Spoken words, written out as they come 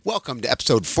welcome to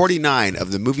episode 49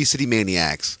 of the Movie City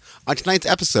Maniacs. On tonight's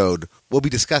episode, we'll be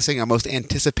discussing our most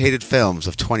anticipated films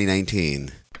of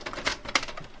 2019.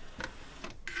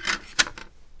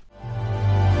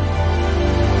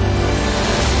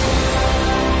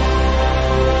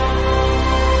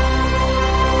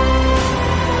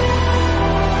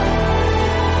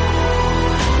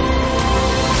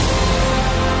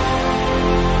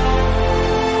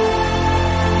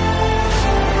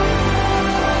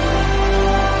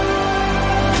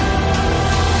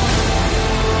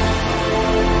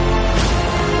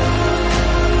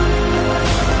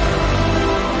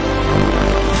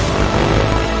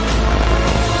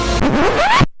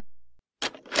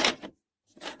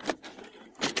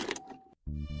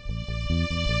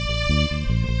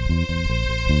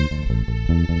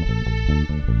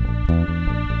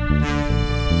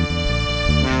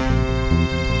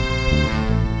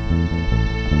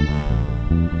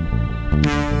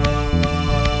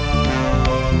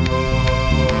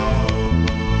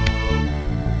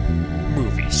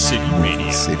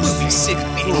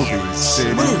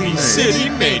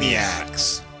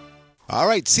 All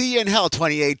right, see you in hell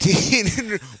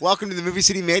 2018. Welcome to the Movie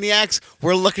City Maniacs.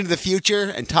 We're looking to the future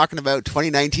and talking about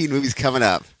 2019 movies coming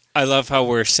up. I love how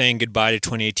we're saying goodbye to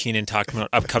 2018 and talking about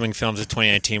upcoming films of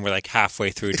 2019. We're like halfway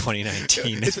through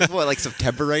 2019. This is what, like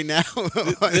September right now?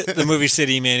 the Movie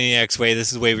City Maniacs way. This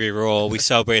is the way we roll. We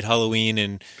celebrate Halloween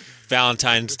and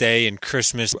Valentine's Day and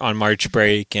Christmas on March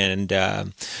break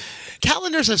and...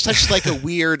 calendars are such like a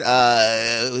weird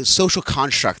social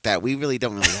construct that we really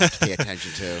don't have to pay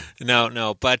attention to.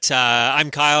 No. But I'm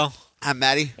Kyle. I'm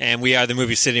Maddie. And we are the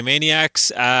Movie City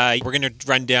Maniacs. We're going to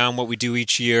run down what we do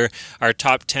each year, our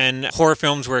top 10 horror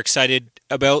films we're excited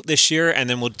about this year, and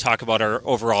then we'll talk about our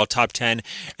overall top 10.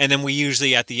 And then we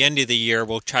usually, at the end of the year,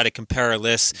 we'll try to compare our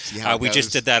lists. We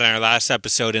just did that on our last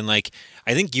episode, and I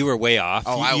think you were way off.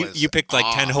 Oh, you picked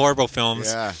 10 horrible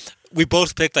films. Yeah. We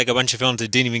both picked a bunch of films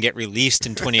that didn't even get released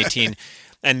in 2018.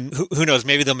 And who knows,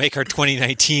 maybe they'll make our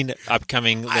 2019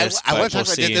 upcoming list. I want to talk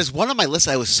about there's one on my list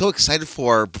I was so excited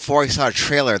for before I saw a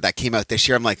trailer that came out this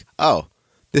year. I'm like, oh,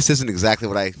 this isn't exactly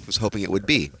what I was hoping it would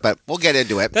be. But we'll get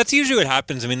into it. That's usually what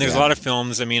happens. I mean, there's a lot of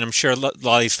films. I mean, I'm sure a lot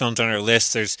of these films on our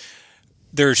list,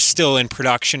 they're still in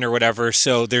production or whatever,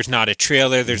 so there's not a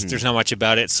trailer, there's not much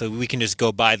about it, so we can just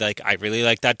go by I really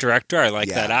like that director, I like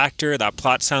that actor, that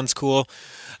plot sounds cool.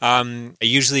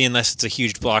 Usually, unless it's a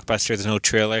huge blockbuster, there's no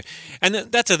trailer. And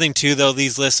that's the thing, too, though,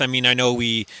 these lists, I mean, I know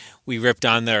we ripped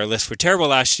on that our lists were terrible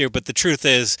last year, but the truth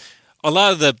is, a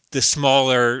lot of the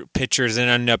smaller pictures that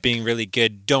end up being really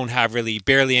good don't have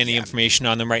barely any information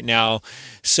on them right now.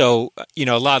 So, a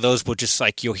lot of those will just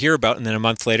you'll hear about and then a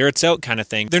month later it's out kind of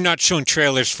thing. They're not showing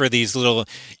trailers for these little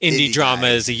indie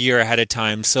dramas a year ahead of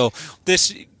time. So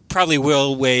this probably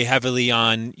will weigh heavily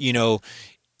on,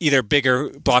 either bigger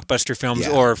blockbuster films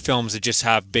or films that just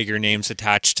have bigger names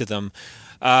attached to them.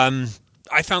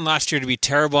 I found last year to be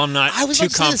terrible. I'm not too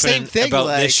confident about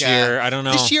this year. I don't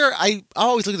know. This year, I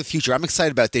always look at the future. I'm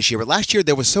excited about this year. But last year,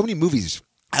 there were so many movies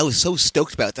I was so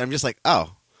stoked about that I'm just like,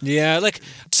 oh. Yeah,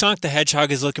 Sonic the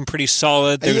Hedgehog is looking pretty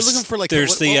solid. Are you looking for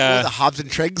the Hobbs and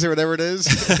Triggs or whatever it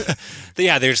is?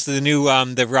 Yeah, there's the new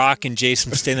The Rock and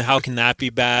Jason Statham. How can that be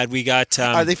bad? We got.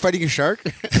 Are they fighting a shark?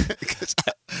 Because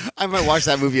I might watch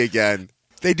that movie again.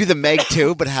 They do the Meg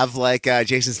too, but have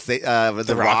Jason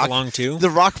the Rock along too.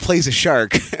 The Rock plays a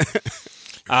shark.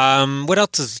 What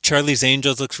else is Charlie's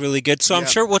Angels looks really good. So I'm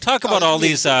sure we'll talk about all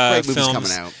these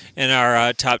films in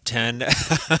our top 10.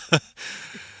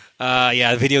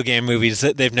 Video game movies,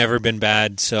 they've never been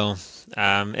bad. So,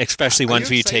 especially ones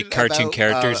where you take cartoon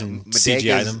characters and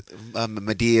CGI them.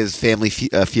 Medea's Family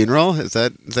Funeral. Is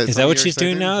that what she's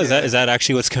doing now? Is that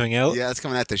actually what's coming out? Yeah, it's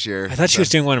coming out this year. I thought she was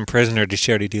doing one in prison, or did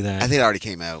she already do that? I think it already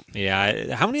came out.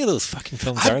 Yeah. How many of those fucking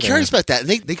films are there? I'm curious about that.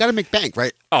 They got to make bank,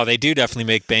 right? Oh, they do definitely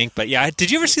make bank. But yeah,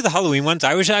 did you ever see the Halloween ones?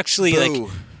 I was actually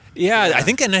Yeah, I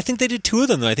think they did 2 of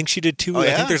them though. I think she did 2. Oh,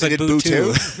 yeah? I think there's Boo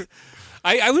too.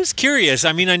 I was curious.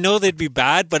 I mean, I know they'd be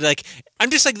bad, but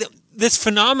I'm just this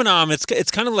phenomenon.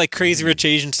 It's kind of like Crazy Rich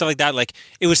Asians, stuff like that.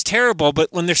 It was terrible,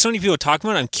 but when there's so many people talking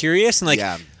about it, I'm curious and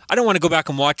I don't want to go back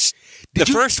and watch the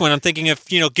first one. I'm thinking if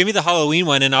give me the Halloween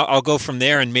one and I'll go from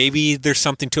there, and maybe there's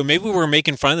something to it. Maybe we're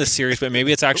making fun of this series, but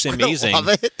maybe it's actually amazing. Love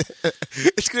it.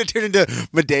 It's going to turn into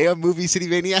Medea Movie City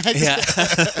Maniacs.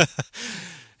 Yeah.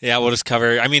 Yeah, we'll just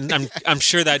cover. I mean, I'm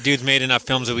sure that dude's made enough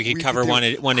films that we could cover one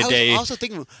a day. I was also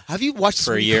thinking, have you watched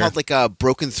for a year called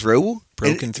Broken Through?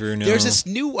 Broken Through. No. There's this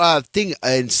new thing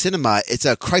in cinema. It's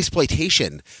a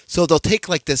Christploitation. So they'll take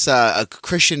this a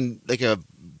Christian a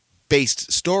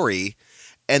based story,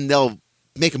 and they'll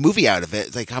make a movie out of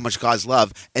it. It's how much God's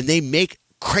love, and they make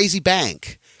crazy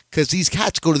bank. because these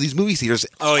cats go to these movie theaters.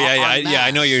 Oh yeah, en masse. I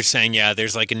know what you're saying. Yeah,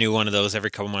 there's like a new one of those every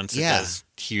couple months. That Yeah. does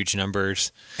huge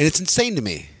numbers. And it's insane to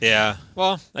me. Yeah.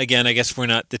 Well, again, I guess we're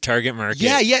not the target market.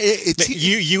 Yeah. But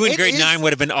you in it grade is- 9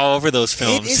 would have been all over those It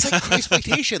films. is like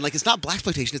Christploitation. Like it's not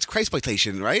blaxploitation, it's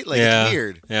Christploitation, right? Like yeah. it's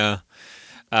weird. Yeah.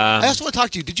 I also want to talk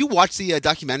to you. Did you watch the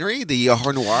documentary, the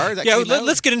horror noir? That Yeah, came out?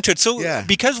 let's get into it. So, Yeah.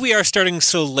 because we are starting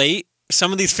so late,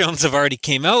 some of these films have already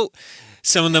came out.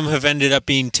 Some of them have ended up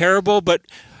being terrible, but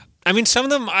I mean, some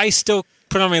of them I still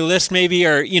put on my list, maybe,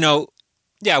 or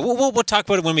yeah, we'll talk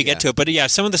about it when we get to it. But yeah,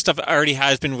 some of the stuff already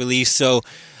has been released. So,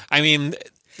 I mean,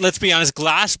 let's be honest,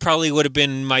 Glass probably would have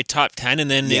been my top 10,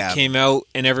 and then Yeah. it came out,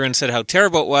 and everyone said how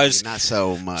terrible it was. Not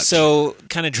so much. So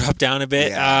kind of dropped down a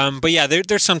bit. Yeah. But yeah,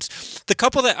 there's some. The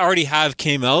couple that already have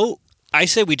came out. I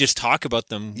say we just talk about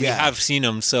them. We Yeah. have seen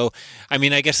them. So, I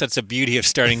mean, I guess that's the beauty of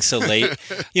starting so late.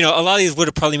 A lot of these would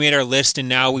have probably made our list, and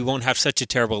now we won't have such a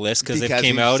terrible list because they Because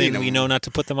came we've out seen and them. we know not to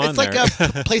put them on it's there.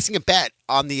 like placing a bet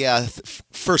on the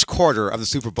first quarter of the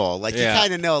Super Bowl. Like Yeah. you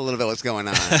kind of know a little bit what's going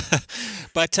on.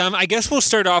 But I guess we'll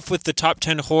start off with the top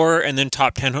 10 horror and then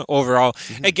top 10 overall.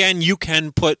 Mm-hmm. Again, you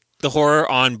can put the horror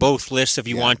on both lists if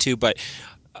you want to, but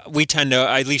we tend to,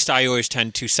 at least I always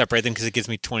tend to separate them because it gives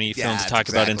me 20 films to talk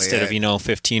about instead of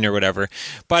 15 or whatever.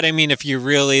 But I mean, if you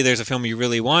really, there's a film you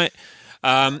really want.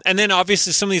 And then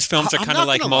obviously some of these films are I'm kind not of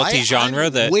like gonna lie, multi-genre.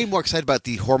 I'm That way more excited about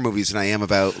the horror movies than I am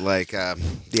about like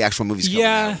the actual movies. Coming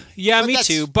out. yeah, But me that's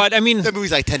too. But I mean, the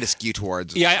movies I tend to skew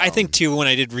towards. yeah, I think too. When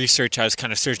I did research, I was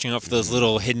kind of searching out for those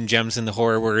little hidden gems in the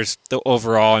horror. Whereas the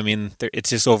overall, I mean, it's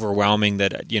just overwhelming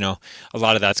that a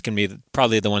lot of that's going to be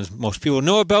probably the ones most people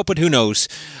know about. But who knows?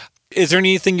 Is there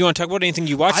anything you want to talk about? Anything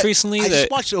you watched recently? I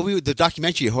just watched the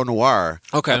documentary Horror Noir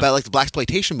Okay. about like the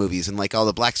blaxploitation movies and like all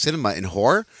the black cinema in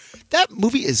horror. That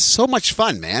movie is so much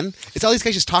fun, man. It's all these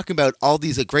guys just talking about all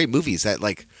these great movies that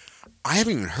like I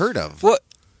haven't even heard of. What?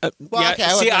 Well, okay,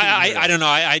 see, I I don't know.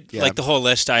 I Yeah. like the whole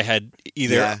list. I had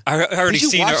either Yeah. I already Did you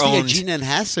seen watch our own. Gina and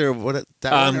Hess or what?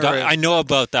 That one, or, I know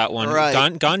about that one. Right.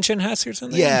 Ganjin Hess or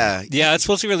something. Yeah. yeah, it's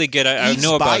supposed to be really good. I Eve's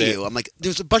know about Bayou. it. I'm like,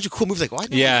 there's a bunch of cool movies. Like, why?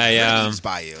 Yeah. Eve's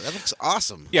Bayou. That looks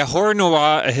awesome. Yeah, Horror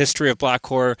Noir: A History of Black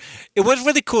Horror. It was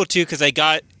really cool too because I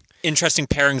got interesting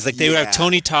pairings. Like they would have Yeah.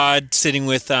 Tony Todd sitting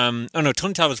with Tony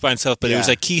Todd was by himself, but it was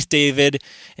Yeah. like Keith David,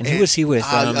 and who was he with?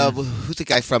 Who's the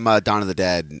guy from Dawn of the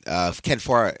Dead? Ken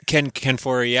Forrest. Ken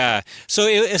Foree, yeah. So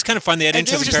it's kind of fun. They had And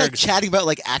they were interesting just like pairings. chatting about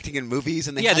like acting in movies,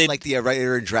 and they had like the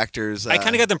writer and directors. I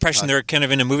kind of got the impression they were kind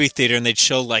of in a movie theater and they'd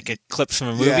show like a clips from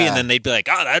a movie and then they'd be like,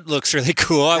 "Oh, that looks really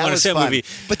cool. I that want to was see a fun. movie."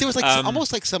 But there was like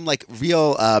almost like some like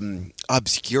real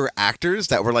obscure actors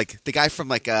that were like the guy from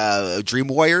like Dream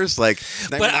Warriors, like.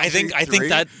 But I think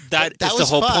that is the was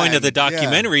whole point of the fun.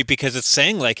 documentary because it's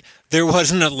saying like there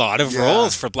wasn't a lot of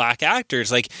roles for black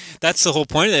actors. Like that's the whole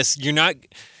point of this. You're not.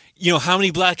 How many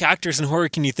black actors in horror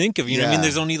can you think of? I mean,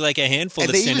 there's only like a handful And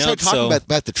that they stand even out. started talking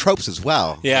about the tropes as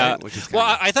well. Yeah. right? Which is Well,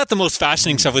 kinda- I thought the most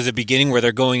fascinating stuff was the beginning where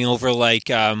they're going over like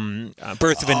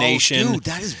Birth of a Nation. Dude,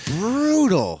 that is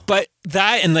brutal. But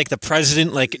that and like the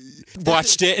president like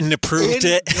watched it and approved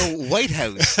In it. the White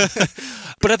House.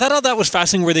 But I thought all that was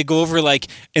fascinating where they go over like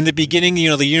in the beginning, the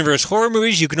universe horror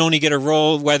movies, you can only get a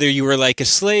role whether you were like a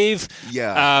slave,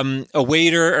 a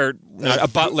waiter or not a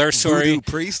butler, sorry, voodoo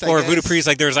priest, I or a guess. voodoo priest.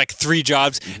 Like there was like 3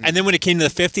 jobs. And then when it came to the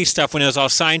 50s stuff, when it was all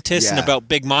scientists and Yeah. about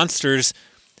big monsters,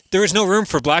 there was no room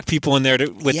for black people in there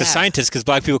with Yeah. the scientists because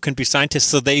black people couldn't be scientists.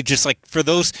 So they just like for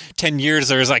those 10 years,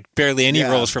 there was like barely any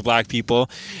roles for black people.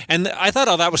 And I thought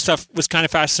all that stuff was kind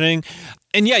of fascinating.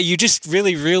 And yeah, you just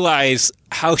really realize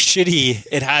how shitty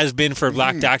it has been for a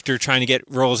black actor trying to get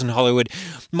roles in Hollywood.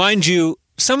 Mind you,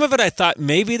 some of it I thought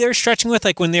maybe they're stretching with,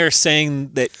 like when they were saying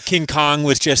that King Kong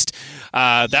was just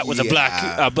that was a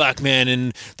black man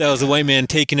and that was a white man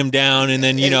taking him down, and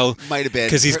then might have been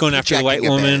because he's going after the white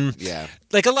projecting a bit. woman. Yeah.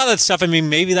 Like a lot of that stuff. I mean,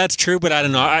 maybe that's true, but I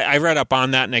don't know. I read up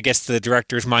on that, and I guess the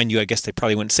directors, mind you, I guess they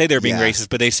probably wouldn't say they're being Yeah. racist,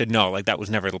 but they said no, like that was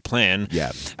never the plan.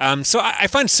 Yeah. So I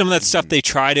find some of that stuff they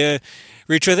try to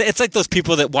reach with it. It's like those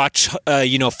people that watch,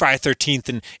 Friday 13th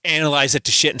and analyze it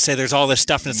to shit and say there's all this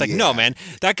stuff, and it's like, no, man,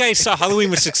 that guy saw Halloween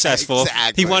was successful.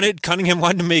 Exactly. Cunningham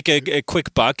wanted to make a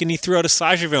quick buck, and he threw out a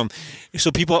slasher film.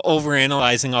 So people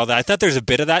overanalyzing all that. I thought there's a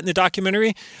bit of that in the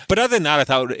documentary, but other than that, I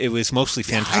thought it was mostly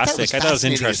fantastic. I thought it was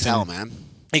fascinating as interesting. hell, man.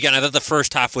 Again, I thought the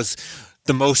first half was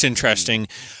the most interesting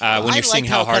when you're seeing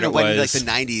how hard it was. Like the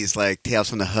 '90s, like Tales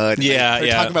from the Hood. and Yeah, they're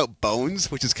yeah. talking about bones,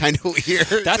 which is kind of weird.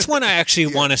 That's one I actually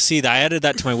want to see. I added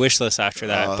that to my wish list after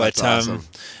that. Oh, but that's awesome.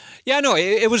 yeah, no,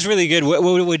 it was really good. What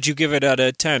would you give it out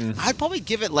of 10? I'd probably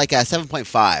give it like a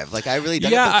 7.5. Like I really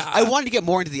dug Yeah, it. But I wanted to get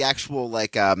more into the actual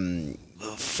like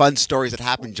fun stories that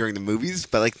happened during the movies,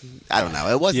 but like I don't know,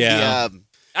 it wasn't. Yeah.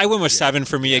 I went with 7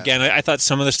 for me again. I thought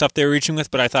some of the stuff they were reaching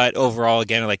with, but I thought overall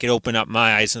again, like it opened up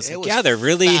my eyes and it's like, yeah, there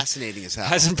really fascinating as hell.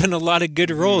 Hasn't been a lot of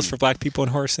good roles for black people in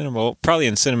horror cinema. Well, probably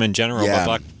in cinema in general, but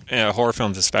black horror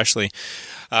films especially.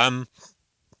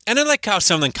 And I like how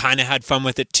some of them kind of had fun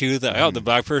with it too. The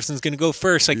black person's going to go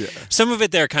first. Like some of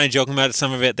it, they're kind of joking about it.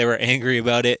 Some of it, they were angry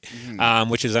about it,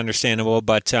 which is understandable.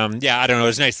 But I don't know. It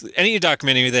was nice. Any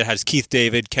documentary that has Keith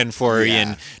David, Ken Foree,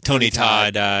 and Tony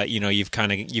Todd, you've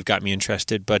got me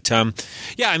interested. But I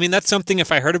mean, that's something.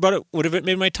 If I heard about it, would have it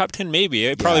made my top 10? Maybe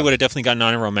it probably would have definitely got an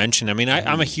honorable mention. I mean,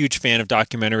 I'm a huge fan of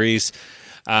documentaries,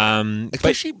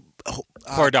 especially.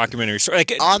 Horror documentaries,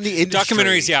 like on the industry.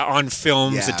 Documentaries, on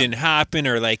films that didn't happen,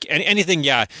 or like anything.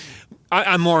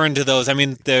 I'm more into those. I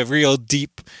mean, the real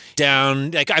deep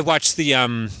down. Like I watched the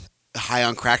High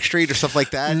on Crack Street or stuff like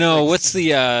that. No, what's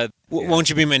the Won't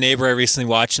You Be My Neighbor? I recently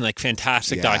watched, and like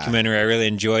fantastic documentary. I really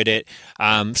enjoyed it.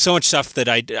 So much stuff that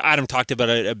Adam talked about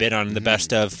it a bit on the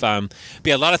best of. But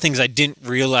a lot of things I didn't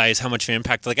realize how much of an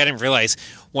impact. Like I didn't realize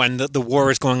when the war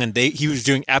was going on, he was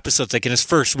doing episodes like in his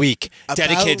first week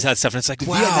dedicated to that stuff, and it's like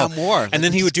wow. War. And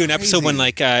then he would do an episode when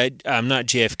like not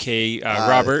JFK,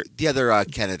 Robert, the other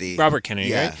Kennedy, Robert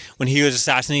Kennedy, right? When he was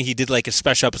assassinated, he did like a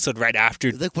special episode right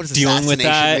after like, what does dealing with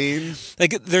that. Mean?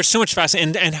 Like there's so much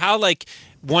fascinating, and how like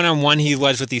one-on-one he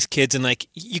was with these kids, and like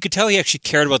you could tell he actually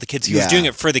cared about the kids. He was doing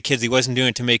it for the kids. He wasn't doing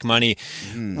it to make money,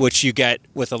 which you get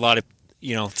with a lot of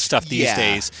stuff these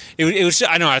days. It was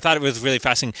I don't know, I thought it was really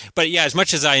fascinating. But as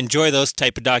much as I enjoy those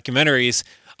type of documentaries,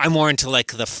 I'm more into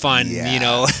like the fun, I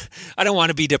don't want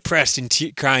to be depressed and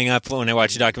crying up when I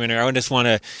watch a documentary. I just want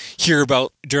to hear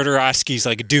about Jodorowsky's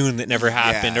like Dune that never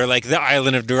happened, or like the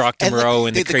island of Dr. Moreau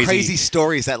and the crazy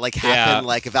stories that like happen,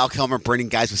 like Val Kilmer burning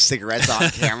guys with cigarettes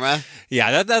on camera.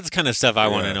 That's the kind of stuff I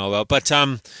want to know about. But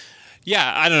I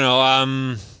don't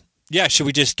know. Should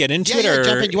we just get into it? Or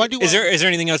jump in. You want to do is there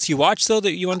anything else you watched though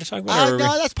that you want to talk about?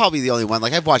 No, that's probably the only one.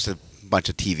 Like I've watched a bunch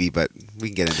of TV, but we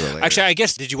can get into it later. Actually, I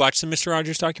guess, did you watch the Mr.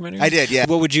 Rogers documentary? I did, yeah.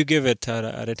 What would you give it out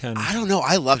of 10? I don't know.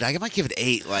 I loved it. I might give it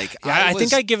 8. Like, I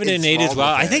think I'd give it an 8 as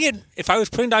well. I think if I was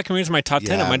putting documentaries in my top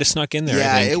 10, it might have snuck in there.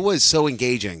 Yeah, I think. It was so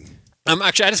engaging.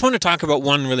 Actually, I just want to talk about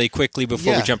one really quickly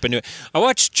before we jump into it. I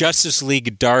watched Justice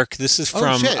League Dark. This is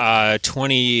from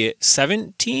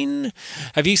 2017.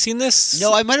 Have you seen this?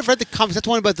 No, I might have read the comics. That's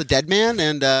the one about the dead man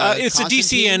and it's a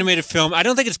DC animated film. I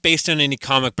don't think it's based on any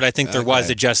comic, but I think there was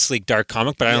a Justice League Dark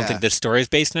comic, but I don't think this story is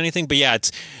based on anything. But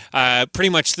it's pretty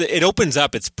much, it opens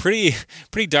up. It's pretty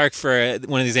dark for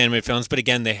one of these animated films, but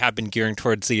again, they have been gearing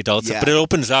towards the adults. But it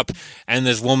opens up, and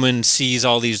this woman sees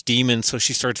all these demons, so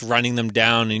she starts running them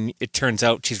down, and it turns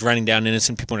out she's running down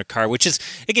innocent people in her car, which is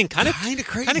again kind of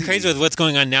crazy with what's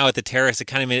going on now with the terrorists. It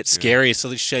kind of made it scary.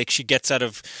 So she gets out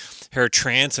of her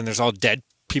trance, and there's all dead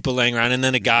people laying around, and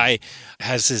then a guy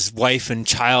has his wife and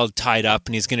child tied up,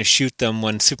 and he's going to shoot them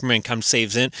when Superman comes,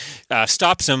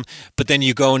 stops him. But then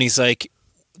you go, and he's like,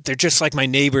 they're just like my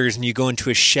neighbors, and you go into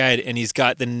a shed, and he's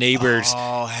got the neighbors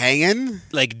hanging,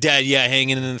 like dead,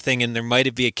 hanging in the thing, and there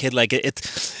might be a kid like it.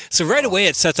 So right away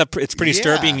it sets up. It's pretty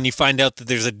disturbing, and you find out that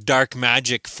there's a dark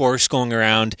magic force going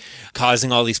around,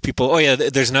 causing all these people.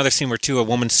 There's another scene where a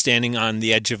woman's standing on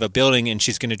the edge of a building, and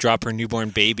she's going to drop her newborn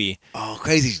baby. Oh,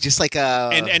 crazy! Just like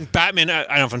and Batman. I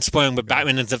don't know if I'm spoiling, but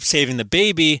Batman ends up saving the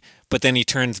baby. But then he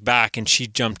turns back, and she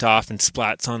jumped off and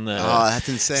splats on the... Oh, that's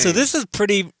insane. So this is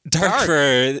pretty dark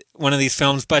for one of these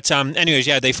films. But anyways,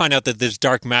 they find out that this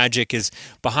dark magic is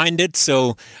behind it.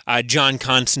 So Batman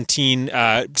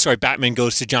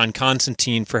goes to John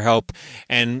Constantine for help.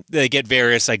 And they get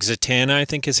various, like Zatanna, I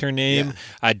think is her name.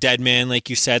 Deadman, like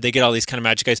you said. They get all these kind of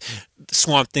magic guys.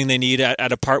 Swamp Thing they need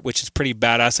at a part, which is pretty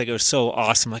badass. Like, it was so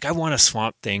awesome. Like, I want a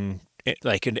Swamp Thing,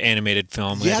 like an animated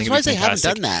film. Yeah, that's why they haven't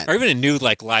done that. Or even a new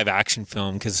like live action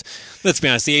film, because let's be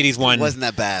honest, the 80s one wasn't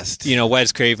that best.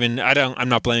 Wes Craven, I'm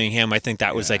not blaming him. I think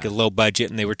that was like a low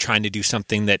budget, and they were trying to do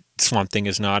something that Swamp Thing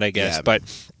is not, I guess. But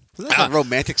was that a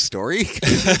romantic story?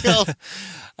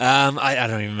 I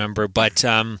don't even remember, but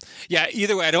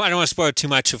either way, I don't want to spoil too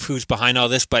much of who's behind all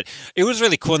this, but it was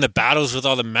really cool in the battles with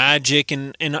all the magic,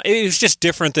 and it was just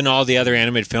different than all the other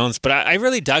animated films, but I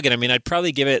really dug it. I mean, I'd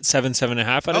probably give it 7.5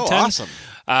 out of 10. Awesome.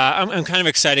 I'm kind of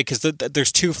excited because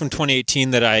there's 2 from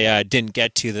 2018 that I didn't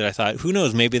get to that I thought, who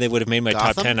knows, maybe they would have made my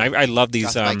top 10. I love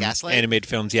these animated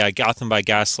films. Yeah, Gotham by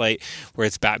Gaslight, where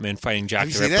it's Batman fighting Jack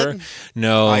the Ripper.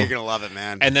 No. Oh, you're going to love it,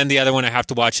 man. And then the other one I have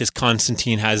to watch is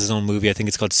Constantine has his own movie. I think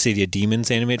it's called City of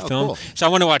Demons animated film. Cool. So I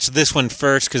want to watch this one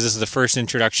first because this is the first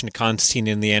introduction to Constantine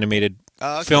in the animated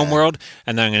film world,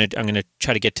 and then I'm gonna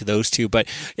try to get to those 2. But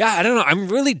I don't know. I'm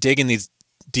really digging these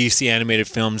DC animated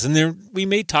films, and we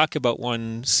may talk about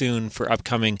one soon for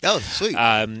upcoming. Oh, sweet.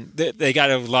 They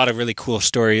got a lot of really cool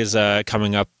stories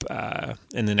coming up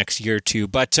in the next year or two.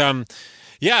 But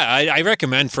yeah, I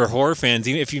recommend for horror fans,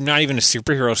 even if you're not even a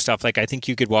superhero stuff, like I think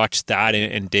you could watch that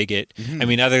and dig it. I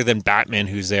mean, other than Batman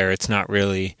who's there, it's not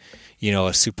really,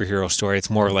 a superhero story. It's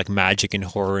more like magic and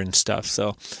horror and stuff.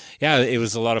 So yeah, it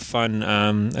was a lot of fun.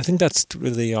 I think that's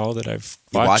really all that I've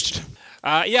watched.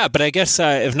 Yeah, but I guess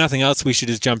if nothing else, we should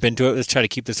just jump into it. Let's try to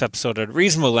keep this episode at a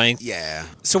reasonable length. Yeah.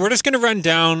 So we're just going to run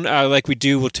down like we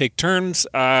do. We'll take turns.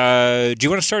 Do you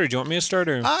want to start, or do you want me to start?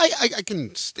 Or I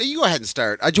can. You go ahead and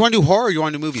start. Do you want to do horror, or do you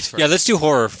want to do movies first? Yeah, let's do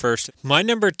horror first. My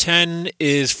number 10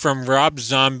 is from Rob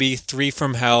Zombie, 3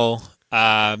 from Hell.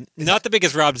 Not the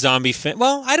biggest Rob Zombie fan.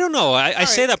 Well, I don't know. I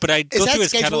say that, but I go through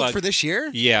his catalog for this year.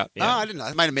 Yeah. Oh, I didn't know.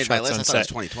 I might have made my list. I thought it was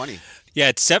 2020. Yeah,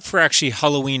 it's set for actually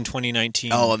Halloween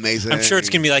 2019. Oh, amazing. I'm sure it's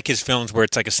going to be like his films where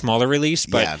it's like a smaller release.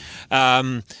 But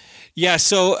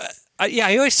so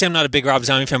I always say I'm not a big Rob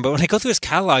Zombie fan, but when I go through his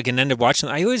catalog and end up watching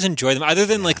them, I always enjoy them, other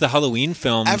than like the Halloween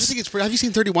films. I think it's pretty. Have you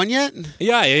seen 31 yet?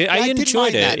 Yeah, I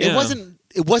enjoyed it. Yeah.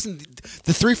 It wasn't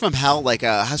the 3 from Hell, like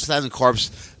House of a Thousand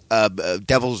Corpse,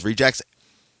 Devil's Rejects,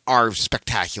 are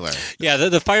spectacular. Yeah,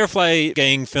 the Firefly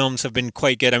Gang films have been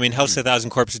quite good. I mean, House of a Thousand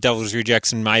Corpses, Devil's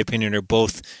Rejects, in my opinion, are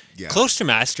both close to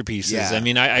masterpieces. Yeah. I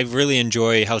mean, I really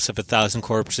enjoy House of a Thousand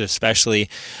Corpses especially.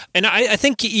 And I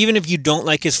think even if you don't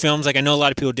like his films, like I know a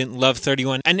lot of people didn't love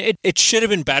 31, and it should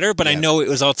have been better, but I know it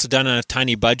was also done on a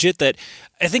tiny budget, that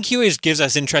I think he always gives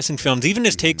us interesting films. Even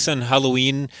his takes on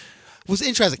Halloween was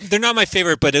interesting. They're not my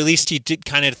favorite, but at least he did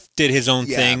his own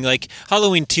thing. Like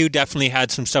Halloween 2 definitely had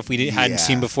some stuff we hadn't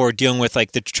seen before, dealing with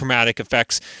like the traumatic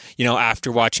effects,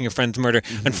 after watching a friend's murder.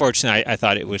 Unfortunately, I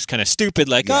thought it was kind of stupid.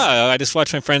 Like, I just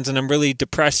watched my friends and I'm really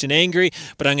depressed and angry,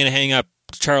 but I'm going to hang up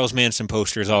Charles Manson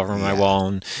posters all over my wall.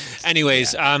 And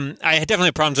anyways, I definitely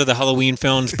have problems with the Halloween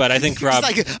films, but I think Rob...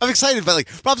 I'm excited, but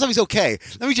Rob Zombie's okay.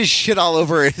 Let me just shit all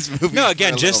over his movie. No,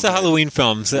 again, just the Halloween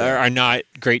films are not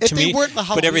great to me. If they weren't the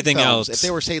Halloween but everything films, else... if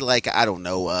they were, say, like, I don't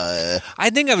know... I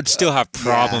think I would still have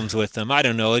problems with them. I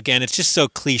don't know. Again, it's just so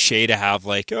cliche to have,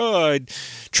 like,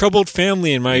 troubled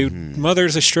family and my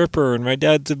mother's a stripper and my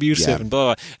dad's abusive and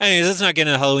blah, blah. Anyways, let's not get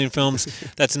into Halloween films.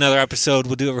 That's another episode.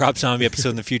 We'll do a Rob Zombie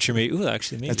episode in the future. Maybe.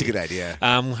 Maybe. That's a good idea.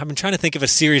 I've been trying to think of a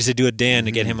series to do with Dan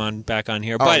to get him back on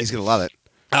here. But he's going to love it.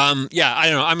 I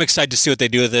don't know. I'm excited to see what they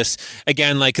do with this.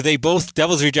 Again, like they both,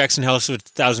 Devil's Rejects and House of a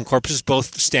Thousand Corpses,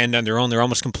 both stand on their own. They're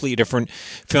almost completely different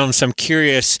films. So I'm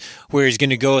curious where he's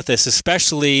going to go with this,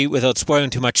 especially without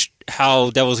spoiling too much how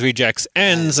Devil's Rejects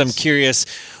ends. I'm curious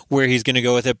where he's going to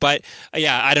go with it. But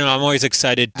I don't know. I'm always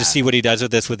excited to see what he does with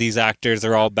this with these actors.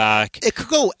 They're all back. It could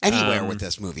go anywhere with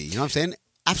this movie. You know what I'm saying?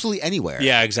 Absolutely anywhere.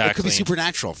 Yeah, exactly. It could be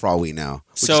supernatural for all we know,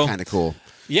 which is kind of cool.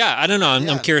 Yeah, I don't know.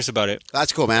 I'm curious about it.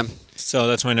 That's cool, man. So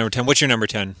that's my number 10. What's your number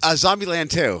 10? Zombieland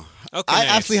 2. Okay, I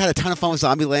nice. absolutely had a ton of fun with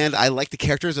Zombieland. I like the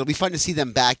characters. It'll be fun to see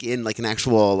them back in like an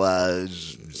actual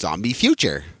zombie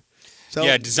future. So,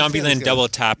 Zombieland Double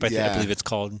Tap, I believe it's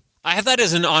called. I have that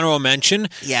as an honorable mention.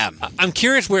 Yeah. I'm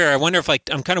curious where, I wonder if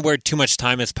I'm kind of worried too much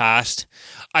time has passed.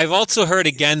 I've also heard,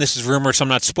 again, this is rumor, so I'm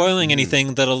not spoiling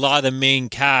anything, that a lot of the main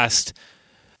cast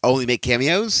only make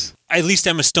cameos? At least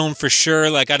Emma Stone for sure.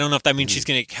 Like, I don't know if that means she's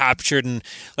going to get captured, and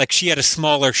like she had a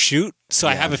smaller shoot. So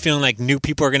I have a feeling like new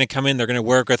people are going to come in. They're going to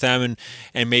work with them,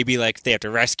 and maybe like they have to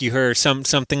rescue her or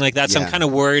something like that. So I'm kind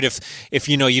of worried if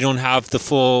you don't have the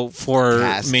full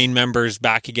 4 main members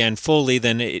back again fully,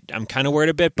 then I'm kind of worried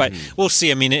a bit. But we'll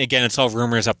see. I mean, again, it's all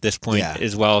rumors up this point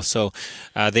as well. So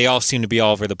they all seem to be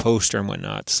all over the poster and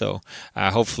whatnot. So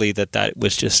hopefully that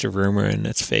was just a rumor and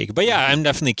it's fake. But yeah, I'm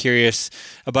definitely curious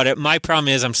about it. My problem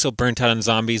is I'm still burnt out on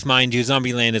zombies. Mind you,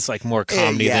 Zombieland is like more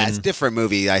comedy than... it's a different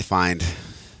movie, I find.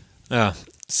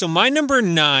 So my number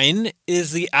 9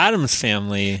 is The Addams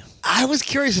Family. I was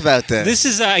curious about this. This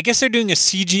is, I guess they're doing a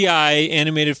CGI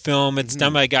animated film. It's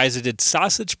done by guys that did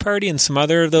Sausage Party and some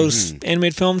other of those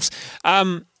animated films. I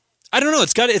don't know.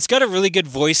 It's got a really good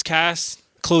voice cast.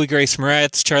 Chloe Grace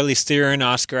Moretz, Charlize Theron,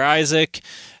 Oscar Isaac,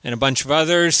 and a bunch of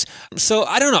others. So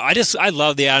I don't know. I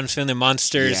love The Addams Family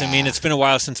Monsters. Yeah. I mean, it's been a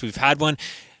while since we've had one.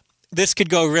 This could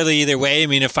go really either way. I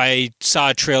mean, if I saw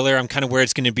a trailer, I'm kind of worried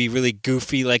it's going to be really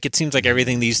goofy. Like, it seems like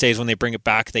everything these days, when they bring it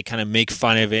back, they kind of make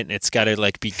fun of it, and it's got to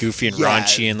like be goofy and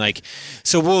raunchy, and like.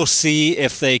 So we'll see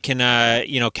if they can,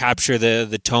 capture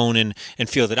the tone and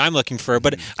feel that I'm looking for.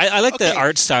 But I like the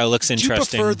art style. Looks interesting.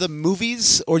 Do you prefer the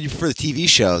movies or you prefer the TV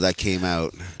show that came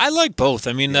out? I like both.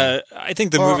 I mean, I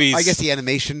think the movies. I guess the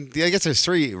animation. I guess there's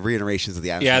 3 reiterations of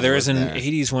the animation. Yeah, there is an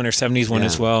 80s one or 70s one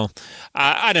as well.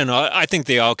 I don't know. I think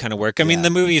they all kind of work. I mean, the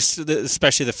movies,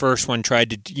 especially the first one,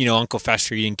 tried to, Uncle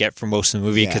Fester you didn't get for most of the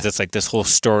movie because it's like this whole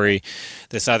story,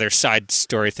 this other side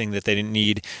story thing that they didn't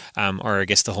need. Or I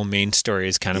guess the whole main story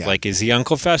is kind of like, is he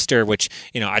Uncle Fester? Which,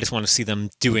 I just want to see them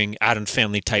doing Addams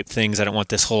Family type things. I don't want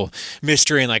this whole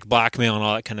mystery and like blackmail and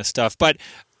all that kind of stuff. But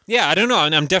yeah, I don't know.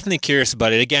 I'm definitely curious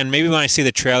about it. Again, maybe when I see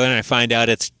the trailer and I find out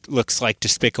it looks like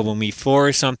Despicable Me 4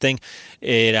 or something,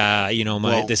 it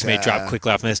this may drop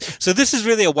quickly off this. So this is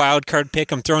really a wild card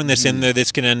pick. I'm throwing this in there.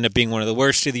 This can end up being one of the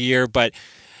worst of the year, but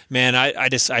man,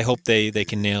 I hope they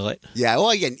can nail it. Yeah.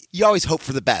 Well, again, you always hope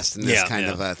for the best in this kind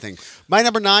of thing. My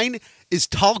number 9 is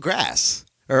Tall Grass.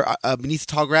 Or Beneath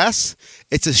Tall Grass.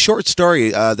 It's a short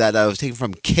story that was taken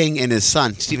from King and his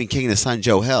son, Stephen King and his son,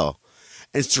 Joe Hill.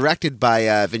 And it's directed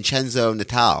by Vincenzo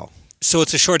Natale. So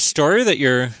it's a short story that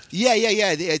you're...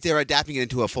 Yeah. They're adapting it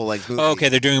into a full-length movie. Oh, okay,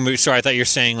 they're doing a movie. Sorry, I thought you were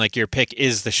saying like your pick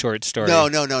is the short story. No.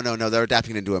 They're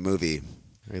adapting it into a movie.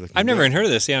 I've never even heard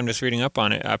of this. Yeah, I'm just reading up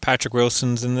on it. Patrick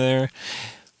Wilson's in there.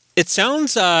 It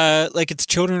sounds like it's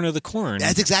Children of the Corn.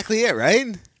 That's exactly it,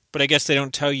 right? But I guess they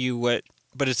don't tell you what...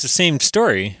 But it's the same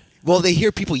story. Well, they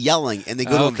hear people yelling, and they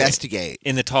go to investigate.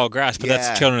 In the tall grass, but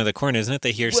that's Children of the Corn, isn't it?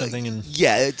 They hear something and...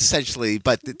 Yeah, it's essentially,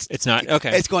 but it's not,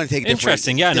 okay. It's going to take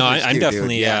interesting, yeah, no, I'm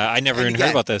definitely, I never even heard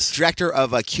about this. Director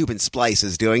of Cuban Splice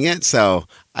is doing it, so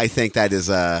I think that is...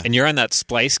 And you're on that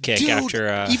Splice kick dude,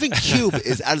 after... even Cube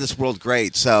is out of this world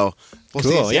great, so... We'll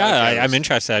cool, see I'm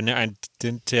interested. I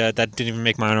didn't. That didn't even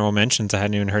make my honorable mentions. I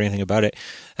hadn't even heard anything about it.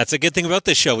 That's a good thing about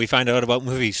this show. We find out about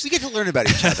movies. We get to learn about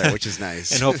each other, which is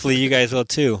nice. And hopefully you guys will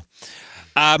too.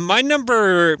 My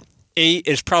number 8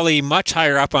 is probably much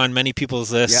higher up on many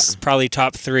people's lists. Probably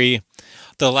top 3.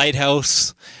 The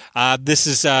Lighthouse. This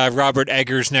is Robert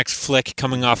Eggers' next flick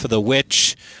coming off of The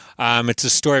Witch. It's a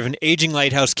story of an aging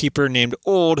lighthouse keeper named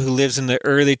Old who lives in the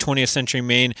early 20th century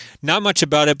Maine. Not much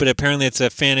about it, but apparently it's a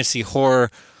fantasy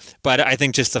horror. But I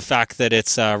think just the fact that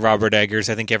it's Robert Eggers,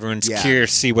 I think everyone's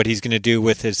curious to see what he's going to do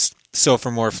with his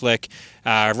Sophomore flick.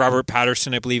 Robert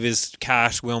Patterson, I believe, is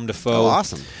cast. Willem Dafoe. Oh,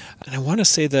 awesome. And I want to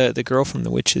say the girl from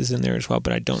The Witch is in there as well,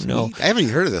 but I don't know. I haven't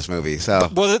even heard of this movie, so...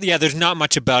 There's not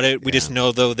much about it. We just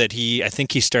know, though, that I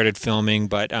think he started filming,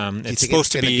 but it's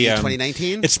supposed to be...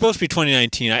 2019? It's supposed to be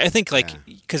 2019. I think,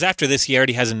 because after this, he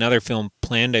already has another film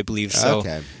planned, I believe, so...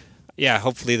 Okay. Yeah,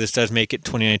 hopefully this does make it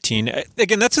 2019.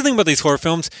 Again, that's the thing about these horror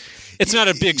films. It's not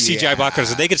a big CGI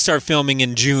blockbuster. They could start filming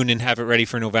in June and have it ready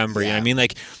for November. You know what I mean?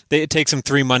 Like, it takes them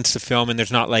 3 months to film, and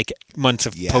there's not, months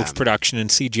of post-production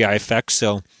and CGI effects.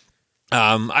 So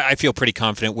I feel pretty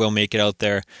confident we'll make it out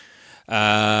there.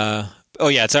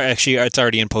 It's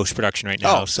already in post-production right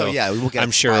now. We'll get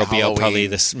I'm sure it'll be out probably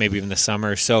maybe even this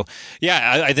summer. So,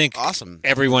 I think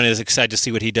everyone is excited to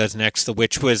see what he does next,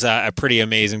 which was a pretty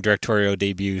amazing directorial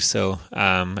debut. So,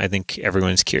 I think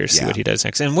everyone's curious to see what he does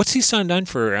next. And what's he signed on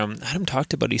for? Adam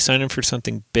talked about he signed on for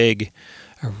something big,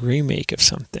 a remake of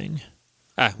something.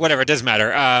 Whatever, it doesn't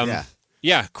matter.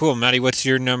 Yeah, cool. Maddie, what's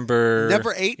your number?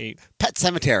 Number 8, Pet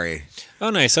Sematary. Oh,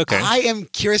 nice. Okay. I am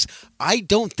curious. I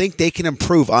don't think they can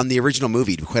improve on the original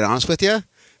movie, to be quite honest with you.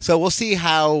 So we'll see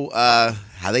how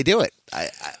they do it.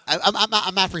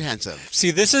 I'm apprehensive. See,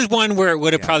 this is one where it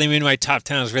would have probably made my top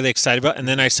 10. I was really excited about, and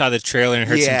then I saw the trailer and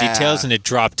heard some details, and it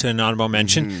dropped to an honorable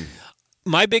mention. Mm-hmm.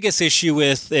 My biggest issue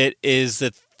with it is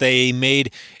that they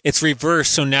made it's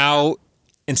reversed. So now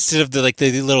instead of the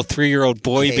little 3-year-old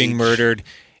boy being murdered,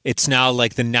 it's now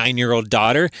like the 9-year-old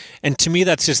daughter. And to me,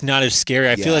 that's just not as scary.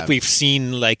 I feel like we've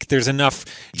seen there's enough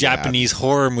Japanese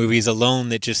horror movies alone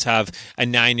that just have a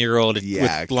 9-year-old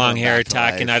with long hair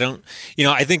attack. And I don't,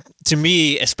 I think to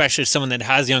me, especially as someone that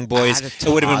has young boys, it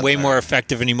would have been way more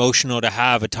effective and emotional to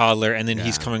have a toddler and then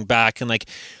he's coming back and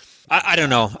I don't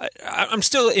know. I'm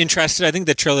still interested. I think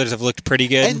the trailers have looked pretty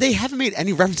good. And they haven't made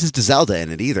any references to Zelda in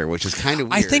it either, which is kind of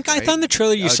weird. I thought in the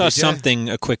trailer you saw something,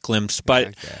 a quick glimpse.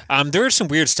 But there was some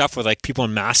weird stuff with people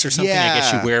in masks or something. I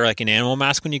guess you wear an animal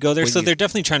mask when you go there. They're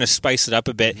definitely trying to spice it up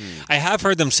a bit. Mm-hmm. I have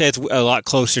heard them say it's a lot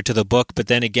closer to the book. But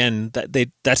then again,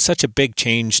 that's such a big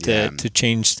change to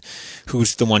change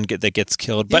who's the one that gets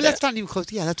killed. But that's not even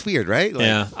close. Yeah, that's weird, right?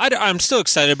 I'm still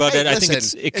excited about it. Listen, I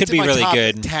think it could be really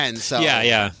good. 10, so.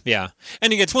 Yeah.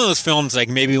 And it's one of those films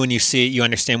maybe when you see it, you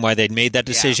understand why they'd made that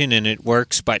decision and it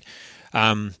works. But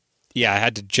I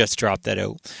had to just drop that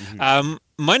out. Mm-hmm.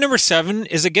 My number 7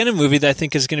 is again a movie that I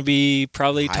think is going to be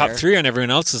probably top 3 on everyone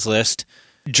else's list.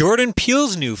 Jordan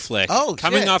Peele's new flick.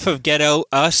 Coming off of Get Out,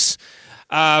 Us.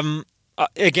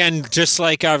 Again, just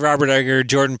like Robert Eggers,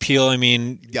 Jordan Peele,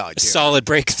 solid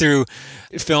breakthrough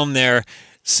film there.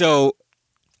 So,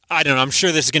 I don't know. I'm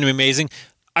sure this is going to be amazing.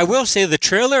 I will say the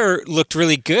trailer looked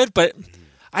really good, but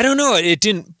I don't know. It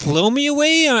didn't blow me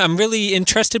away. I'm really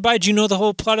interested by it. Do you know the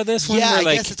whole plot of this one? Yeah,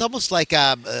 I guess it's almost like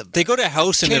they go to a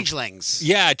house changelings.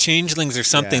 And changelings or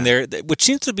something there, which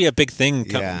seems to be a big thing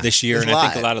this year, and I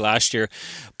think a lot of last year.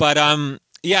 But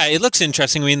yeah, it looks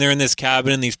interesting. I mean, they're in this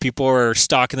cabin, and these people are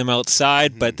stalking them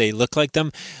outside, but they look like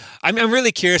them. I'm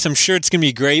really curious. I'm sure it's going to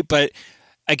be great, but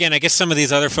again, I guess some of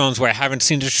these other films where I haven't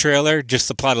seen the trailer, just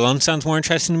the plot alone sounds more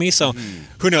interesting to me. So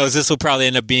who knows? This will probably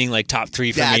end up being like top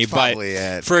 3 for me.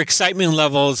 But for excitement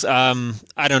levels,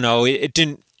 I don't know. It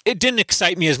didn't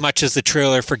excite me as much as the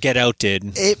trailer for Get Out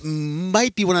did. It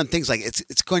might be one of the things like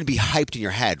it's going to be hyped in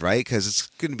your head, right? Because it's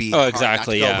going to be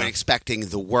exactly hard not to go when expecting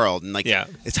the world, and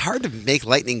it's hard to make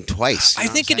lightning twice. I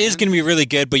think it is going to be really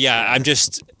good, but I'm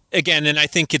just. Again, and I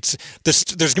think there's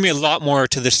going to be a lot more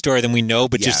to this story than we know,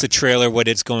 but just the trailer, what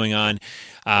it's going on,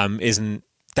 isn't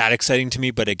that exciting to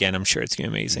me. But again, I'm sure it's going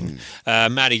to be amazing.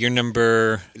 Maddie, you're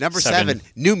number 7,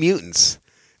 New Mutants.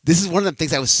 This is one of the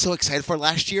things I was so excited for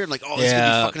last year. Like, this is going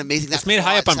to be fucking amazing. It's made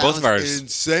high up on both of ours.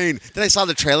 Insane. Then I saw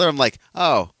the trailer. I'm like,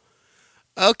 oh,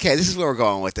 okay, this is where we're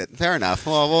going with it. Fair enough.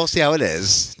 Well, we'll see how it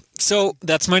is. So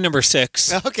that's my number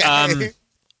 6. Okay.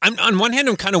 I'm on one hand,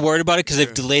 I'm kind of worried about it because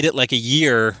they've delayed it like a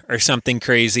year or something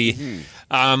crazy.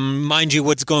 Mind you,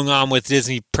 what's going on with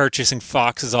Disney purchasing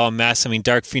Fox is all a mess. I mean,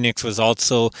 Dark Phoenix was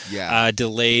also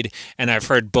delayed, and I've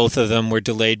heard both of them were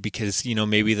delayed because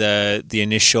maybe the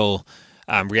initial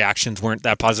reactions weren't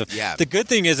that positive. Yeah. The good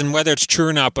thing is, and whether it's true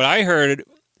or not, but I heard.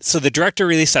 So the director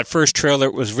released that first trailer.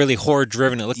 It was really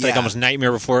horror-driven. It looked like almost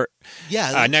Nightmare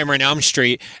on Elm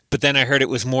Street. But then I heard it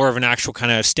was more of an actual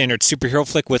kind of standard superhero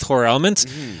flick with horror elements.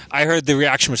 I heard the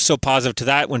reaction was so positive to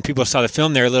that. When people saw the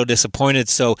film, they were a little disappointed.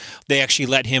 So they actually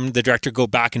let the director, go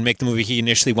back and make the movie he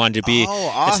initially wanted to be. Oh,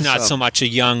 awesome. It's not so much a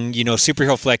young,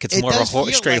 superhero flick. It's more of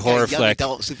a straight horror flick.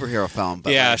 Adult superhero film.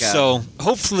 But so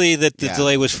hopefully that the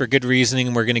delay was for good reasoning,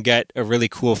 and we're going to get a really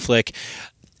cool flick.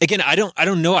 Again, I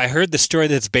don't know. I heard the story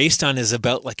that's based on is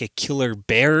about like a killer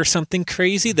bear or something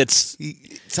crazy. That's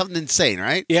something insane,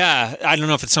 right? Yeah, I don't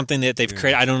know if it's something that they've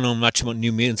created. I don't know much about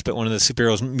New Mutants, but one of the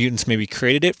superheroes mutants maybe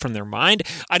created it from their mind.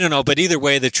 I don't know, but either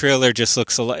way, the trailer just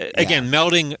looks again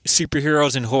melding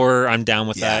superheroes and horror. I'm down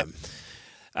with that.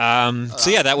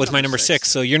 That was my number 6.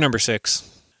 So your number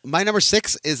 6. My number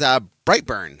 6 is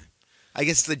Brightburn. I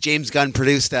guess the James Gunn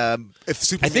produced. If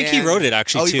Superman, I think he wrote it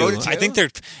actually too. He wrote it too. I think they're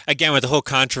again with the whole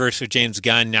controversy with James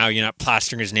Gunn. Now you're not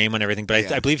plastering his name on everything, but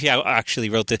I believe he actually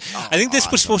wrote it. I think this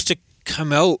was supposed to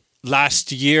come out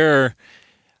last year,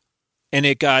 and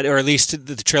it got, or at least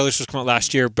the trailers was come out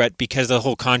last year, but because of the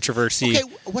whole controversy. Okay,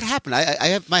 what happened? I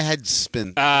have my head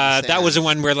spin. That was the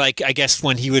one where, like, I guess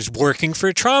when he was working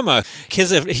for Trauma,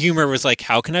 his humor was like,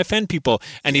 how can I offend people?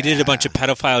 And he did a bunch of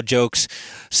pedophile jokes.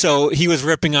 So he was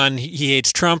ripping on, he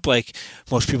hates Trump, like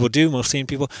most people do, most sane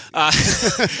people.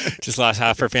 Just lost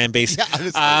half our fan base.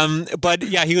 But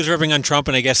yeah, he was ripping on Trump,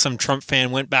 and I guess some Trump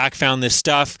fan went back, found this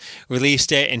stuff,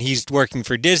 released it, and he's working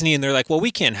for Disney, and they're like, well, we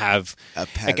can't have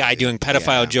a guy doing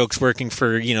pedophile jokes working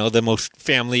for, the most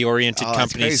family-oriented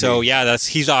company. So yeah,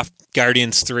 he's off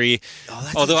Guardians 3.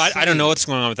 Although I don't know what's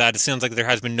going on with that. It sounds like there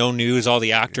has been no news. All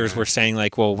the actors were saying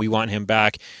like, well, we want him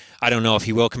back. I don't know if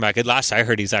he will come back. At last I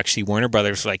heard he's actually Warner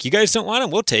Brothers like, you guys don't want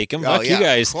him, we'll take him. Fuck you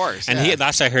guys. Of course, and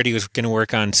last I heard he was going to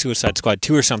work on Suicide Squad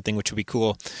 2 or something, which would be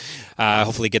cool.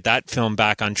 Hopefully get that film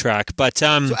back on track. But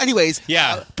so anyways,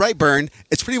 Brightburn,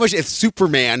 it's pretty much if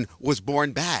Superman was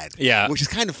born bad. Yeah. Which is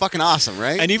kind of fucking awesome,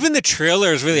 right? And even the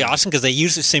trailer is really awesome because they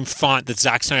use the same font that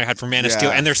Zack Snyder had for Man of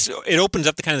Steel. And it opens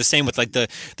up the kind of the same with like the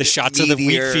shots of the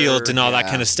wheat fields and all that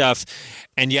kind of stuff.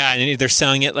 And and they're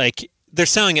selling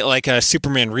it like a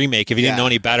Superman remake if you didn't know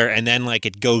any better, and then like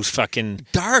it goes fucking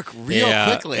dark real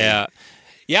quickly.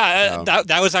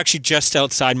 That was actually just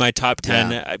outside my top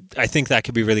 10. I think that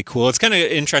could be really cool. It's kind of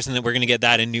interesting that we're going to get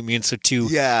that in New Mutants, so two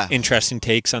interesting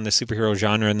takes on the superhero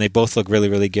genre, and they both look really,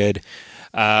 really good.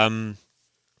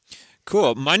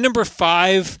 Cool. My number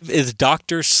 5 is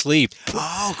Dr. Sleep.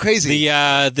 Oh, crazy.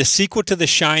 The sequel to The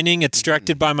Shining. It's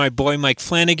directed by my boy Mike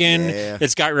Flanagan. Yeah.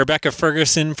 It's got Rebecca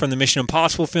Ferguson from the Mission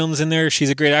Impossible films in there. She's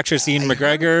a great actress. Ian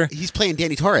McGregor. He's playing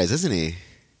Danny Torres, isn't he?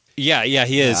 Yeah,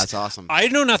 he is. That's awesome. I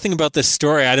know nothing about this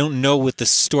story. I don't know what the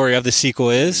story of the sequel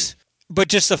is. But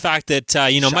just the fact that,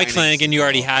 Mike Flanagan, sequel. You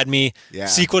already had me. Yeah.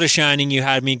 Sequel to Shining, you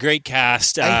had me. Great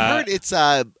cast. I heard it's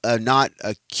not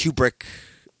a Kubrick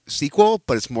sequel,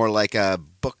 but it's more like a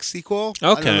book sequel.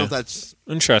 Okay. I don't know if that's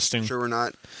interesting. Sure or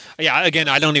not. Yeah, again,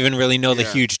 I don't even really know the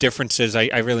huge differences.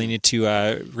 I really need to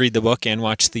read the book and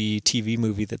watch the TV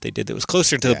movie that they did that was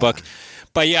closer to the book.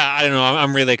 But yeah, I don't know.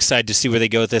 I'm really excited to see where they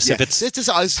go with this. Yeah. If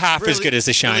it's half as good as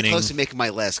The Shining. Really close to making my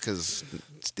list because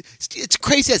it's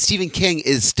crazy that Stephen King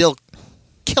is still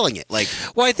killing it. Like,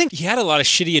 well, I think he had a lot of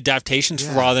shitty adaptations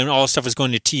for a while. Then all the stuff was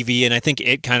going to TV, and I think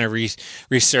it kind of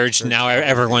resurged. Now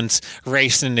everyone's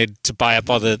racing to buy up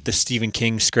all the Stephen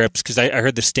King scripts because I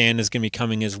heard The Stand is going to be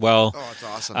coming as well. Oh,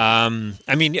 that's awesome.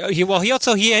 I mean,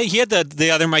 he had the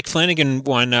other Mike Flanagan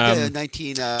one,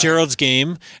 19 Gerald's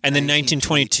Game, and then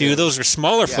 1922. Those were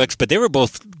smaller flicks, but they were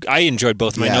both. I enjoyed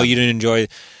both of them. I know you didn't enjoy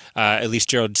at least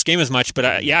Gerald's Game as much, but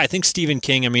I think Stephen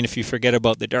King. I mean, if you forget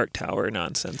about the Dark Tower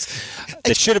nonsense,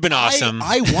 that should have been awesome.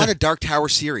 I want a Dark Tower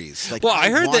series. Like, well, I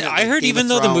heard even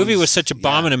though the movie was such a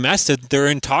bomb and a mess, that they're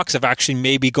in talks of actually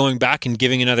maybe going back and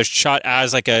giving another shot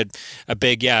as like a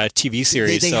big TV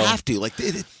series. They have to. Like,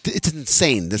 it's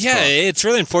insane. It's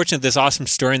really unfortunate, this awesome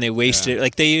story, and they wasted it.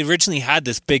 Like, they originally had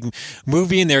this big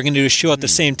movie, and they were going to do a show at the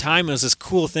same time. It was this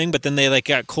cool thing, but then they like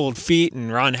got cold feet,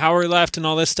 and Ron Howard left, and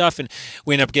all this stuff, and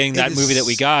we ended up getting that movie that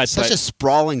we got. Such a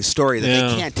sprawling story that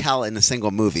they can't tell in a single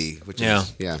movie. Which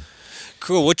is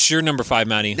cool. What's your number 5,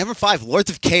 Matty? Number 5, Lords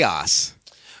of Chaos.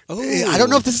 Oh. I don't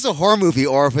know if this is a horror movie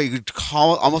or if we could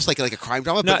call it almost like a crime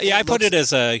drama. No, I put it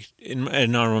as an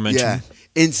honorable mention. Yeah,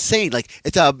 insane. Like,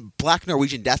 it's a black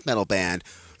Norwegian death metal band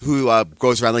who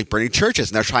goes around like burning churches,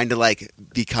 and they're trying to like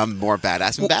become more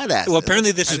badass and badass. Well,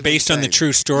 apparently this is based on the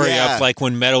true story of like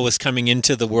when metal was coming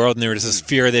into the world, and there was this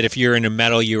fear that if you're into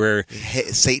metal, you were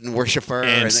Satan worshiper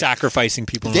and sacrificing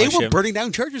people. They were burning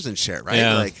down churches and shit, right?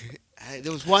 Yeah. Like,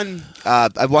 there was one,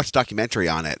 I watched a documentary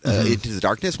on it, Into the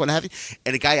Darkness, what have you,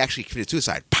 and a guy actually committed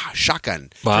suicide.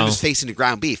 Shotgun. Turned his face into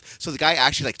ground beef. So the guy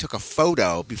actually like took a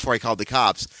photo before he called the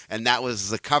cops, and that was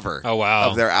the cover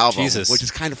of their album, which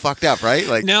is kind of fucked up, right?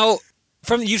 Like, now,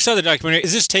 you saw the documentary,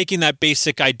 is this taking that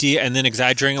basic idea and then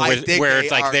exaggerating where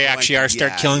it's like they actually are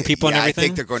start killing people and everything? I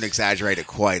think they're going to exaggerate it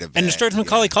quite a bit. And it starts with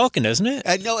Macaulay Culkin, doesn't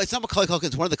it? No, it's not Macaulay Culkin.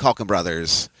 It's one of the Culkin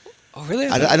brothers. Oh, really?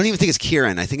 I don't even think it's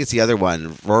Kieran. I think it's the other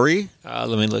one. Rory? Let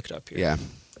me look it up here. Yeah.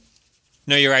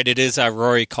 No, you're right. It is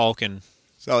Rory Culkin.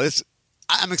 So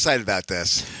I'm excited about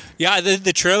this. Yeah,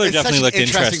 the trailer definitely looked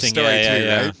interesting. Story too,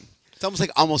 right? It's almost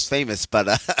like Almost Famous, but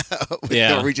with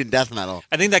Norwegian death metal.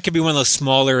 I think that could be one of those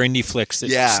smaller indie flicks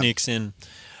that sneaks in.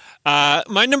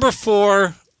 My number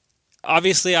 4,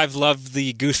 obviously, I've loved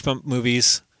the Goosebump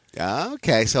movies. Yeah,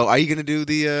 okay. So are you going to do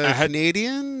the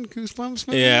Canadian Goosebumps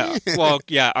movie? Yeah. Well,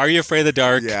 yeah. Are You Afraid of the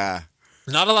Dark? Yeah.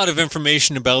 Not a lot of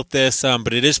information about this,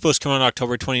 but it is supposed to come out in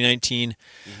October 2019.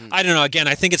 I don't know. Again,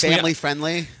 I think it's family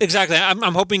friendly. Exactly.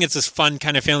 I'm hoping it's this fun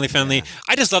kind of family friendly. Yeah.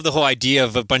 I just love the whole idea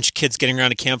of a bunch of kids getting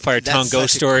around a campfire telling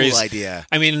ghost stories. Cool idea.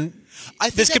 I mean,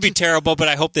 this could be terrible, but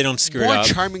I hope they don't screw it up. More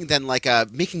charming than like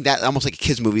making that almost like a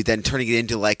kids movie, then turning it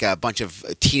into like a bunch of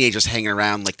teenagers hanging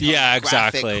around, like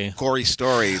graphic, gory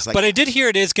stories. Like, but I did hear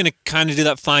it is going to kind of do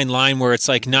that fine line where it's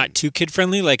like not too kid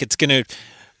friendly, like it's going to.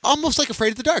 Almost like Afraid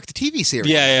of the Dark, the TV series.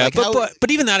 Yeah. Like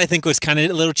but even that I think was kind of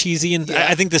a little cheesy, and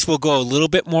I think this will go a little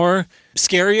bit more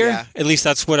scarier. Yeah. At least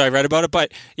that's what I read about it.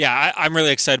 But yeah, I'm really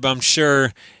excited. But I'm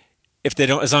sure if they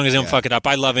don't, as long as they don't fuck it up.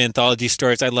 I love anthology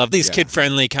stories. I love these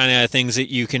kid-friendly kind of things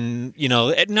that you can,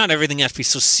 not everything has to be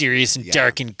so serious and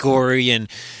dark and gory, and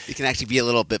it can actually be a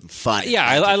little bit fun. Yeah,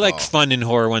 I like fun in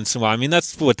horror once in a while. I mean,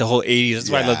 that's what the whole 80s, that's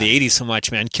why I love the 80s so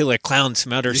much, man. Killer clowns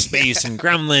from outer space and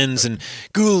gremlins and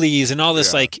ghoulies and all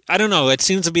this, like, I don't know, it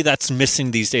seems to be that's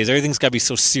missing these days. Everything's got to be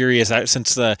so serious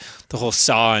since the whole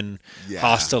Saw and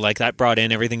Hostel, like, that brought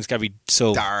in, everything's got to be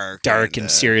so dark and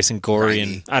serious and gory,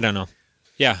 grimy. And I don't know.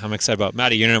 Yeah, I'm excited about it.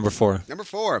 Matty, you're number 4. Number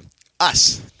 4,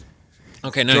 Us.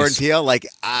 Okay, nice. Jordan Peele, like,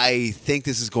 I think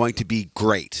this is going to be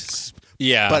great.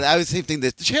 Yeah. But I was thinking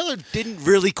that the trailer didn't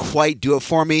really quite do it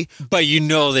for me. But you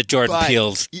know that Jordan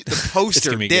Peele's... The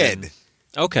poster did. Good.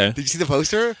 Okay. Did you see the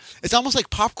poster? It's almost like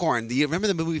Popcorn. Do you remember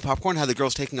the movie Popcorn, how the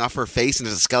girl's taking off her face and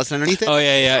there's a skeleton underneath it? Oh,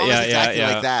 yeah. Exactly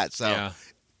like that, so... Yeah.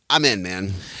 I'm in,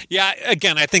 man. Yeah,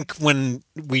 again, I think when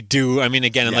we do, I mean,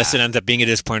 again, unless it ends up being at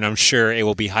this point, I'm sure it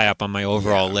will be high up on my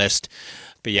overall list.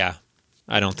 But yeah,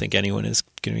 I don't think anyone is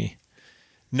going to be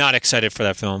not excited for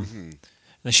that film. Mm-hmm.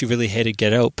 Unless you really hated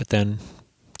Get Out, but then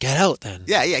get out then.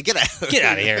 Yeah, get out. Get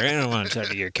out of here. I don't want to talk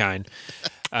to your kind.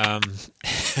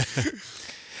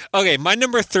 Okay, my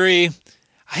number 3...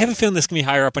 I have a feeling this can be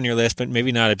higher up on your list, but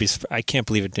maybe not. I can't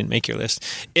believe it didn't make your list.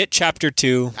 It Chapter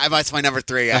 2. That's my number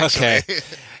 3, actually. Okay.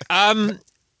 I'm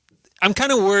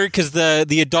kind of worried because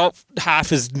the adult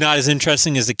half is not as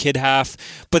interesting as the kid half,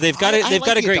 but they've got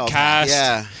a great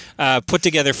cast put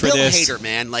together for this. Bill Hader,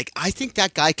 man. Like, I think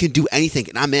that guy can do anything,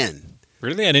 and I'm in.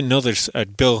 Really? I didn't know there's a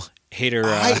Bill Hader.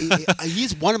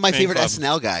 He's one of my favorite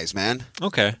SNL guys, man.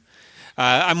 Okay.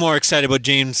 I'm more excited about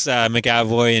James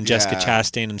McAvoy and Jessica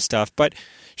Chastain and stuff, but...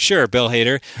 Sure, Bill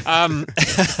Hader.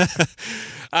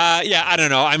 I don't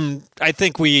know. I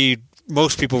think we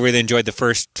most people really enjoyed the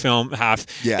first film half.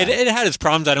 Yeah. It had its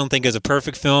problems. I don't think it was a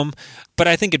perfect film, but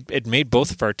I think it made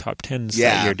both of our top 10s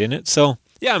that year, didn't it? So,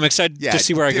 yeah, I'm excited to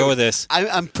see where I go with this.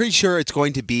 I'm pretty sure it's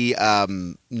going to be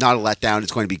not a letdown.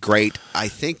 It's going to be great. I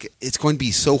think it's going to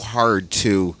be so hard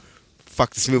to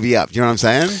fuck this movie up. You know what I'm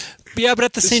saying? Yeah, but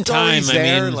at the same time, I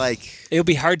mean, like, it'll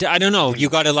be hard to. I don't know. You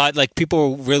got a lot. Like,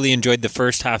 people really enjoyed the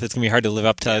first half. It's gonna be hard to live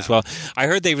up to that as well. I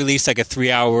heard they released like a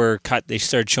 3-hour cut. They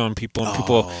started showing people, and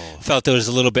people felt it was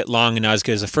a little bit long and not as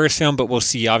good as the first film. But we'll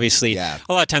see. Obviously, a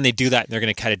lot of time they do that, and they're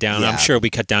going to cut it down. I'm sure it'll be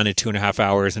cut down to 2.5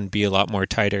 hours and be a lot more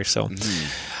tighter. So.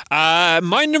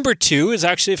 My number 2 is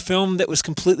actually a film that was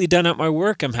completely done at my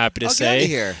work, I'm happy to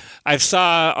say. I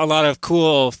saw a lot of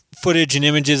cool footage and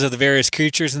images of the various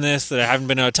creatures in this that I haven't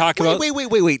been able to talk about.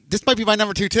 Wait. This might be my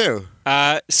number 2 too.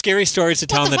 Scary Stories to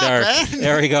Tell in the Dark. Man?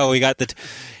 There we go. We got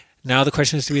now the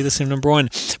question is to be the same number 1.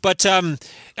 But I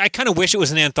kind of wish it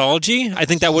was an anthology. I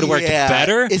think that would have worked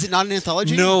better. Is it not an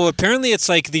anthology? No, apparently it's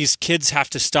like these kids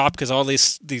have to stop because all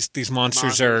these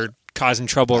monsters are causing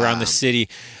trouble around the city.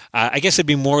 I guess it'd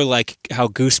be more like how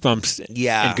Goosebumps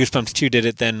and Goosebumps 2 did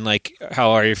it than like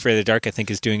how Are You Afraid of the Dark, I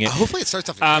think, is doing it. Hopefully it starts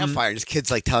off with a campfire, just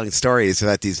kids like telling stories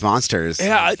about these monsters.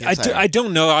 Yeah, I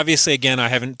don't know. Obviously, again, I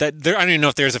haven't. I don't even know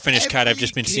if there's a finished cut. I've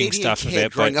just been seeing stuff of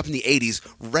it. Growing up in the 80s,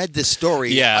 read this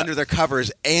story under their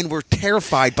covers and were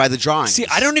terrified by the drawings. See,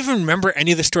 I don't even remember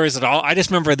any of the stories at all. I just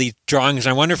remember the drawings.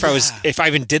 I wonder if I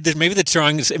even did this. Maybe the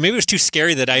drawings, maybe it was too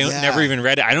scary that I never even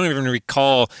read it. I don't even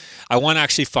recall. I want to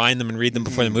actually find them and read them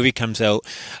before the movie comes out.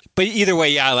 But either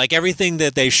way, like everything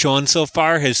that they've shown so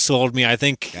far has sold me. I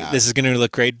think this is going to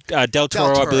look great. Del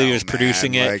Toro, I believe, is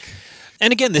producing it.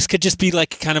 And again, this could just be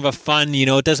like kind of a fun,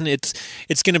 it's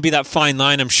going to be that fine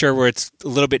line, I'm sure, where it's a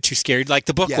little bit too scary, like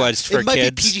the book was for kids. It might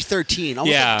be PG-13,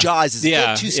 almost like Jaws. Is a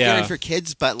bit too scary for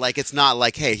kids, but like it's not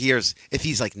like, hey, if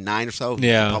he's like 9 or so, he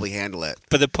can probably handle it.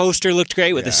 But the poster looked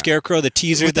great with the scarecrow, the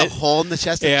teaser. With the hole in the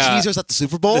chest. The teaser's at the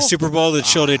Super Bowl? The Super Bowl that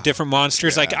showed different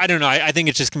monsters. Like, I don't know. I think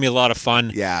it's just going to be a lot of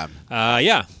fun. Yeah.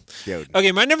 Dude.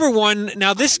 Okay, my number 1.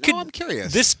 Now, this could... I'm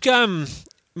curious. This...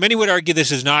 Many would argue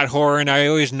this is not horror, and I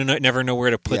always never know where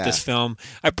to put this film.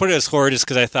 I put it as horror just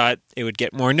because I thought it would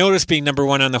get more notice being number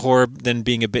 1 on the horror than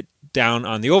being a bit down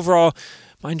on the overall.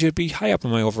 Mind you, it'd be high up on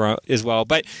my overall as well.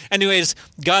 But anyways,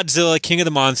 Godzilla, King of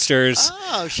the Monsters.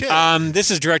 Oh, shit.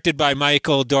 This is directed by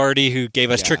Michael Dougherty, who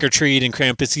gave us Trick or Treat and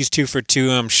Krampus. He's 2 for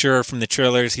 2. I'm sure from the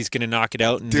trailers he's going to knock it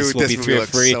out, and this will be 3 or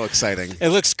 3. So exciting. It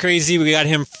looks crazy. We got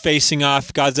him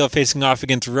Godzilla facing off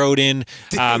against Rodin,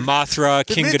 Mothra,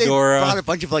 King Ghidorah. They brought a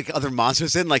bunch of like other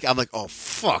monsters in. Like I'm like, oh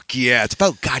fuck yeah! It's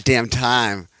about goddamn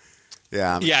time.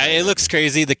 Yeah, it looks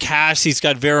crazy. The cast, he's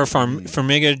got Vera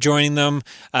Farmiga joining them,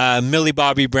 Millie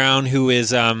Bobby Brown, who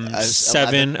is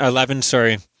 7-Eleven,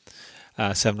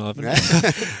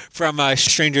 from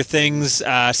Stranger Things,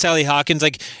 Sally Hawkins.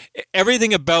 Like,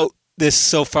 everything about this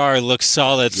so far looks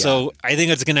solid, so I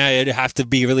think it's going to have to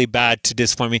be really bad to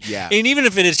disappoint me. Yeah. And even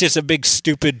if it is just a big,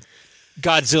 stupid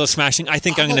Godzilla smashing, I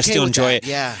think I'm going to still enjoy it.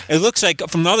 Yeah. It looks like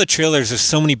from all the trailers, there's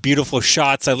so many beautiful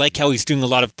shots. I like how he's doing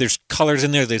there's colors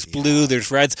in there. There's blue, there's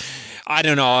reds. I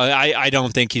don't know. I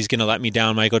don't think he's going to let me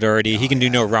down, Michael Dougherty. He can do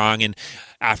no wrong. And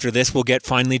after this, we'll get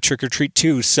finally Trick or Treat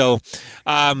 2. So,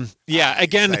 again,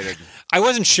 exciting. I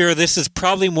wasn't sure. This is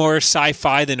probably more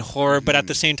sci-fi than horror, but at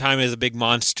the same time, it's a big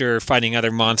monster fighting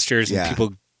other monsters, and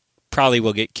people probably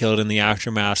will get killed in the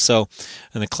aftermath, and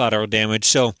the collateral damage.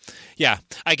 So,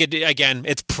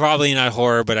 it's probably not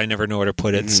horror, but I never know where to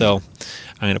put it, so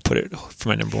I'm going to put it for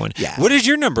my number 1. Yeah. What is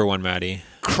your number 1, Maddie?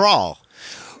 Crawl.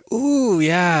 Ooh,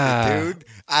 yeah. Dude,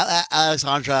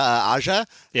 Alexandre Aja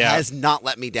has not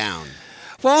let me down.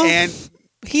 Well, and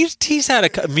he's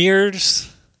had Mirrors.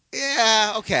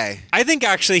 Yeah, okay. I think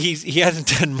actually he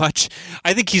hasn't done much.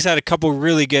 I think he's had a couple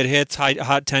really good hits,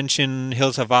 Hot Tension,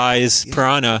 Hills Have Eyes,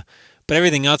 Piranha, but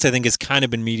everything else I think has kind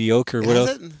of been mediocre. What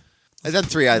else? I've done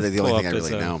 3 out of the only thing I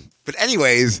really know. But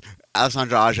anyways,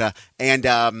 Alexandre Aja and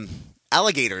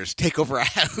alligators take over a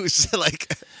house.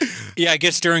 I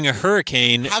guess during a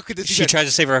hurricane, how could she tried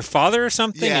to save her father or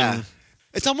something? Yeah.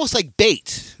 It's almost like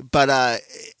Bait, but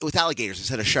with alligators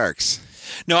instead of sharks.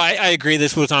 No, I agree.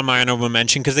 This was on my honorable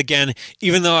mention because, again,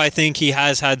 even though I think he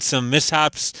has had some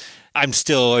mishaps, I'm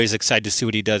still always excited to see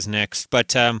what he does next.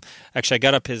 But actually, I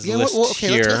got up his list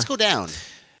here. Let's go down.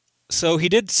 So he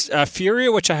did Furia,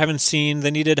 which I haven't seen.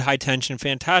 Then he did High Tension,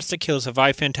 fantastic. Hills Have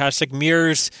Eyes, fantastic.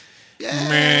 Mirrors,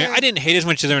 I didn't hate as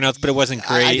much as everyone else, but it wasn't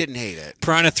great. I didn't hate it.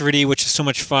 Piranha 3D, which is so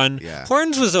much fun. Yeah.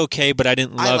 Horns was okay, but I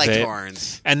didn't love it. I liked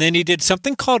Horns. And then he did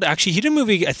something called, actually, he did a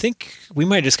movie I think we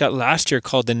might have just got last year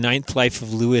called The Ninth Life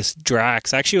of Louis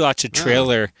Drax. I actually watched a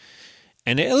trailer,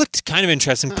 And it looked kind of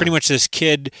interesting. Pretty much this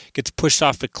kid gets pushed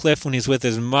off a cliff when he's with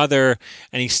his mother,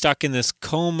 and he's stuck in this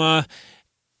coma.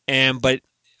 But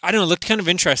I don't know, it looked kind of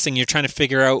interesting. You're trying to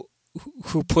figure out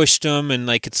who pushed him, and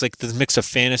like it's like this mix of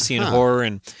fantasy and horror,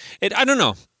 and I don't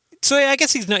know. So I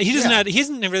guess he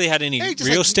hasn't really had any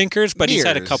real stinkers, but he's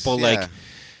had a couple like.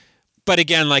 But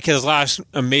again, like his last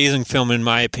amazing film, in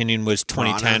my opinion, was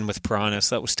 2010 with Piranha.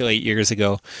 So that was still 8 years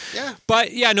ago. Yeah.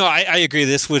 But yeah, no, I agree.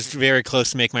 This was very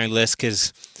close to make my list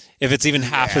because if it's even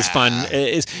half as fun,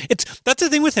 that's the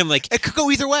thing with him. Like it could go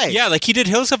either way. Yeah, like he did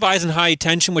Hills Have Eyes and High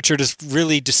Tension, which are just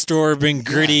really disturbing,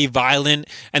 gritty, violent,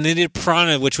 and then he did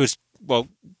Piranha, which was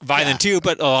violent too,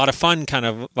 but a lot of fun kind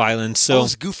of violence. So it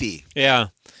was goofy. Yeah.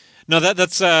 No,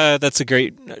 that's a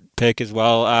great pick as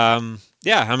well.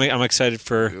 I'm excited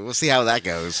for. We'll see how that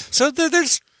goes. So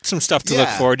there's some stuff to look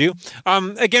forward to.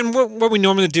 Again, what we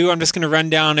normally do, I'm just going to run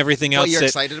down everything else. What you're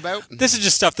excited about? This is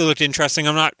just stuff that looked interesting.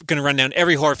 I'm not going to run down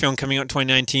every horror film coming out in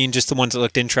 2019, just the ones that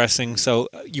looked interesting. So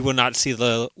you will not see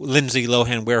the Lindsay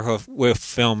Lohan werewolf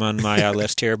film on my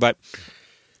list here, but.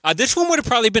 This one would have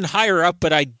probably been higher up,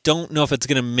 but I don't know if it's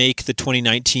going to make the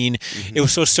 2019. Mm-hmm. It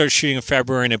was supposed to start shooting in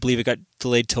February, and I believe it got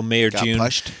delayed till May or June.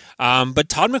 Pushed. But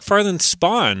Todd McFarlane's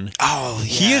Spawn. Oh, yeah.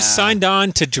 He is signed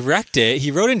on to direct it.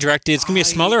 He wrote and directed it. It's going to be a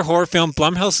smaller horror film.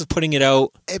 Blumhouse is putting it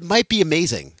out. It might be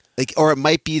amazing. Or it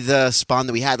might be the Spawn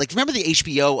that we had. Like, remember the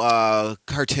HBO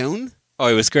cartoon? Oh,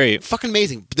 it was great. Fucking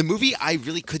amazing. The movie I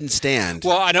really couldn't stand.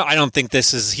 Well, I don't think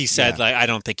this is, he said, I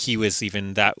don't think he was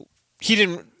even that, he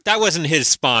didn't, that wasn't his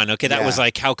Spawn, okay? That was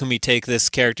like, how can we take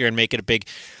this character and make it a big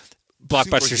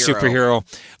blockbuster superhero?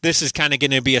 This is kind of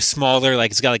going to be a smaller, like,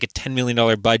 it's got like a $10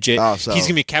 million budget. Oh, so. He's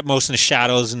going to be kept most in the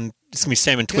shadows, and it's going to be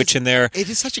Sam and Twitch in there. It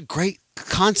is such a great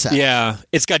concept. Yeah.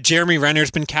 It's got Jeremy Renner's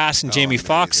been cast and Jamie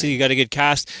Foxx, so you got a good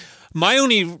cast. My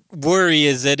worry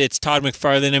is that it's Todd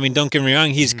McFarlane. I mean, don't get me wrong,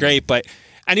 he's great, but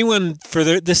anyone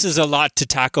this is a lot to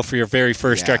tackle for your very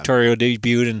first directorial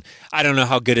debut, and I don't know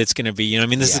how good it's going to be. You know, I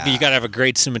mean, this is you got to have a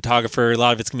great cinematographer. A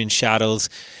lot of it's going to be in shadows.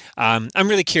 I'm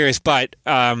really curious, but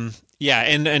and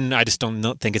I just don't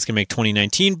think it's going to make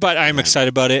 2019. But I'm excited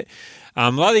about it.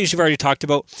 A lot of these you've already talked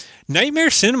about. Nightmare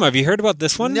Cinema. Have you heard about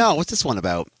this one? No. What's this one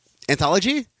about?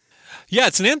 Anthology? Yeah,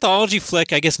 it's an anthology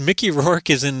flick. I guess Mickey Rourke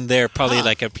is in there. Probably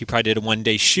he probably did a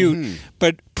one-day shoot,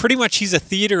 but pretty much he's a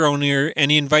theater owner,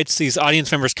 and he invites these audience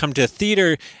members come to a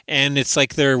theater, and it's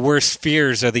like their worst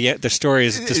fears are the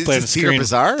stories displayed on the screen. Theater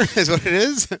Bizarre is what it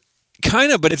is.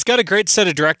 Kind of, but it's got a great set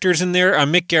of directors in there.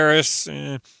 Mick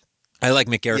Garris. I like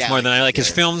Mick Garris more than I like his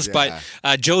films, but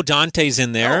Joe Dante's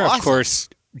in there, of course.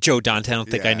 Joe Dante. I don't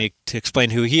think I need to explain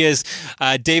who he is.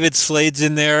 David Slade's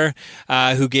in there,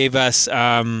 who gave us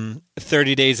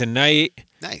 30 Days a Night.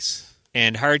 Nice.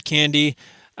 And Hard Candy.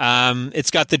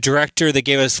 It's got the director that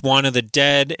gave us Juan of the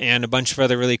Dead and a bunch of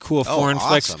other really cool foreign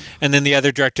flicks. And then the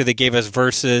other director that gave us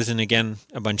Versus and, again,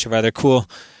 a bunch of other cool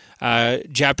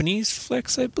Japanese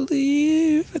flicks, I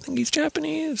believe. I think he's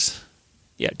Japanese.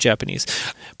 Yeah, Japanese.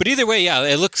 But either way,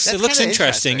 it looks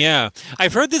interesting. Yeah,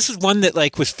 I've heard this is one that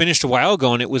was finished a while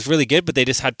ago and it was really good, but they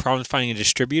just had problems finding a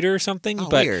distributor or something. Oh,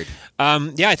 but, weird.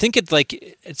 I think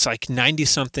it's 90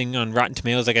 something on Rotten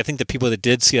Tomatoes. I think the people that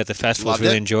did see it at the festival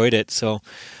really enjoyed it. So,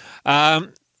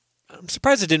 I'm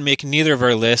surprised it didn't make neither of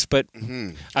our lists, but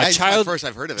first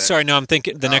I've heard of it. Sorry, no, I'm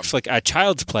thinking the next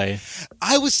Child's Play.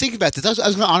 I was thinking about this. I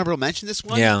was going to honorable mention this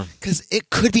one. Yeah, because it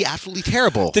could be absolutely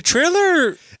terrible. The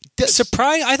trailer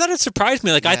I thought it surprised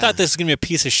me. I thought this was going to be a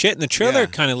piece of shit, and the trailer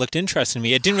kind of looked interesting to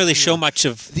me. It didn't really show much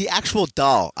of the actual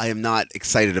doll. I am not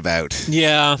excited about.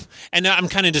 Yeah, and I'm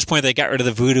kind of disappointed they got rid of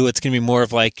the voodoo. It's going to be more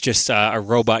of just a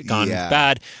robot gone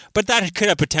bad. But that could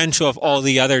have potential if all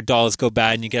the other dolls go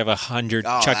bad, and you could have 100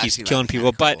 Chuckies killing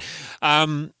people. Cool.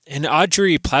 But and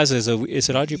Aubrey Plaza is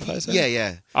it Aubrey Plaza?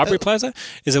 Yeah. Aubrey Plaza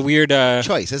is a weird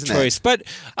choice, isn't it? But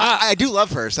I do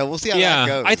love her, so we'll see how that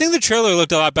goes. I think the trailer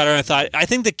looked a lot better than I thought. I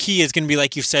think the key is going to be,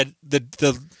 like you said,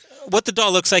 the what the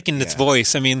doll looks like in its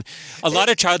voice. I mean, a lot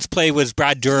of Child's Play was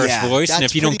Brad Dourif's voice, and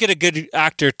if you don't get a good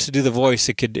actor to do the voice,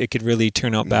 it could really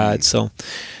turn out bad. So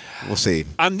we'll see.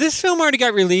 This film already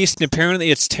got released, and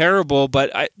apparently it's terrible,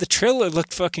 but the trailer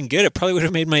looked fucking good. It probably would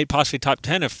have made my possibly top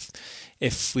 10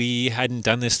 if we hadn't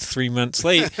done this 3 months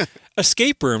late.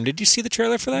 Escape Room. Did you see the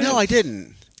trailer for that? No, I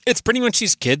didn't. It's pretty much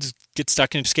these kids get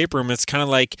stuck in an escape room. It's kind of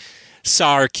like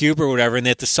Saw or Cube or whatever, and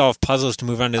they have to solve puzzles to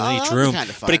move on to each room.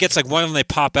 Kind of fun. But it gets one of them, they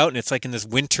pop out, and it's in this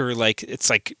winter,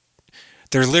 it's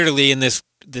they're literally in this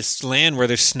land where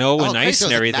there's snow and ice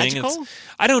and everything.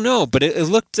 I don't know, but it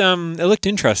looked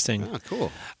interesting. Oh,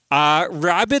 cool.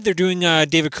 Rabid, they're doing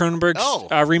David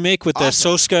Cronenberg's remake with the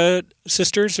Soska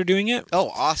sisters. Are doing it.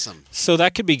 Oh, awesome! So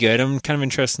that could be good. I'm kind of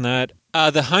interested in that.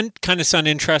 The Hunt kind of sound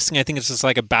interesting. I think it's just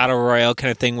like a battle royale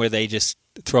kind of thing where they just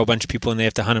throw a bunch of people and they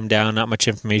have to hunt them down. Not much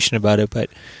information about it, but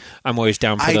I'm always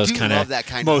down for those kind of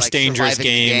most like dangerous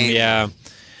game. Yeah.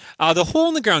 The Hole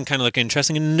in the Ground kind of look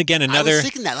interesting, and again another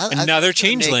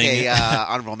Changeling. Make a,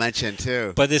 honorable mention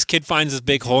too. But this kid finds this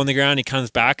big hole in the ground. He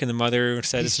comes back, and the mother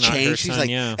said it's not her son.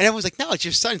 And everyone's like, "No, it's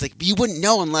your son." He's like, "You wouldn't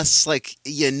know unless like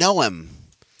you know him."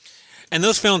 And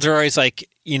those films are always like,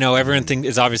 everyone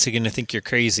is obviously going to think you're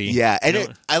crazy. Yeah,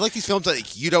 and I like these films that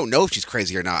like, you don't know if she's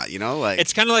crazy or not. Like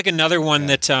it's kind of like another one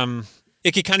that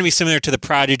it could kind of be similar to The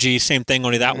Prodigy. Same thing,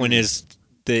 only that one is.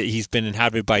 He's been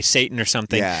inhabited by Satan or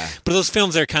something. Yeah. But those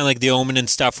films are kind of like The Omen and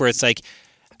stuff where it's like,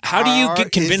 how do you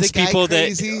convince people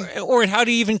or how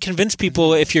do you even convince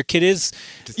people if your kid is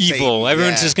evil?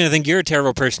 Everyone's just going to think you're a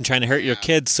terrible person trying to hurt your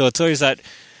kids. So it's always that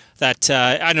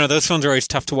I don't know, those films are always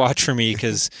tough to watch for me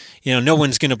because, no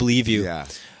one's going to believe you. Yeah.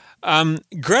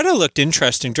 Greta looked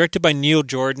interesting, directed by Neil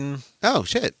Jordan. Oh,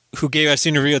 shit. Who gave us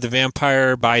Interview with the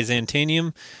Vampire by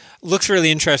Xantanium. Looks really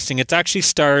interesting. It actually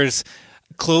stars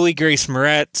Chloe Grace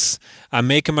Moretz,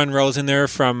 Maika Monroe's in there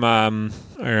from I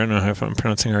don't know if I'm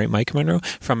pronouncing it right, Maika Monroe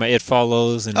from It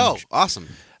Follows. And awesome!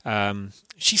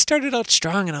 She started out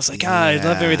strong, and I was like, I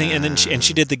love everything. And then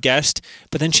she did The Guest,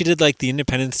 but then she did like the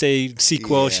Independence Day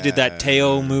sequel. She did that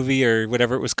Teo movie or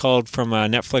whatever it was called from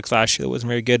Netflix last year that wasn't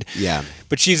very good. Yeah,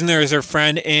 but she's in there as her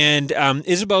friend, and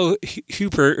Isabel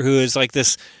Huppert, who is like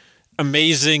this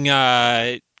amazing.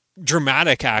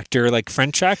 Dramatic actor, like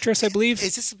French actress, I believe.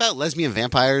 Is this about lesbian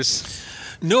vampires?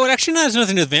 No, it actually has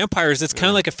nothing to do with vampires. It's kind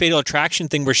of like a Fatal Attraction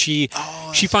thing where she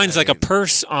finds like a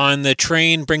purse on the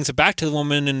train, brings it back to the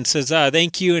woman and says,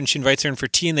 thank you. And she invites her in for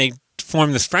tea and they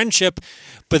form this friendship.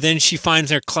 But then she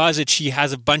finds in her closet, she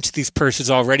has a bunch of these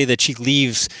purses already that she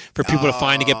leaves for people to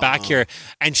find to get back here.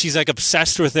 And she's like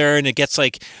obsessed with her. And it gets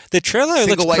like, the trailer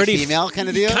looks pretty female kind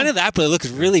of deal? Kind of that, but it looks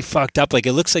really fucked up. Like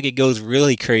it looks like it goes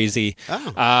really crazy.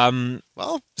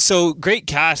 So great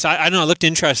cast. I don't know, it looked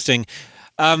interesting.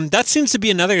 That seems to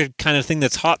be another kind of thing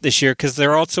that's hot this year because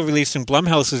they're also releasing,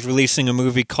 Blumhouse is releasing a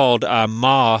movie called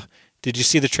Ma. Did you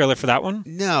see the trailer for that one?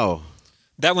 No.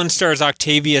 That one stars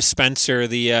Octavia Spencer.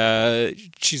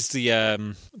 She's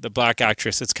the black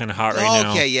actress that's kind of hot right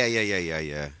now. Okay,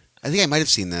 yeah. I think I might have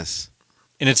seen this.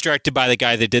 And it's directed by the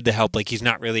guy that did The Help. Like he's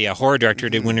not really a horror director.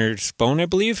 Did Winter's Bone, I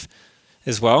believe,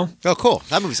 as well. Oh, cool.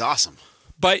 That movie's awesome.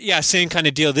 But yeah, same kind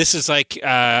of deal. This is like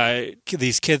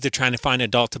these kids are trying to find an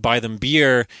adult to buy them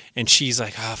beer, and she's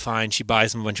like, fine. She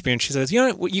buys them a bunch of beer, and she says,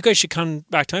 you guys should come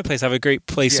back to my place. I have a great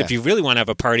place if you really want to have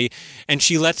a party. And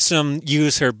she lets them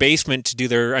use her basement to do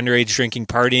their underage drinking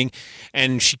partying,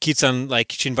 and she keeps on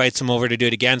she invites them over to do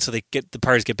it again, so the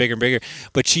parties get bigger and bigger.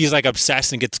 But she's like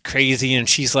obsessed and gets crazy, and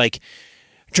she's like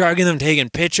drugging them, taking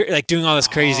pictures, like doing all this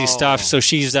crazy stuff. So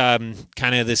she's kind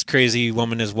of this crazy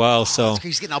woman as well. So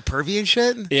she's getting all pervy and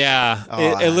shit. Yeah,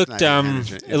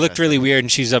 it looked really weird, and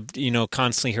she's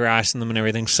constantly harassing them and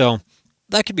everything. So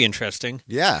that could be interesting.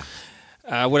 Yeah.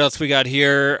 What else we got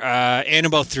here?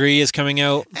 Annabelle 3 is coming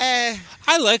out.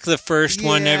 I like the first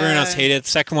one. Everyone else hated it. The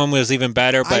second one was even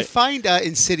better. But I find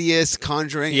Insidious,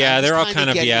 Conjuring. Yeah, they're all kind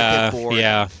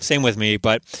of same with me.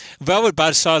 But Velvet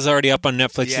Buzzsaw is already up on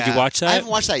Netflix. Did you watch that? I haven't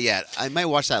watched that yet. I might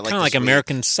watch that. Kind of like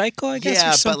American Psycho, I guess. Yeah,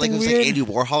 or something but it was weird. like Andy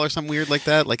Warhol or something weird like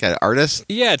that, like an artist.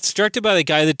 Yeah, it's directed by the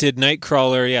guy that did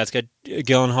Nightcrawler. Yeah, it's got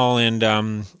Gyllenhaal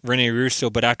and Rene Russo.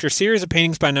 But after a series of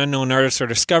paintings by an unknown artist are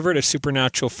discovered, a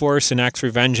supernatural force enacts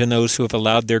revenge on those who have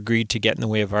allowed their greed to get in the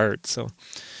way of art. So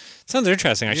sounds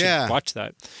interesting. I should watch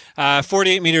that.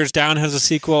 48 Meters Down has a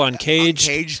sequel, Uncaged.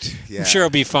 Uncaged, yeah. I'm sure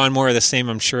it'll be fun. More of the same,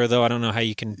 I'm sure, though. I don't know how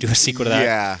you can do a sequel to that.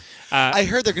 Yeah. I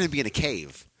heard they're going to be in a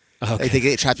cave. Okay. Like they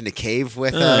get trapped in a cave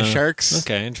with sharks.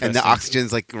 Okay, interesting. And the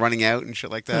oxygen's like running out and shit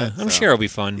like that. I'm sure it'll be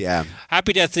fun. Yeah.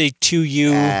 Happy Death Day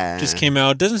 2U just came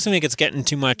out. Doesn't seem like it's getting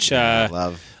too much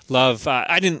love.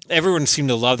 Everyone seemed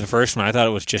to love the first one. I thought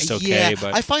it was just okay.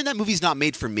 But I find that movie's not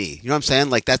made for me. You know what I'm saying?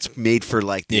 Like that's made for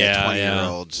like the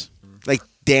 20-year-olds. Like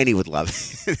Danny would love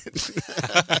it.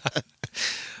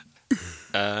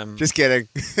 Just kidding.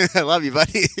 I love you,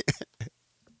 buddy.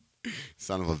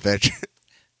 Son of a bitch.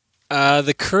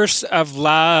 The Curse of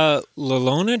La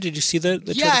Llorona. Did you see that?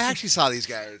 Yeah, I actually saw these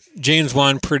guys. James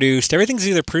Wan produced. Everything's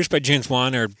either produced by James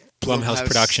Wan or Blumhouse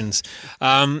Productions.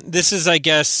 This is, I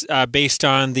guess, based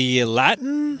on the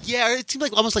Latin. Yeah, it seems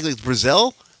like almost like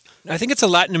Brazil. I think it's a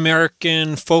Latin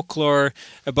American folklore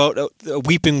about a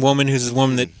weeping woman who's a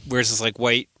woman that wears this like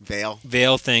white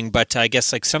veil thing. But I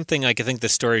guess like something like I think the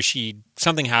story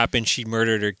something happened. She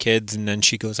murdered her kids and then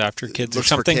she goes after kids or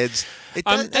something. For kids.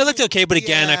 It looked okay, but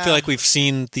again, I feel like we've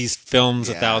seen these films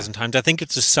 1,000 times. I think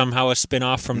it's just somehow a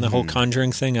spin-off from the whole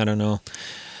Conjuring thing. I don't know.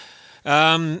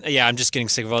 I'm just getting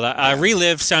sick of all that.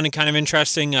 Relive sounding kind of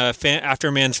interesting. After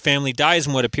a man's family dies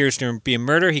in what appears to be a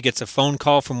murder, he gets a phone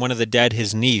call from one of the dead,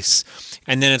 his niece.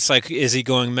 And then it's like, is he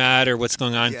going mad or what's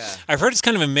going on? Yeah. I've heard it's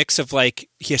kind of a mix of like,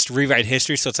 he has to rewrite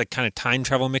history, so it's like kind of time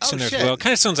travel mixed in there as well. It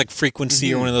kind of sounds like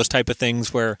Frequency or one of those type of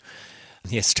things where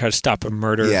he has to try to stop a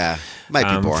murder. Yeah,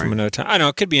 might be boring. From another time. I don't know,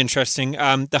 it could be interesting.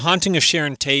 The Haunting of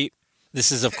Sharon Tate.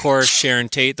 This is, of course, Sharon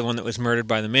Tate, the one that was murdered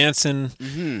by the Manson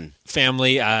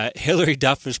family. Hilary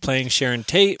Duff is playing Sharon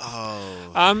Tate.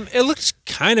 Oh. It looked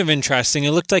kind of interesting.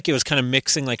 It looked like it was kind of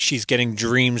mixing, like she's getting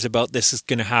dreams about this is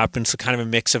going to happen. So kind of a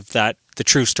mix of that, the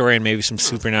true story, and maybe some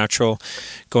supernatural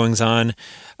goings on.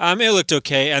 It looked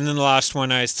okay. And then the last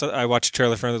one, I watched a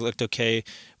trailer for it, looked okay.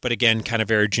 But again, kind of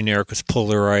very generic with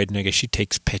Polaroid. And I guess she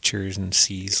takes pictures and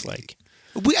sees like...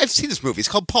 I've seen this movie. It's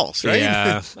called Pulse, right?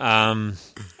 Yeah.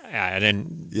 I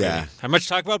didn't really have much to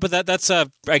talk about, but that's I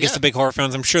guess the big horror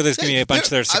films. I'm sure there's going to be a bunch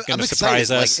that are going to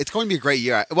surprise us. Like, it's going to be a great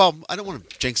year. Well, I don't want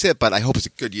to jinx it, but I hope it's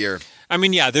a good year. I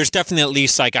mean, there's definitely at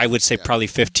least like I would say probably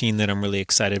 15 that I'm really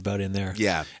excited about in there.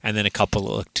 Yeah, and then a couple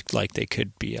looked like they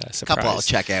could be a surprise. A couple I'll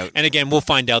check out. And again, we'll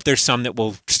find out. There's some that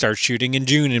will start shooting in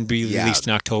June and be released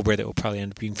in October that will probably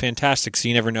end up being fantastic. So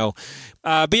you never know.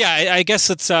 But I guess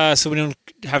let's so we don't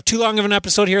have too long of an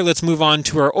episode here. Let's move on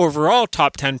to our overall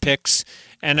top 10 picks.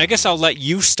 And I guess I'll let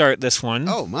you start this one.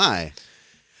 Oh, my.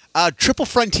 Triple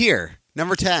Frontier,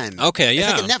 number 10. Okay,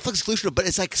 yeah. It's like a Netflix exclusive, but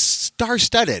it's like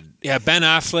star-studded. Yeah, Ben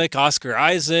Affleck, Oscar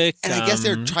Isaac, and I guess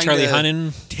they're trying Charlie to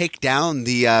Hunnam. Take down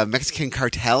the Mexican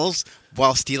cartels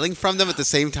while stealing from them at the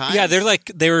same time. Yeah,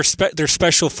 they're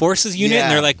special forces unit,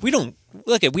 and they're like,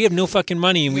 we have no fucking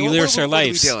money, and we risk our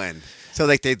lives. What are we doing? So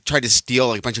like they tried to steal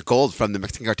like a bunch of gold from the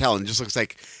Mexican cartel, and it just looks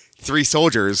like 3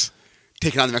 soldiers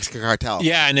taking on the Mexican cartel.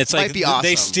 Yeah, and it's like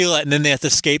they steal it, and then they have to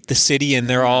escape the city, and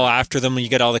they're all after them, and you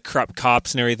get all the corrupt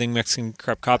cops and everything, Mexican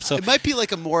corrupt cops. So it might be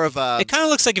like a more of a... It kind of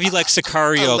looks like if you like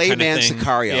Sicario kind of thing.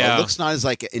 Sicario. Yeah. It looks not as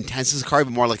like intense as Sicario,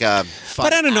 but more like a fun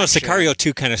But I don't know, action. Sicario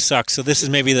 2 kind of sucks, so this is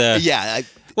maybe the... Yeah.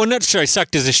 Well, not sure,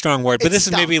 sucked is a strong word, but this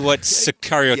is maybe what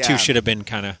Sicario 2 should have been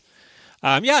kind of...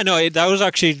 that was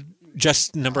actually...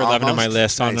 just number 11 on my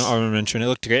list. Nice. I'll mention it.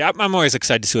 Looked great. I'm always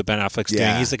excited to see what Ben Affleck's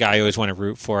doing. He's the guy I always want to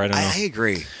root for. I don't know. I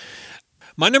agree.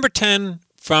 My number 10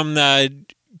 from the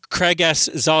Craig S.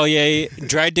 Zalier,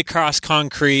 Dragged Across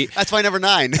Concrete. That's my number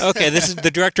 9. Okay, this is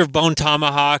the director of Bone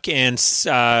Tomahawk and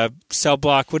Cell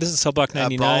Block. What is it? Cell Block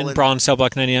 99? Brawl and Cell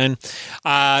Block 99.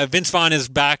 Vince Vaughn is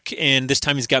back, and this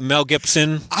time he's got Mel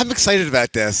Gibson. I'm excited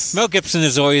about this. Mel Gibson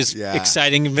is always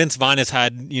exciting. Vince Vaughn has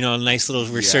had a nice little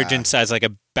resurgence as like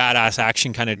a badass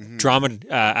action kind of drama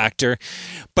actor.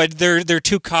 But they're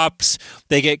 2 cops.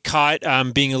 They get caught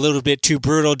being a little bit too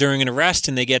brutal during an arrest,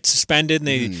 and they get suspended.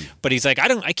 And but he's like,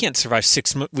 I can't survive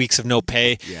 6 weeks of no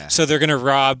pay. Yeah. So they're going to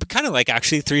rob, kind of like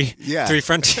actually three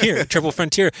Frontier, Triple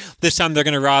Frontier. This time they're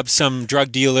going to rob some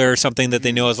drug dealer or something that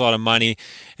they know has a lot of money.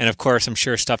 And of course, I'm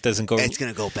sure stuff doesn't go. It's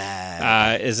going to go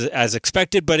bad as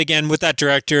expected. But again, with that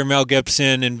director Mel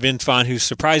Gibson and Vince Vaughn, who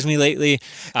surprised me lately,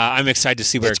 I'm excited to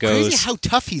see where it goes. It's crazy how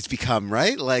tough he's become,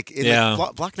 right? Like in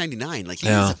Block 99, like he's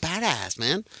a badass,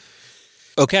 man.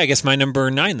 Okay, I guess my number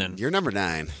 9 then. You're number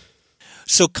 9.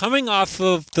 So coming off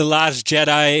of The Last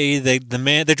Jedi,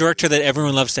 the director that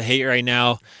everyone loves to hate right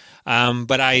now,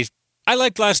 but I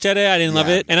liked Last Jedi. I didn't love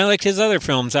it, and I liked his other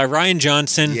films. Rian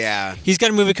Johnson. Yeah, he's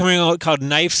got a movie coming out called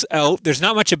Knives Out. There's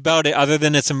not much about it other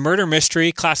than it's a murder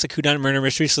mystery, classic whodunit murder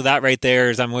mystery. So that right there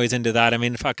is I'm always into that. I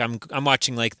mean, I'm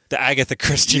watching like the Agatha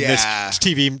Christie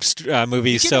TV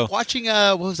movies. So watching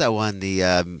what was that one?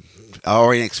 The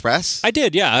Orient Express. I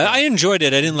did. Yeah, I enjoyed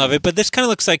it. I didn't love it, but this kind of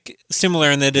looks like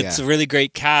similar in that it's a really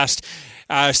great cast.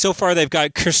 So far, they've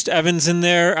got Chris Evans in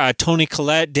there, Toni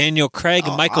Collette, Daniel Craig,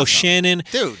 Michael Shannon,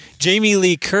 Jamie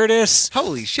Lee Curtis,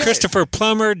 holy shit, Christopher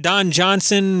Plummer, Don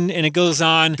Johnson, and it goes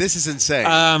on. This is insane.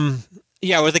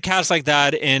 With a cast like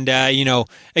that, and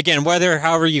again,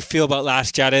 however you feel about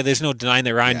Last Jedi, there's no denying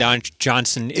that Rian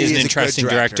Johnson is an interesting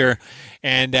director,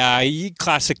 and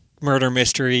classic murder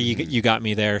mystery. You got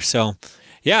me there. So.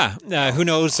 Yeah, who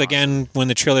knows? Again, when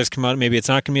the trailers come out, maybe it's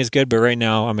not going to be as good, but right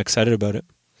now I'm excited about it.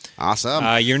 Awesome.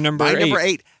 You're number 8. My number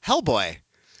 8, Hellboy.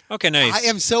 Okay, nice. I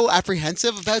am so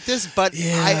apprehensive about this, but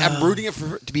I am rooting it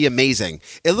for it to be amazing.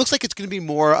 It looks like it's going to be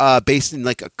more based in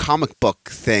like a comic book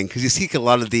thing, because you see a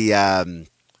lot of the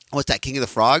what's that, King of the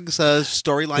Frogs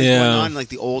storyline going on, like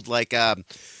the old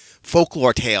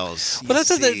folklore tales. Well,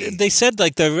 that's what they said.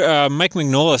 Like Mike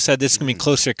Mignola said, this is gonna be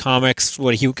closer to comics.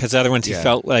 Because the other ones he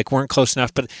felt like weren't close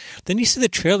enough. But then you see the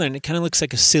trailer and it kind of looks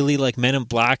like a silly like Men in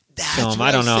Black film.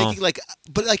 I don't know. Thinking,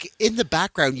 but in the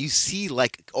background you see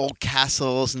like old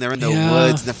castles and they're in the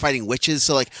woods and they're fighting witches.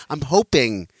 So I'm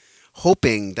hoping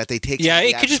that they take. Yeah,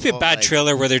 it could just be a bad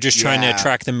trailer where they're just trying to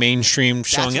attract the mainstream,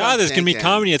 showing there's going to be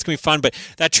comedy, it's going to be fun. But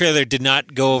that trailer did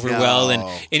not go over well, and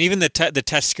even the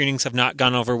test screenings have not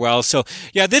gone over well. So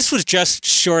yeah, this was just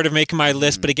short of making my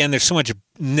list. But again, there's so much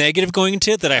negative going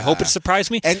into it that I hope it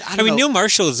surprised me. And I mean, Neil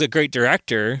Marshall is a great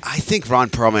director. I think Ron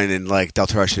Perlman and Del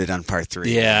Toro should have done part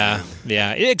 3. Yeah,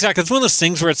 exactly. It's one of those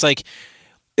things where it's like.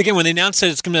 Again, when they announced it,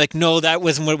 it's going to be like, no, that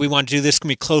wasn't what we want to do. This is going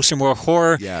to be closer, more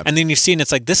horror. Yeah. And then you see, and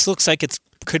it's like, this looks like it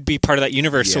could be part of that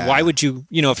universe. Yeah. So why would you,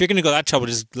 if you're going to go that trouble,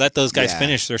 just let those guys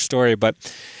finish their story. But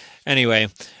anyway,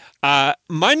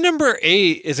 my number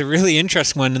 8 is a really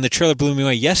interesting one, and the trailer blew me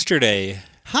away yesterday.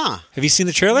 Huh. Have you seen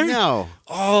the trailer? No.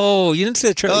 Oh, you didn't see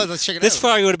the trailer? Oh, let's check it out. This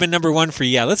probably would have been number 1 for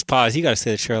you. Yeah, let's pause. You got to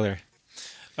see the trailer.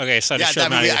 Okay, so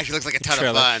that movie actually looks like a ton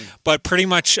of fun. But pretty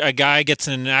much a guy gets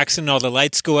in an accident, all the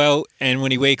lights go out, and when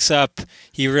he wakes up,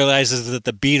 he realizes that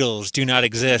the Beatles do not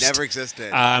exist. Never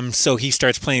existed. So he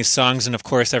starts playing songs, and of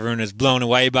course everyone is blown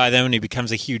away by them, and he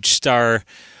becomes a huge star.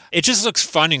 It just looks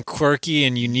fun and quirky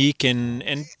and unique, and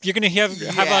you're going to have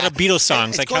a lot of Beatles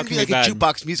songs. It's going to be like a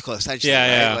jukebox musical, essentially.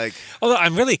 Yeah. Right? Although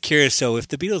I'm really curious, though, if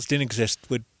the Beatles didn't exist,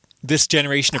 would this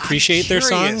generation appreciate their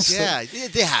songs? Yeah,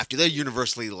 they have to. They're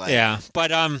universally liked. Yeah,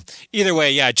 but either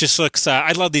way, it just looks.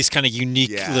 I love these kind of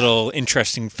unique, little,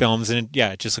 interesting films, and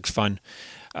it just looks fun.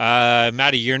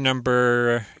 Maddie, you're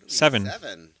number 7.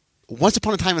 Once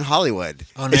Upon a Time in Hollywood.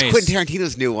 Oh, nice. It's Quentin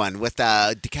Tarantino's new one with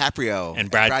DiCaprio and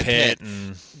Brad Pitt.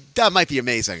 That might be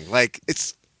amazing.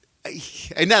 It's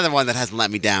another one that hasn't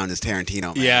let me down is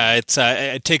Tarantino. Man. Yeah,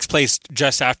 it takes place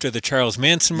just after the Charles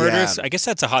Manson murders. I guess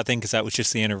that's a hot thing because that was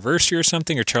just the anniversary or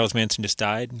something, or Charles Manson just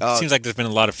died. It seems like there's been a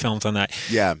lot of films on that.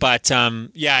 Yeah, but and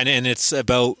it's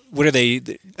about what are they in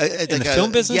the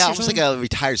film business? Yeah, almost like a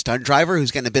retired stunt driver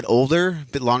who's getting a bit older,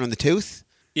 a bit long in the tooth.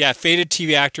 Yeah, faded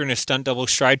TV actor and a stunt double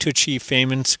strive to achieve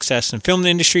fame and success in the film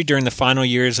industry during the final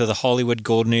years of the Hollywood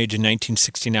Golden Age in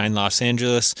 1969 Los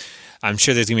Angeles. I'm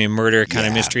sure there's going to be a murder kind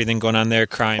of mystery thing going on there,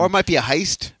 crime. Or it might be a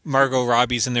heist. Margot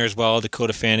Robbie's in there as well,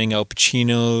 Dakota Fanning, Al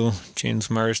Pacino, James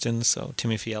Marsden, so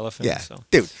Timothy Olyphant. Yeah, so.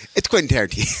 Dude, it's Quentin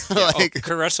Tarantino.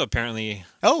 Kurt Russell apparently.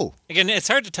 Oh. Again, it's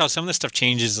hard to tell. Some of the stuff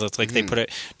changes. It's like they put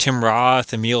it, Tim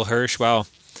Roth, Emile Hirsch, wow.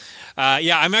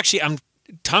 I'm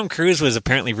Tom Cruise was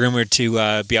apparently rumored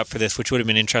to be up for this, which would have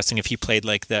been interesting if he played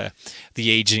like the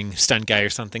aging stunt guy or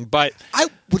something. But I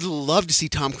would love to see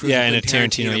Tom Cruise. Yeah, in a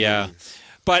Tarantino movie.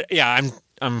 But yeah,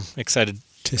 I'm excited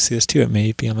to see this too. It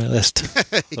may be on my list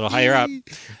a little higher up.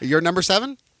 You're number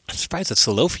 7? I'm surprised it's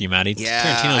so low for you, Maddie.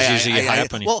 Yeah, Tarantino's usually high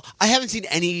up on you. Well, I haven't seen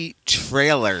any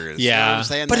trailers. Yeah, you know what I'm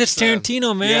saying? But it's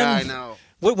Tarantino, man. Yeah, I know.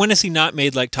 When has he not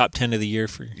made like top 10 of the year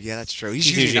for? Yeah, that's true. He's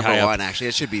usually number 1. Actually,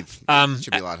 it should be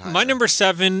a lot higher. My number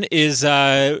 7 is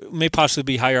may possibly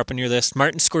be higher up on your list.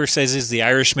 Martin Scorsese's The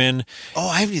Irishman. Oh,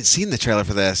 I haven't even seen the trailer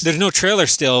for this. There's no trailer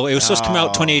still. It was supposed to come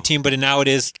out 2018, but now it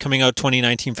is coming out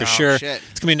 2019 for sure. Shit.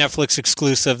 It's gonna be a Netflix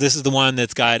exclusive. This is the one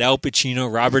that's got Al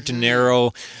Pacino, Robert De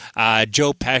Niro,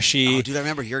 Joe Pesci. Oh, dude, I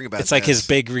remember hearing about. It's like his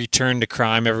big return to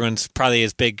crime. Everyone's probably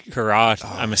his big hurrah.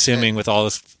 I'm assuming with all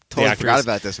his totally forgot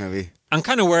about this movie. I'm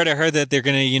kind of worried. I heard that they're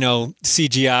going to,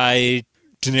 CGI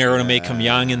De Niro to make him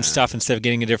young and stuff instead of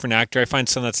getting a different actor. I find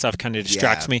some of that stuff kind of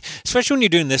distracts me, especially when you're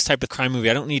doing this type of crime movie.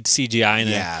 I don't need CGI in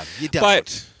it. Yeah, you don't.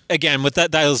 But again, with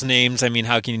those names, I mean,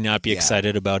 how can you not be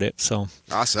excited about it? So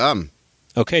awesome.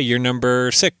 Okay, you're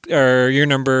number 6, or you're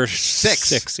number 6.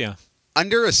 6, yeah.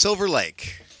 Under a Silver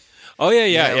Lake. Oh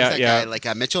yeah. Guy,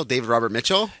 like Mitchell, David Robert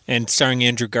Mitchell, and starring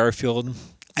Andrew Garfield.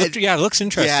 It looks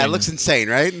interesting. Yeah, it looks insane,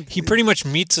 right? He pretty much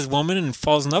meets his woman and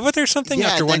falls in love with her or something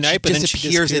after one night, but then she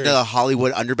disappears into the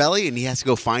Hollywood underbelly, and he has to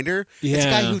go find her. Yeah. It's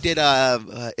the guy who did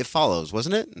It Follows,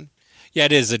 wasn't it? Yeah,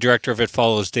 it is. The director of It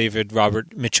Follows, David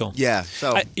Robert Mitchell. Yeah.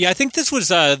 So I think this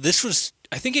was. I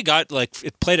think it got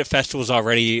it played at festivals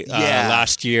already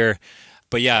last year,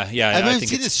 but I haven't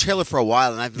seen this trailer for a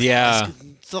while, and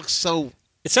it looks so.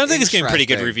 It sounds like it's getting pretty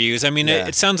good reviews. I mean,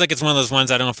 it sounds like it's one of those ones,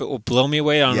 I don't know if it will blow me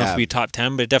away. I don't know if it'll be top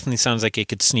 10, but it definitely sounds like it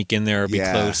could sneak in there or be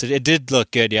close. It did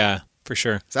look good, yeah, for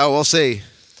sure. So we'll see.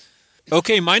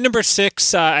 Okay, my number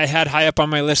 6 I had high up on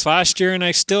my list last year, and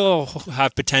I still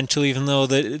have potential, even though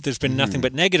there's been nothing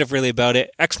but negative really about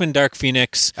it. X-Men Dark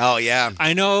Phoenix. Oh, yeah.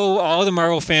 I know all the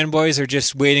Marvel fanboys are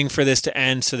just waiting for this to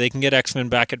end so they can get X-Men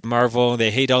back at Marvel.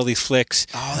 They hate all these flicks.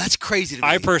 Oh, that's crazy to me.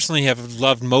 I personally have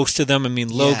loved most of them. I mean,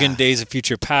 Logan, Days of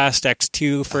Future Past,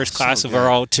 X2, First Class are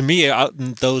all, to me,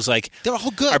 those they're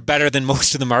all good. are better than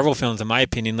most of the Marvel films, in my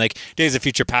opinion. Like Days of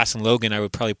Future Past and Logan, I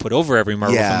would probably put over every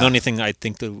Marvel film. The only thing I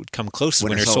think that would come close to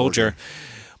Winter Soldier.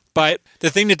 But the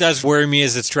thing that does worry me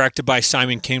is it's directed by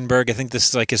Simon Kinberg. I think this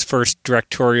is like his first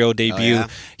directorial debut. Oh, yeah?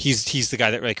 He's the guy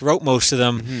that like wrote most of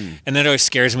them, and that always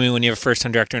scares me when you have a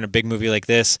first-time director in a big movie like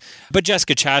this. But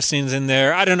Jessica Chastain's in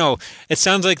there. I don't know. It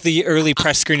sounds like the early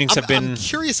press screenings have been. I'm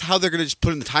curious how they're going to just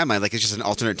put in the timeline. Like it's just an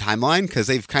alternate timeline because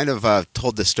they've kind of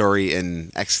told the story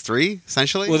in X3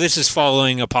 essentially. Well, this is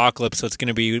following Apocalypse, so it's going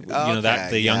to be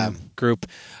the young group.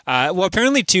 Well,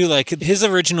 apparently too, like his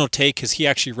original take, because he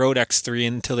actually wrote X3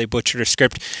 until they butchered a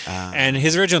script, and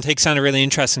his original take sounded really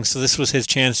interesting. So this was his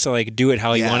chance to like do it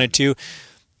how he wanted to.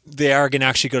 They are going to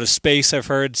actually go to space, I've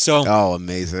heard. So,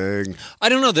 amazing! I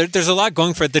don't know. There's a lot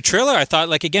going for it. The trailer, I thought,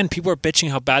 like again, people are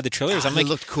bitching how bad the trailer is. I'm like, it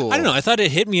looked cool. I don't know. I thought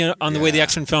it hit me on the way the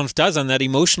X-Men films does, on that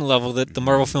emotional level that the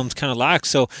Marvel films kind of lack.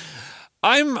 So.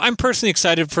 I'm personally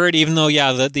excited for it, even though,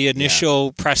 the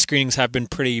initial press screenings have been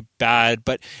pretty bad.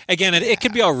 But again, it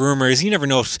could be all rumors. You never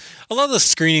know. A lot of the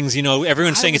screenings,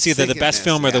 everyone's saying it's either the best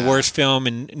film or the worst film,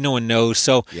 and no one knows.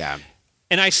 So,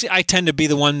 and I tend to be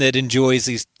the one that enjoys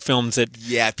these films that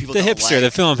people the hipster, the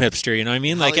film hipster. You know what I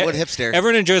mean? Hollywood like hipster.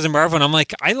 Everyone enjoys the Marvel, and I'm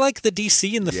like, I like the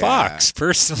DC and the Fox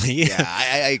personally. Yeah,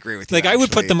 I agree with you. Like I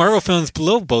would put the Marvel films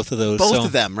below both of those. Both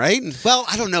of them, right? Well,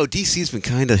 I don't know. DC's been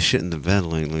kind of shitting the bed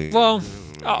lately. Well.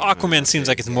 Aquaman seems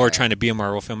like it's more trying to be a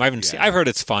Marvel film. I haven't seen. I've heard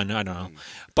it's fun. I don't know,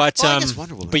 but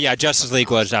Justice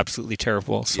League was absolutely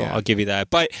terrible. So I'll give you that.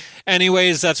 But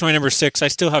anyways, that's my number 6. I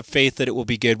still have faith that it will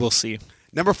be good. We'll see.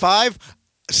 Number 5,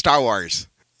 Star Wars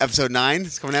Episode 9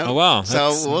 is coming out. Oh wow!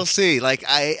 So we'll see. Like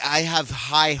I have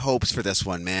high hopes for this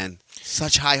one, man.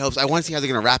 Such high hopes. I want to see how they're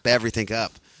going to wrap everything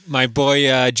up. My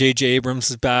boy J.J.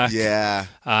 Abrams is back. Yeah.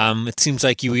 It seems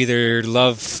like you either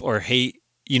love or hate.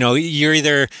 You're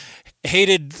either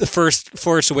hated the first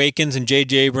Force Awakens and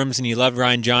J.J. Abrams, and you love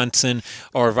Rian Johnson,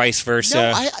 or vice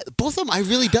versa. No, both of them I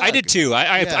really dug. I did too.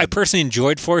 I personally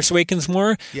enjoyed Force Awakens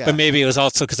more, but maybe it was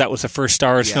also because that was the first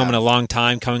Star Wars film in a long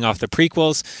time, coming off the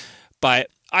prequels. But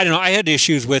I don't know. I had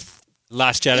issues with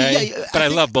Last Jedi, but I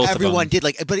love both of them. Everyone did.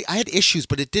 But I had issues,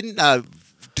 but it didn't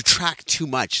detract too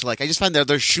much. Like I just find they're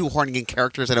shoehorning in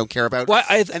characters I don't care about,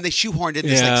 and they shoehorned in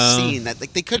this scene that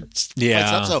they could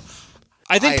spice up. So.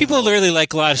 I think people really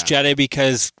like Last Jedi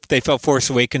because they felt Force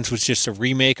Awakens was just a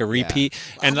remake, a repeat,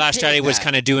 and Last Jedi was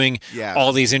kind of doing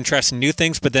all these interesting new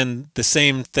things. But then the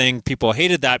same thing, people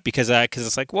hated that because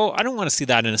it's like, well, I don't want to see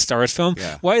that in a Star Wars film.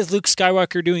 Yeah. Why is Luke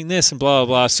Skywalker doing this and blah,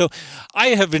 blah, blah. So I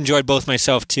have enjoyed both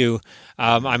myself too.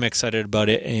 I'm excited about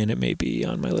it, and it may be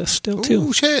on my list still too.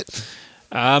 Oh, shit.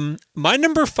 My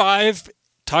number 5...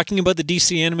 Talking about the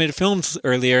DC animated films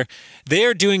earlier, they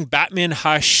are doing Batman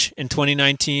Hush in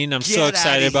 2019. I'm so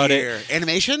excited about it.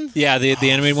 Animation? Yeah, the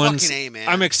animated ones. Man.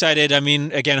 I'm excited. I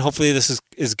mean, again, hopefully this is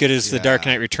as good as The Dark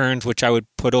Knight Returns, which I would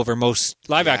put over most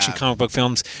live-action comic book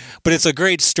films. But it's a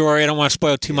great story. I don't want to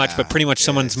spoil too much, but pretty much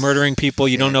someone's murdering people.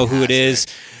 You don't know who it is.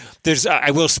 I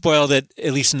will spoil that,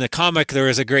 at least in the comic, there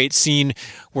is a great scene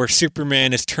where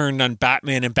Superman is turned on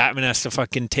Batman, and Batman has to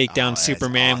fucking take down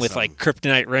Superman with like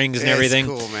kryptonite rings and everything.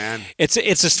 Cool, man. It's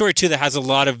a story too that has a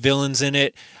lot of villains in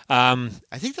it. I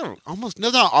think they're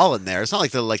they're not all in there. It's not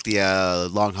like the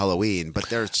Long Halloween, but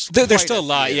there's still a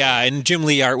lot. Yeah, and Jim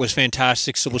Lee art was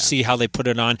fantastic. So we'll see how they put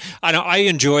it on. I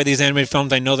enjoy these animated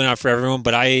films. I know they're not for everyone,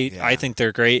 but I think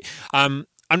they're great.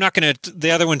 I'm not going to...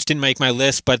 The other ones didn't make my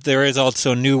list, but there is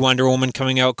also a new Wonder Woman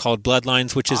coming out called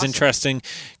Bloodlines, which is interesting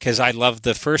because I love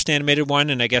the first animated one,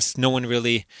 and I guess no one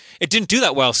really... It didn't do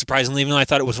that well, surprisingly, even though I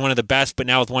thought it was one of the best, but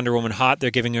now with Wonder Woman hot,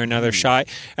 they're giving her another shot.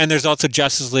 And there's also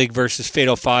Justice League versus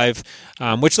Fatal 5,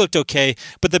 which looked okay.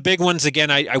 But the big ones,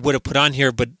 again, I would have put on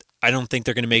here, but I don't think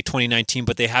they're going to make 2019,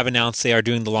 but they have announced they are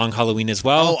doing the Long Halloween as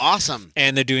well. Oh, awesome.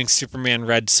 And they're doing Superman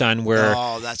Red Sun, where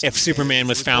if Superman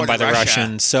was found by the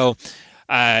Russians. So...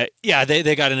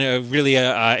 they got a really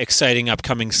exciting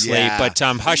upcoming slate, but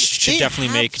Hush should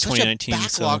definitely make 2019. Such a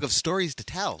backlog of stories to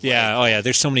tell. Yeah,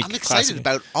 there's so many. I'm excited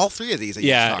about all 3 of these. That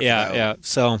you talked about. Yeah.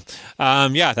 So,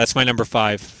 that's my number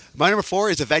 5. My number 4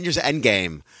 is Avengers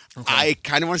Endgame. Okay. I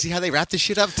kind of want to see how they wrap this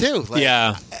shit up too. Like,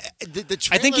 the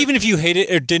trailer, I think even if you hate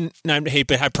it or didn't not hate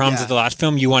but had problems with the last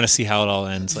film, you want to see how it all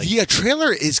ends. Like, the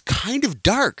trailer is kind of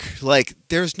dark. Like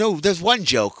there's one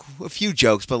joke, a few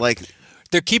jokes, but like.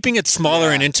 they're keeping it smaller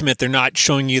and intimate. They're not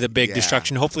showing you the big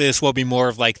destruction. Hopefully, this will be more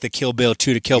of like the Kill Bill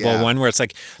 2 to Kill Bill 1, where it's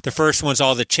like the first one's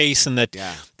all the chase and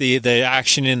the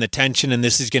action and the tension, and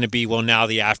this is going to be, well, now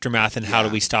the aftermath and how do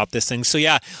we stop this thing. So,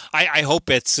 I hope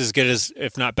it's as good as,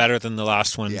 if not better than the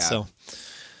last one. So,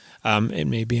 it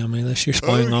may be on my list. You're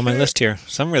spoiling on my list here.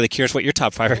 So I'm really curious what your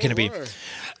top 5 are going to be.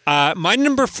 My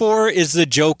number 4 is The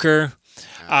Joker.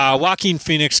 Joaquin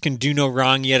Phoenix can do no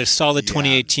wrong. He had a solid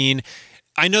 2018.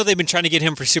 I know they've been trying to get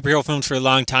him for superhero films for a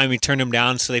long time. He turned him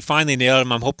down, so they finally nailed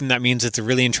him. I'm hoping that means it's a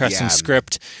really interesting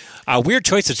script. Weird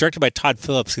choice. It's directed by Todd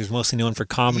Phillips, who's mostly known for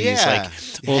comedies like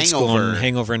Old School and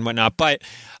Hangover and whatnot. But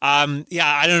I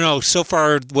don't know. So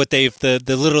far, what the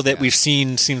little that we've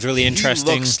seen seems really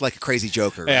interesting. He looks like a crazy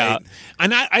Joker, right?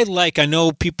 And I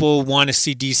know people want to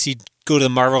see DC go to the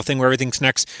Marvel thing where everything's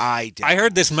next. I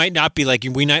heard this might not be like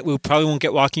we probably won't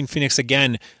get Joaquin Phoenix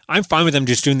again. I'm fine with them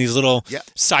just doing these little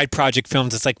side project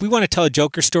films. It's like, we want to tell a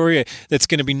Joker story that's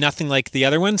going to be nothing like the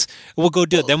other ones. We'll go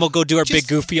do it. Then we'll go do our big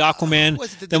goofy Aquaman.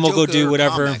 Then we'll go do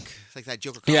whatever. Comic. It's like that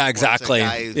Joker comic. Yeah, exactly.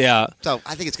 So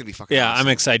I think it's going to be fucking awesome.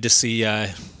 I'm excited to see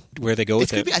where they go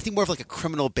with it. I think more of like a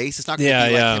criminal base. It's not going to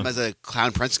be like him as a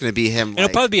clown prince. It's going to be him. It'll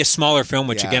probably be a smaller film,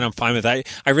 which again, I'm fine with. I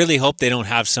really hope they don't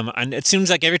have some. And it seems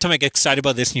like every time I get excited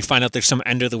about this and you find out there's some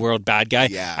end of the world bad guy,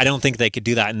 I don't think they could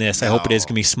do that in this. No. I hope it is going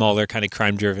to be smaller, kind of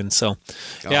crime driven. So,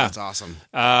 that's awesome.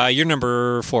 You're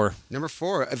number 4. Number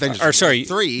 4, Avengers.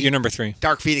 3. You're number 3.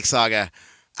 Dark Phoenix Saga.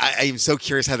 I am so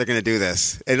curious how they're going to do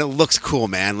this, and it looks cool,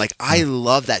 man. Like, I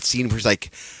love that scene where it's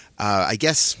like, I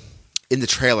guess. In the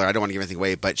trailer, I don't want to give anything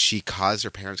away, but she caused her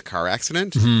parents' car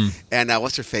accident, and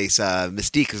what's her face?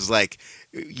 Mystique was like,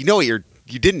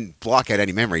 you didn't block out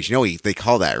any memories. They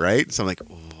call that, right? So I'm like,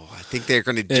 I think they're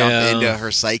going to jump into her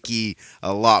psyche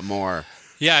a lot more.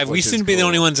 Yeah, we seem to be the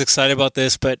only ones excited about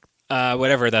this, but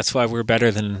whatever. That's why we're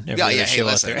better than every other show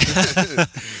out there.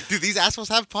 Do these assholes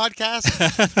have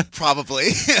podcasts? Probably.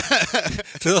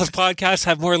 Do those podcasts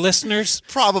have more listeners?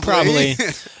 Probably.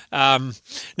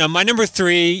 Now, my number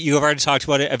 3, you have already talked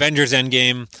about it, Avengers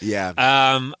Endgame. Yeah.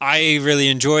 I really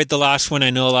enjoyed the last one. I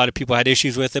know a lot of people had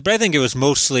issues with it, but I think it was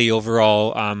mostly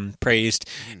overall praised.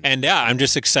 And I'm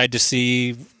just excited to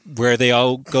see where they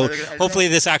all go. Hopefully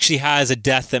this actually has a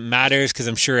death that matters, because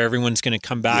I'm sure everyone's going to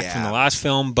come back from the last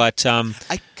film. But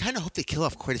I kind of hope they kill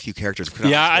off quite a few characters.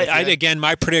 Again,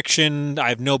 my prediction, I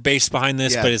have no base behind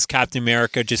this, but it's Captain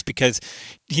America, just because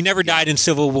he never died in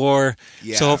Civil War.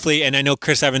 Yeah. So hopefully, and I know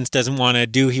Chris Evans doesn't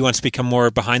want to he wants to become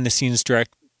more behind the scenes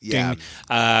directing. Yeah.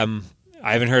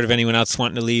 I haven't heard of anyone else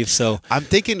wanting to leave, so I'm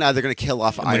thinking they're going to kill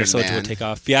off Iron Man. Will take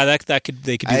off. Yeah, they could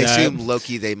do that. I assume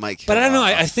Loki they might kill. But I don't know.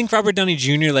 I think Robert Downey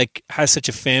Jr. has such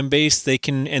a fan base. They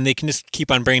can just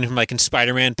keep on bringing him, like in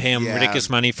Spider-Man, pay him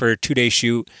ridiculous money for a 2-day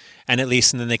shoot, and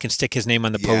then they can stick his name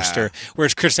on the poster.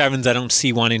 Whereas Chris Evans, I don't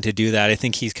see wanting to do that. I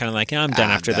think he's kind of like, I'm done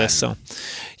after this. So,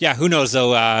 who knows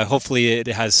though? Hopefully it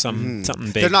has something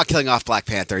big. They're not killing off Black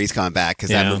Panther. He's coming back because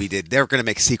that movie did. They're going to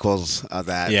make sequels of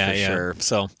that for sure.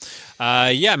 So,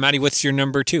 Maddie, what's your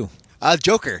number 2?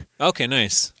 Joker. Okay,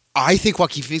 nice. I think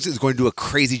Joaquin Phoenix is going to do a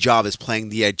crazy job as playing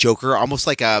the Joker, almost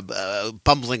like a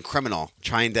bumbling criminal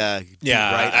trying to do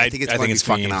right. I think it's going to be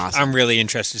fucking awesome. I'm really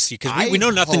interested to see, because we know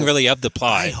nothing really of the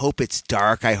plot. I hope it's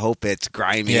dark. I hope it's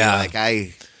grimy. Yeah. I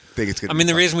think it's going to be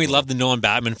the reason we love the Nolan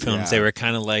Batman films, they were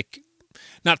kind of like,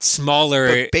 not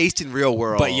smaller. But based in real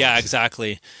world. But yeah,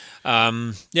 exactly.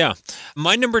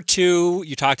 My number 2,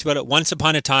 you talked about it, Once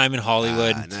Upon a Time in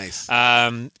Hollywood. Nice.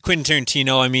 Quentin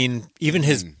Tarantino, even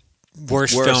his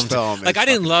worst films. Like, I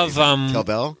didn't love Kill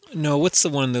Bill? No, what's the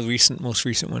most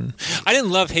recent one? I didn't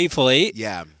love Hateful Eight.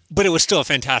 Yeah. But it was still a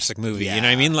fantastic movie. You know what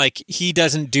I mean? Like, he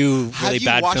doesn't do really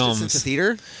bad films. Have you watched it since the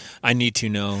theater? I need to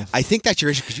know. I think that's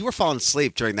your issue, because you were falling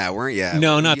asleep during that, weren't you?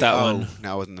 No, not that one.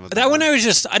 No, it wasn't. That one I was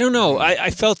just, I don't know. I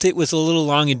felt it was a little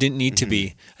long and didn't need to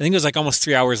be. I think it was like almost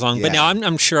 3 hours long. But now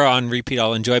I'm sure on repeat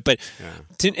I'll enjoy it. But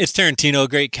it's Tarantino,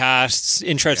 great cast,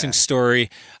 interesting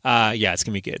story. It's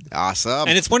gonna be good. Awesome.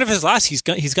 And it's one of his last. He's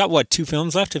got what, 2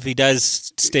 films left if he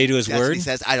does stay to his word. What he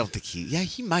says. I don't think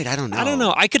he might. I don't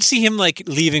know. I could see him like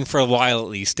leaving for a while at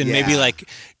least, and maybe like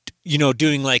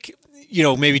doing like.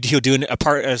 Maybe he'll do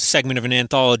a segment of an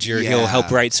anthology, or he'll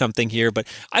help write something here. But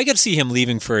I could see him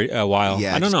leaving for a while.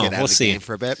 Yeah, I don't know. We'll see.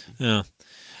 For a bit. Yeah.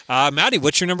 Maddie,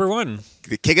 what's your number 1?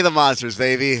 The King of the Monsters,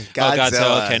 baby.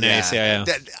 Godzilla. Okay, nice. Yeah.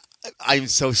 I'm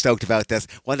so stoked about this.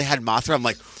 When they had Mothra, I'm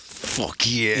like, fuck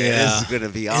yeah. This is going to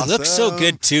be awesome. It looks so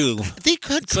good, too. They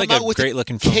could come out with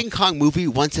a King Kong movie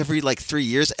once every 3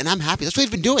 years, and I'm happy. That's what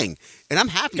they've been doing. And I'm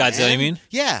happy, Godzilla, man. you mean?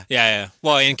 Yeah. Yeah.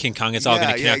 Well, in King Kong, it's all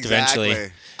going to connect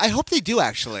eventually. I hope they do,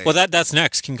 actually. Well, that's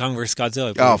next, King Kong vs.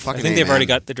 Godzilla. Fucking I think they've already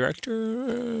got the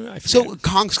director. So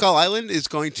Kong Skull Island is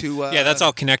going to... yeah, that's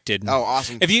all connected. Oh,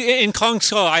 awesome. If you in Kong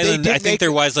Skull Island, I think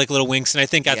there was like little winks, and I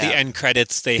think at the end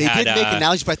credits they had... They did make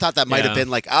analogies, but I thought that might have been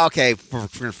like, okay, we're going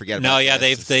to forget about it.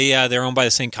 No, yeah, they're owned by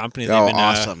the same company.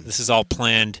 Awesome. This is all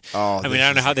planned. Oh, I mean, I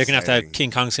don't know how they're going to have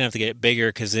King Kong's going to have to get bigger,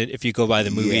 because if you go by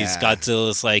the movies, Godzilla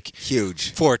is like...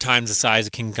 huge. 4 times the size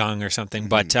of King Kong or something.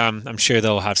 But I'm sure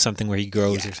they'll have something where he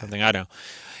grows or something. I don't know.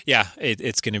 Yeah,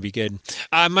 it's going to be good.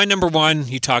 My number 1,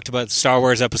 you talked about Star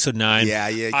Wars Episode 9.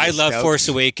 Yeah. I love Force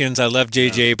Awakens. I love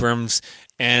J.J. Abrams,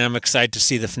 and I'm excited to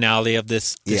see the finale of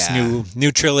this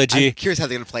new trilogy. I'm curious how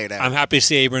they're going to play it out. I'm happy to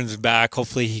see Abrams back.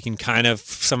 Hopefully he can kind of,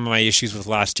 some of my issues with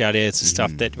Last Jedi, it's the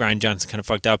stuff that Rian Johnson kind of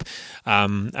fucked up.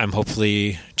 I'm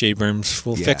hopefully J. Abrams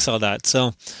will fix all that.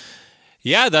 So...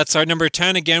 yeah, that's our number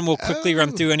 10. Again, we'll quickly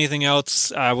run through anything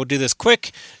else. We'll do this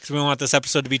quick because we don't want this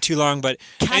episode to be too long. But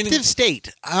Captive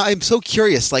State. I'm so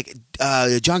curious. Like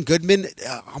John Goodman,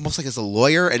 almost like as a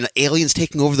lawyer, and aliens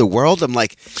taking over the world. I'm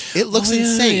like, it looks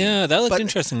insane. Yeah, that looked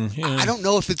interesting. Yeah. I don't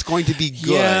know if it's going to be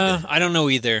good. Yeah, I don't know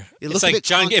either. It's like if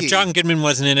John Goodman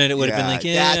wasn't in it, it would have been like,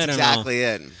 that's I don't exactly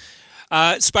know.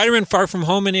 it. Spider-Man: Far From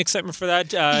Home. Any excitement for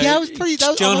that? Yeah, it was pretty.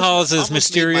 Joan Halls as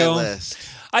Mysterio.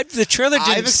 The trailer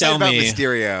didn't sell me.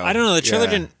 Mysterio. I don't know. The trailer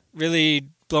didn't really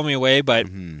blow me away, but I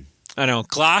don't know.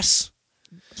 Glass.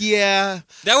 Yeah,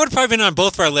 that would have probably been on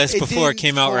both of our lists before it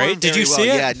came out, right? Did you see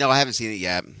it? Yeah, no, I haven't seen it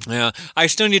yet. Yeah, I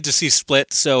still need to see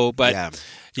Split. So, but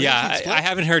yeah, I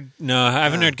haven't heard. No, I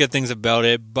haven't heard good things about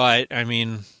it. But I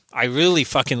mean, I really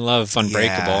fucking love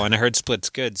Unbreakable, and I heard Split's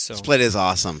good. So Split is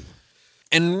awesome.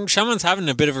 And Shyamalan's having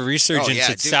a bit of a resurgence.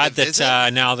 It's sad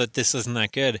that now that this isn't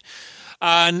that good.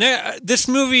 This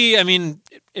movie, I mean,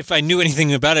 if I knew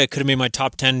anything about it, it could have made my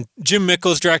top 10. Jim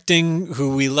Mickles directing,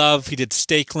 who we love. He did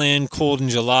Stakeland, Cold in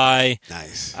July.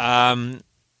 Nice.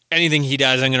 Anything he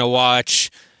does, I'm going to watch.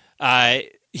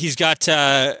 He's got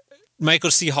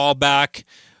Michael C. Hall back.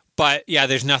 But, yeah,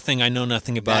 there's nothing. I know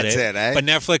nothing about it. That's it, eh? But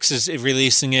Netflix is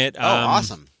releasing it.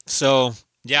 Awesome. So,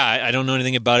 yeah, I don't know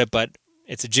anything about it, but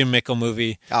it's a Jim Mickle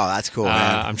movie. Oh, that's cool,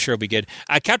 man. I'm sure it'll be good.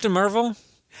 Captain Marvel...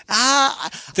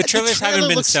 the trailers haven't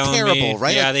been selling terrible, me.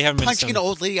 right? Yeah, like they haven't been punching an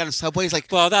old lady on a subway is like.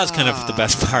 Well, that was kind of the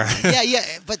best part. yeah,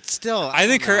 but still, I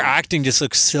think her acting just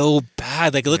looks so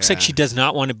bad. Like it looks like she does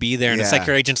not want to be there, and it's like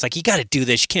her agent's like, "You got to do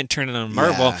this. You can't turn it on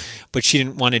Marvel." But she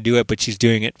didn't want to do it, but she's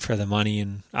doing it for the money,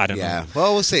 and I don't know. Yeah,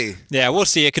 well, we'll see. Yeah, we'll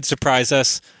see. It could surprise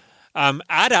us. Ad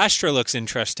Astra looks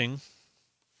interesting,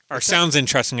 or sounds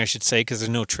interesting, I should say, because there's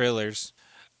no trailers.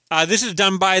 This is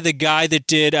done by the guy that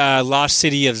did Lost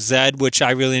City of Zed, which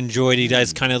I really enjoyed. He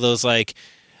does kind of those like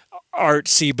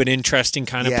artsy but interesting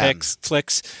kind of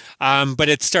flicks. But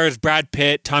it stars Brad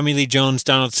Pitt, Tommy Lee Jones,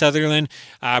 Donald Sutherland.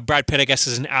 Brad Pitt, I guess,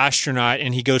 is an astronaut,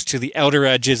 and he goes to the outer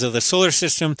edges of the solar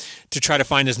system to try to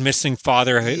find his missing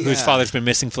father, whose father's been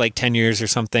missing for like 10 years or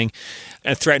something,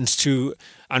 and threatens to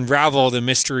unravel the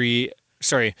mystery.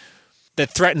 That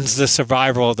threatens the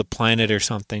survival of the planet or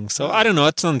something. So I don't know.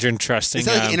 It sounds interesting. Is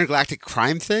that like an intergalactic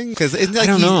crime thing? Because isn't that I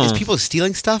don't know. Is people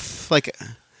stealing stuff? Like,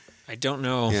 I don't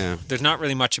know. Yeah. There's not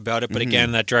really much about it, but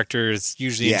again, that director is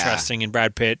usually interesting, and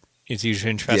Brad Pitt is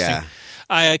usually interesting.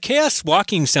 Yeah. Chaos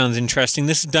Walking sounds interesting.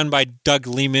 This is done by Doug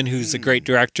Liman, who's a great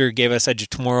director. Gave us Edge of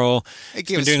Tomorrow. He's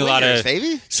been doing a lot of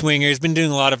Swingers. Been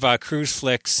doing a lot of cruise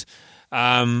flicks.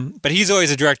 But he's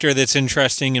always a director that's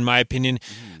interesting, in my opinion.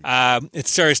 It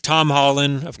stars Tom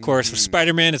Holland, of course, with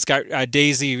Spider-Man. It's got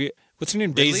Daisy, what's her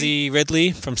name? Ridley? Daisy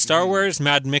Ridley from Star Wars.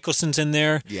 Mads Mikkelsen's in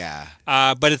there. Yeah.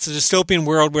 But it's a dystopian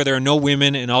world where there are no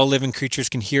women, and all living creatures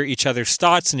can hear each other's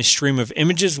thoughts in a stream of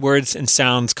images, words, and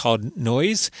sounds called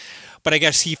noise. But I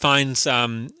guess he finds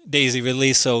Daisy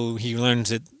Ridley, so he learns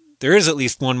that there is at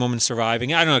least one woman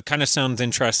surviving. I don't know. It kind of sounds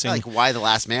interesting. Like Y: The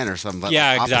Last Man or something.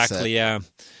 Yeah, exactly. Yeah.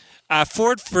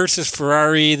 Ford versus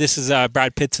Ferrari. This is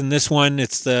Brad Pitt's in this one.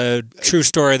 It's the true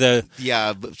story. The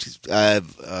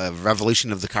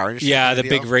revolution of the car industry. Yeah, the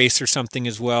big race or something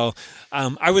as well.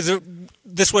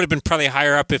 This would have been probably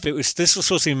higher up if it was. This was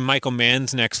supposed to be Michael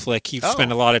Mann's next flick. He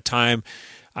spent a lot of time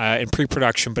in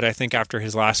pre-production, but I think after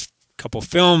his last couple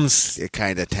films, it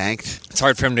kind of tanked. It's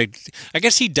hard for him to. I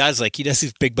guess he does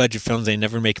these big budget films. They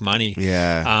never make money.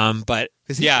 Yeah. But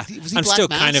was he I'm still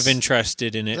kind of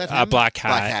interested in it. Black Hat.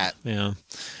 Black Hat. Yeah.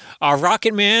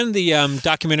 Rocket Man, the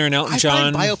documentary on Elton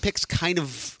John. I find biopics kind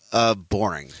of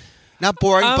boring. Not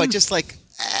boring, but just like.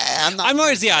 I'm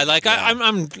always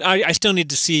I still need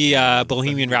to see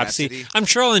Bohemian Rhapsody. I'm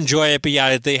sure I'll enjoy it,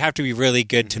 but they have to be really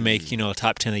good to make a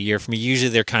top 10 of the year for me. Usually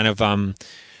they're kind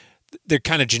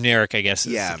of generic, I guess.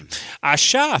 Yeah.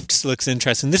 Shaft looks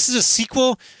interesting. This is a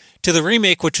sequel to the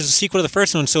remake, which was a sequel to the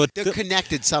first one. So they're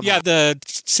connected somehow. Yeah, the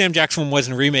Sam Jackson one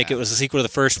wasn't a remake; it was a sequel to the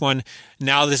first one.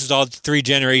 Now this is all 3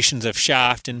 generations of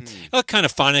Shaft, and it looked kind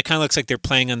of fun. It kind of looks like they're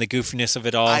playing on the goofiness of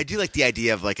it all. I do like the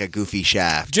idea of like a goofy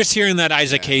Shaft. Just hearing that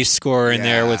Isaac Hayes score in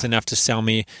there was enough to sell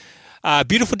me.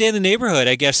 Beautiful Day in the Neighborhood.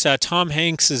 I guess Tom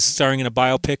Hanks is starring in a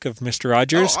biopic of Mr.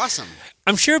 Rogers. Oh, awesome.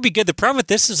 I'm sure it'd be good. The problem with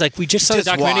this is like we just saw the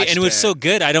documentary and it was so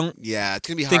good. I don't. Yeah, it's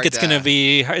gonna be hard. Think it's gonna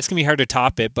be hard to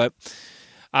top it. But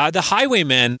The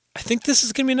Highwayman. I think this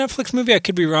is gonna be a Netflix movie. I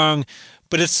could be wrong,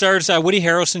 but it stars Woody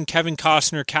Harrelson, Kevin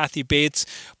Costner, Kathy Bates.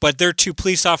 But they're 2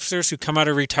 police officers who come out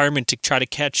of retirement to try to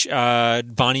catch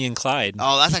Bonnie and Clyde.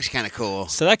 Oh, that's actually kind of cool.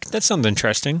 So that sounds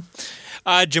interesting.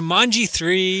 Jumanji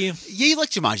 3. Yeah, you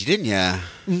liked Jumanji, didn't you?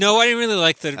 No, I didn't really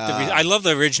like the I love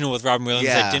the original with Robin Williams.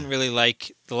 Yeah. I didn't really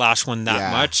like the last one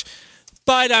that much.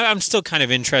 But I'm still kind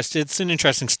of interested. It's an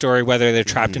interesting story, whether they're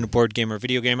trapped in a board game or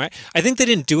video game. I think they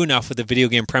didn't do enough with the video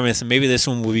game premise, and maybe this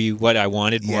one will be what I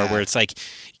wanted more, where it's like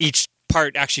each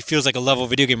part actually feels like a level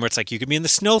video game where it's like you could be in the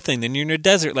snow thing, then you're in a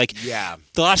desert. Like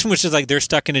the last one was just like they're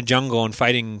stuck in a jungle and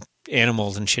fighting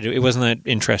animals and shit. It wasn't that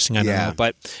interesting. I don't know.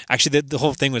 But actually the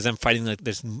whole thing was them fighting like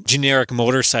this generic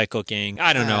motorcycle gang.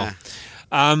 I don't know.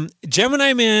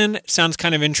 Gemini Man sounds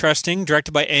kind of interesting.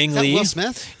 Directed by Ang Lee. Will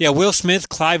Smith? Yeah, Will Smith,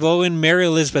 Clive Owen, Mary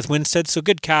Elizabeth Winstead. So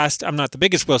good cast. I'm not the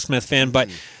biggest Will Smith fan, but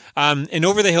and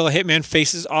Over the Hill, a hitman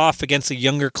faces off against a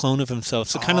younger clone of himself.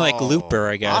 So kind of like Looper,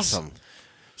 I guess. Awesome.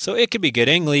 So it could be good.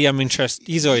 Ang Lee, I'm interested.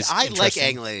 He's always I like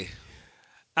Ang Lee.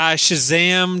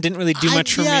 Shazam didn't really do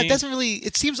much for me. Yeah, it doesn't really.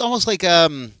 It seems almost like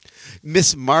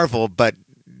Miss Marvel, but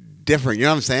different. You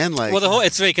know what I'm saying? Like, well,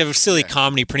 it's like a silly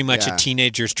comedy. Pretty much a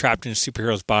teenager's trapped in a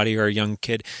superhero's body or a young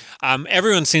kid.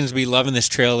 Everyone seems to be loving this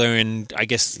trailer, and I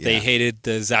guess they hated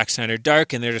the Zack Snyder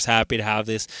Dark, and they're just happy to have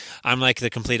this. I'm like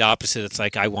the complete opposite. It's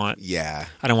like I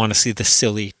don't want to see the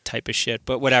silly type of shit,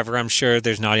 but whatever. I'm sure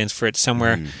there's an audience for it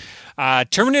somewhere.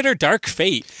 Terminator Dark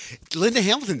Fate. Linda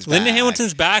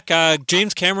Hamilton's back.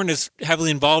 James Cameron is heavily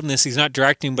involved in this. He's not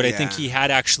directing, but I think he had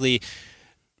actually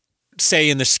say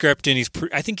in the script, and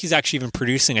I think he's actually even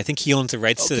producing. I think he owns the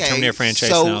rights to the Terminator franchise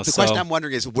now. The question I'm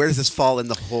wondering is, where does this fall in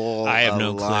the whole I have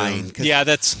no line? clue. Yeah,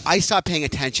 I stopped paying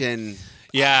attention.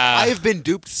 Yeah, I have been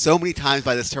duped so many times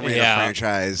by this Terminator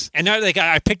franchise. And now, like,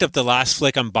 I picked up the last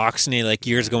flick on Boxing Day like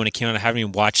years ago when it came out. I haven't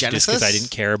even watched it just because I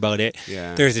didn't care about it.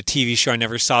 Yeah. There's a TV show I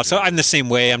never saw, so I'm the same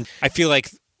way. I feel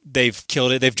like they've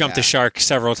killed it. They've jumped the shark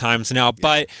several times now.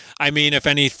 But I mean, if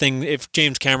anything, if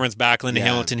James Cameron's back, Linda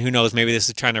Hamilton, who knows? Maybe this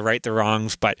is trying to right the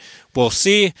wrongs, but we'll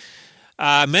see.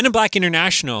 Men in Black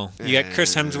International. You got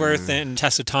Chris Hemsworth and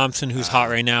Tessa Thompson, who's hot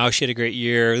right now. She had a great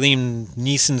year. Liam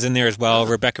Neeson's in there as well.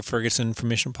 Rebecca Ferguson from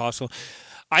Mission Impossible.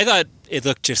 I thought it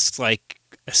looked just like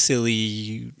a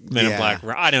silly Men in Black.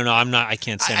 I don't know. I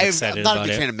can't say I'm excited about it. I'm not a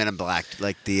big fan of Men in Black.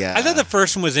 Like I thought the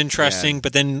first one was interesting,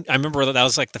 but then I remember that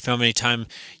was like the film anytime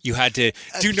you had to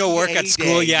do no work at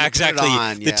school. Yeah, exactly.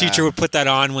 The teacher would put that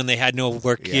on when they had no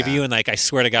work to give you, and like I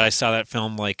swear to God, I saw that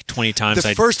film like 20 times.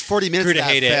 The first 40 minutes of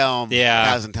that film,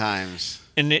 1,000 times.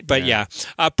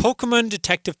 Pokemon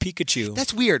Detective Pikachu.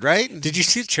 That's weird, right? Did you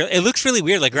see the trailer? It looks really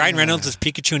weird. Like Ryan Reynolds is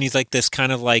Pikachu, and he's like this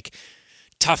kind of like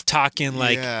tough talking,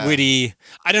 like witty.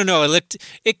 I don't know.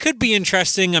 It could be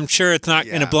interesting. I'm sure it's not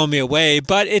going to blow me away,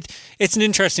 but it's an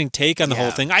interesting take on the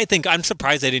whole thing. I think I'm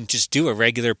surprised they didn't just do a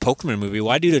regular Pokemon movie.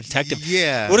 Why do the detective?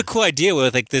 Yeah. What a cool idea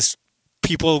with like this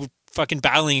people fucking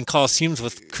battling in coliseums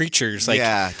with creatures. Like,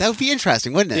 that would be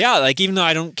interesting, wouldn't it? Yeah, like even though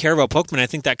I don't care about Pokemon, I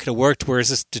think that could have worked. Whereas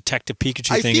this Detective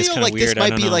Pikachu thing is kind of weird. This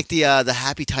might be like the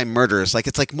Happy Time Murders. Like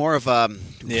it's like more of a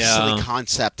silly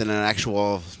concept than an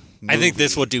actual movie. I think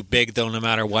this will do big though, no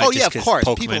matter what. Oh yeah, of course.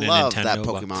 Pokemon People and love Nintendo, that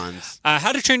Pokemon.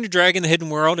 How to Train Your Dragon: The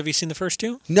Hidden World. Have you seen the first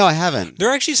two? No, I haven't.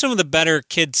 They're actually some of the better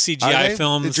kids CGI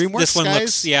films. The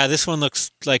DreamWorks this one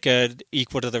looks like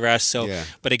equal to the rest. So,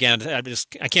 but again,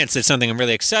 I can't say something I'm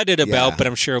really excited about, but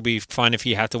I'm sure it'll be fun if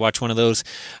you have to watch one of those.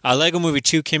 Lego Movie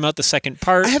 2 came out, the second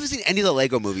part. I haven't seen any of the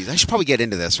Lego movies. I should probably get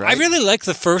into this. Right? I really liked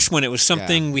the first one. It was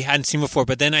something we hadn't seen before,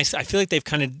 but then I feel like they've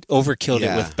kind of overkilled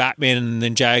it with Batman and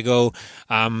Ninjago.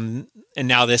 And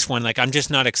now this one, like, I'm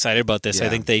just not excited about this. I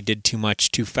think they did too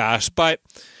much too fast, but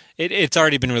it's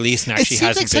already been released and actually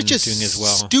hasn't been doing as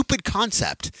well. Stupid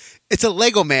concept. It's a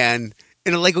Lego man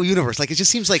in a Lego universe. Like, it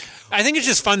just seems like... I think it's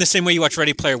just fun the same way you watch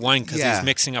Ready Player One because he's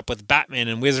mixing up with Batman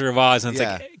and Wizard of Oz, and it's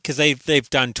like, because they've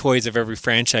done toys of every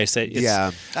franchise.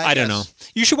 I don't know.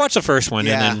 You should watch the first one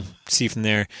and then see from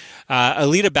there.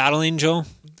 Alita Battle Angel.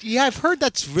 Yeah, I've heard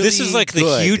that's really This is like good.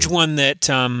 the huge one that...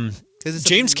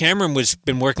 James Cameron was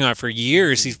been working on it for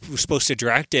years. He was supposed to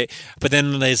direct it, but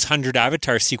then his 100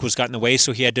 Avatar sequels got in the way,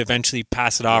 so he had to eventually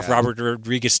pass it off. Robert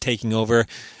Rodriguez taking over.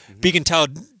 But you can tell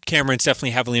Cameron's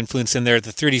definitely heavily influenced in there.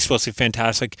 The 3D is supposed to be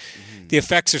fantastic. The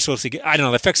effects are supposed to get, I don't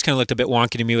know, the effects kind of looked a bit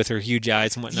wonky to me with her huge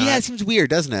eyes and whatnot. Yeah, it seems weird,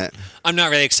 doesn't it? I'm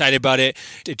not really excited about it.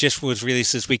 It just was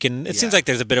released this weekend. It seems like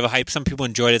there's a bit of a hype. Some people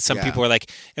enjoyed it. Some people were like,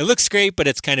 it looks great, but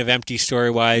it's kind of empty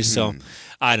story-wise. So,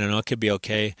 I don't know. It could be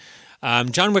okay.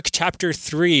 John Wick Chapter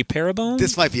 3, Parabone?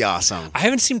 This might be awesome. I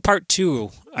haven't seen Part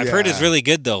 2. I've heard it's really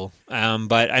good, though.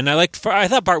 I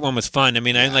thought Part 1 was fun. I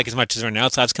mean, I didn't like as much as everyone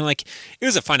else. I was kind of like, it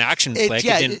was a fun action flick.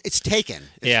 It's Taken.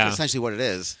 It's essentially what it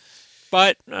is.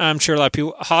 But I'm sure a lot of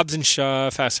people, Hobbs and Shaw,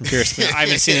 Fast and Furious, I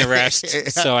haven't seen the rest,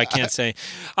 so I can't say.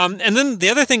 And then the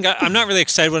other thing, I'm not really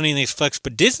excited about any of these flicks,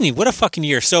 but Disney, what a fucking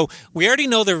year. So we already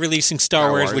know they're releasing Star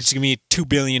Wars, which is going to be $2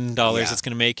 billion it's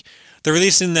going to make. They're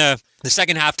releasing the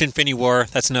second half to Infinity War.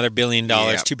 That's another $1 billion,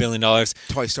 $2 billion.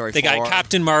 Toy Story 4. They got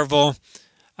Captain Marvel.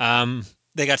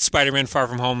 They got Spider-Man Far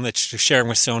From Home that's sharing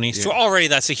with Sony. So already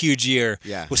that's a huge year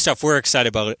with stuff we're excited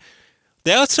about.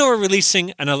 They also are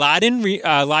releasing an Aladdin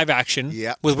live action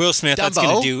with Will Smith. Dumbo. That's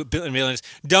going to do millions.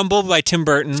 Dumbo by Tim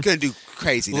Burton. It's going to do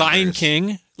crazy numbers. Lion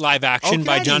King live action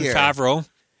by Jon Favreau.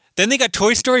 Then they got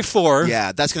Toy Story 4.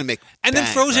 Yeah, that's going to make And then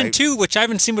Frozen 2, which I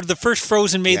haven't seen, but the first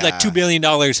Frozen made like $2 billion.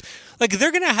 Like,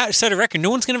 they're going to set a record. No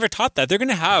one's going to ever top that. They're going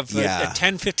to have a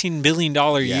 $10, $15 billion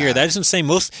a year. That is insane.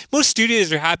 Most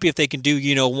studios are happy if they can do,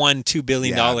 $1, $2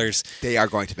 billion. They are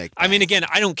going to make I mean, again,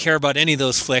 I don't care about any of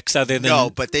those flicks other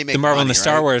than but they make the Marvel money, and the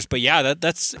Star Wars. But yeah,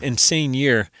 that's an insane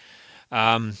year. So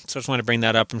I just want to bring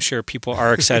that up. I'm sure people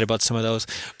are excited about some of those.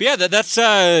 But yeah, that's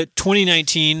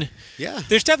 2019. Yeah.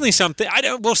 There's definitely something.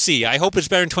 We'll see. I hope it's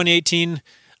better in 2018.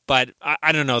 But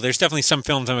I don't know. There's definitely some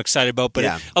films I'm excited about. But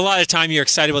a lot of the time you're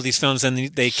excited about these films and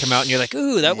they come out and you're like,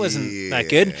 ooh, that wasn't that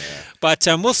good. But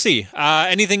we'll see.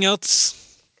 Anything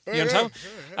else you want to talk about?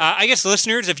 I guess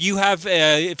listeners, if you have,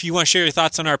 if you want to share your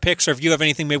thoughts on our picks, or if you have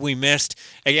anything maybe we missed,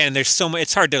 again, there's so much.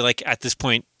 It's hard to at this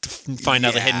point find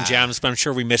out the hidden gems, but I'm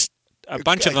sure we missed a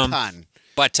bunch of them.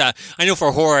 But I know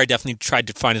for horror, I definitely tried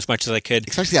to find as much as I could.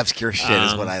 Especially the obscure shit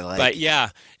is what I like. But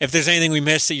yeah, if there's anything we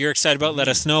missed that you're excited about, let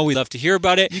us know. We'd love to hear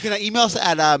about it. You can email us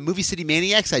at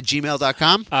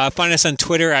moviecitymaniacs@gmail.com. Find us on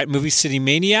Twitter at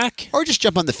moviecitymaniac. Or just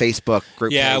jump on the Facebook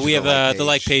group page. Yeah, we have the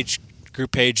like page.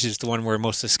 Group page is the one where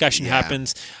most discussion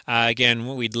happens.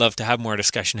 Again, we'd love to have more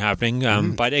discussion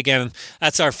happening. But again,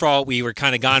 that's our fault. We were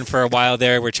kind of gone for a while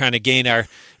there. We're trying to gain our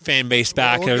fan base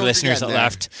back, our listeners that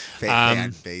left.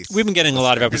 Fan base. We've been getting a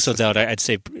lot of episodes out, I'd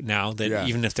say, now, that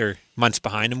even if they're months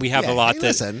behind. And we have a lot that...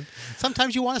 Listen,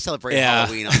 sometimes you want to celebrate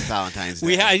Halloween on Valentine's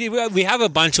Day. We have a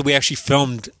bunch that we actually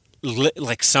filmed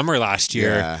summer last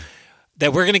year.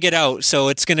 That we're going to get out, so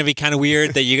it's going to be kind of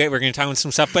weird that we're going to talk about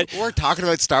some stuff. But we're talking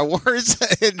about Star Wars.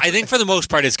 I think for the most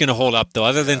part, it's going to hold up, though.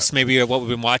 Other than maybe what we've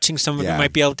been watching, some of it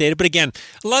might be outdated. But again,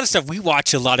 a lot of stuff, we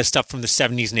watch a lot of stuff from the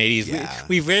 70s and 80s. Yeah.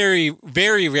 We very,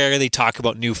 very rarely talk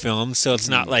about new films, so it's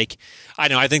not like,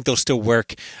 I think they'll still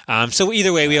work. So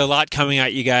either way, we have a lot coming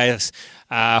at you guys.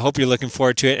 I hope you're looking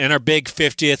forward to it. And our big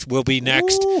 50th will be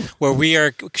next, where we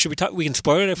are. Should we talk? We can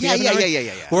spoil it if we haven't already?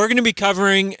 Yeah. We're going to be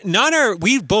covering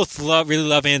we both really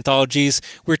love anthologies.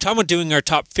 We're talking about doing our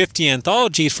top 50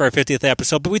 anthologies for our 50th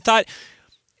episode, but we thought,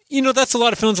 that's a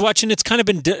lot of films watching. It's kind of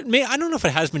been done. I don't know if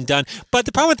it has been done, but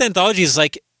the problem with anthologies is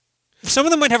some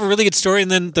of them might have a really good story and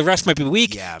then the rest might be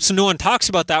weak. Yeah. So no one talks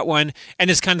about that one.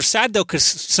 And it's kind of sad, though, because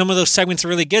some of those segments are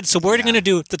really good. So we're going to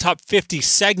do the top 50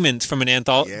 segments from an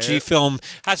anthology film.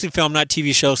 Has to be film, not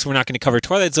TV show. So we're not going to cover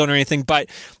Twilight Zone or anything. But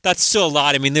that's still a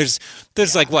lot. I mean, there's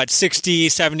 60,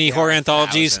 70 horror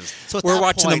anthologies. So we're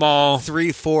watching them all.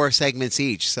 3-4 segments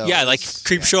each. So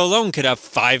Creepshow alone could have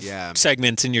 5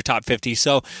 segments in your top 50.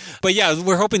 So, but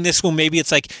we're hoping this will maybe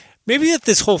if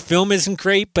this whole film isn't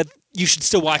great, but you should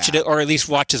still watch it, or at least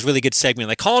watch this really good segment.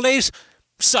 Like Holidays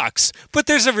sucks, but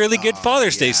there's a really good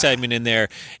Father's Day segment in there.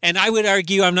 And I would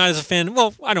argue I'm not as a fan.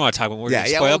 Well, I don't want to talk about what we're going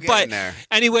to spoil. But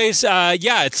anyways,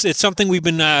 it's something we've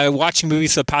been watching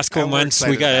movies for the past couple months.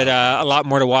 We got a lot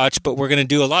more to watch, but we're going to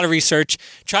do a lot of research,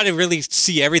 try to really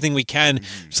see everything we can.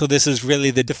 So this is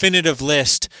really the definitive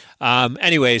list.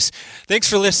 Anyways, thanks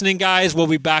for listening, guys. We'll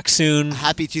be back soon.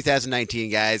 Happy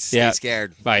 2019, guys. Stay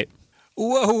scared. Bye.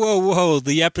 Whoa.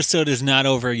 The episode is not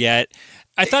over yet.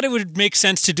 I thought it would make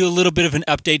sense to do a little bit of an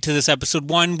update to this episode.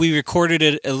 One, we recorded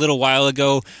it a little while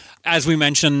ago. As we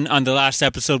mentioned on the last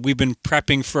episode, we've been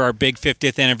prepping for our big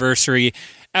 50th anniversary.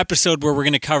 episode where we're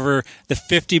going to cover the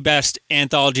 50 best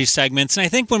anthology segments. And I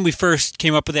think when we first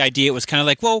came up with the idea, it was kind of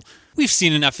like, well, we've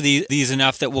seen enough of these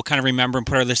enough that we'll kind of remember and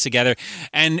put our list together.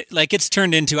 And like it's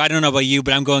turned into, I don't know about you,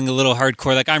 but I'm going a little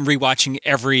hardcore. Like I'm rewatching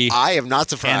every I am not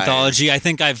surprised. anthology. I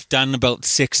think I've done about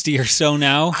 60 or so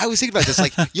now. I was thinking about this.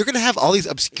 Like you're going to have all these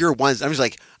obscure ones. I'm just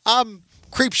like,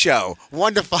 Creep Show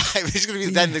 1 to 5. It's going to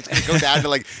be then it's going to go down to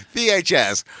like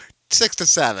VHS 6 to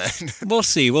 7. We'll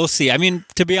see. I mean,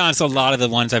 to be honest, a lot of the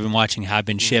ones I've been watching have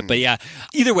been shit. But yeah,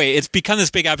 either way, it's become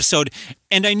this big episode,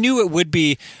 and I knew it would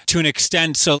be to an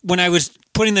extent. So when I was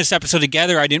putting this episode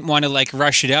together, I didn't want to like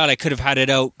rush it out. I could have had it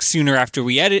out sooner after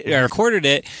we recorded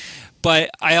it, but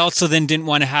I also then didn't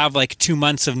want to have like 2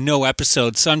 months of no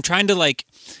episodes. So I'm trying to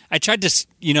I tried to,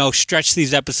 stretch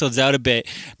these episodes out a bit,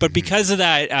 but because of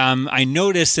that, I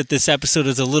noticed that this episode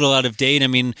is a little out of date. I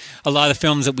mean, a lot of the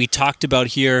films that we talked about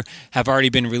here have already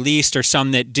been released, or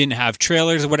some that didn't have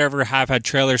trailers or whatever have had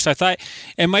trailers. So I thought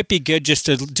it might be good just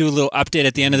to do a little update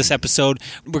at the end of this episode.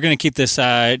 We're going to keep this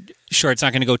short. It's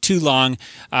not going to go too long,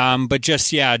 but just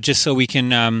so we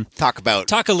can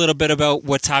talk a little bit about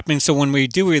what's happening. So when we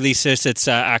do release this, it's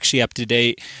actually up to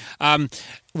date.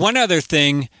 One other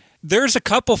thing. There's a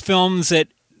couple films that,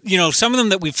 some of them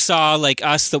that we've saw, like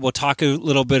Us, that we'll talk a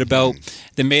little bit about,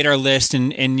 that made our list,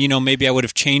 and maybe I would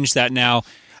have changed that now.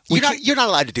 You're not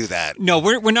allowed to do that. No,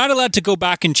 we're not allowed to go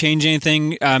back and change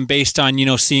anything based on,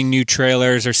 seeing new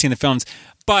trailers or seeing the films.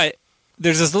 But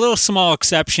there's this little small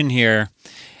exception here,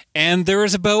 and there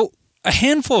was about a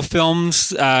handful of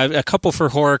films, a couple for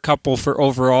horror, a couple for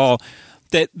overall,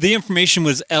 that the information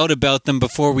was out about them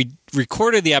before we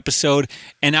recorded the episode,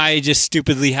 and I just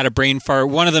stupidly had a brain fart.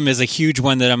 One of them is a huge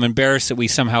one that I'm embarrassed that we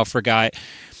somehow forgot.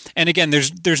 And again,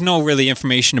 there's no really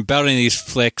information about any of these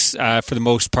flicks for the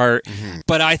most part,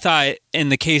 but I thought in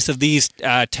the case of these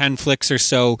 10 flicks or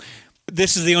so,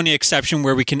 this is the only exception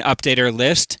where we can update our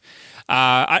list.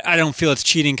 I don't feel it's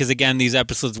cheating because, again, these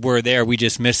episodes were there. We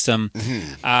just missed them.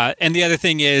 And the other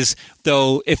thing is,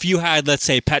 though, if you had, let's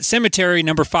say, Pet Sematary,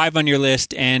 number 5 on your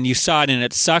list, and you saw it and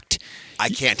it sucked. I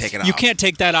can't take it off. You can't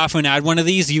take that off and add one of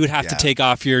these. You would have to take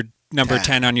off your number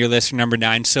 10 on your list or number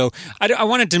 9. So I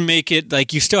wanted to make it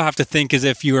like you still have to think as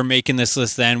if you were making this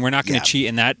list then. We're not going to cheat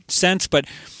in that sense, but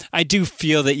I do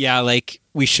feel that,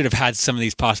 we should have had some of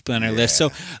these possibly on our list.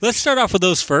 So let's start off with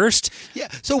those first. Yeah.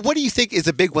 So what do you think is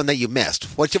a big one that you missed?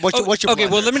 What's your okay,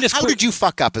 well, let me just... How did you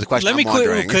fuck up is the question I'm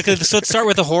wondering. Quickly, so let's start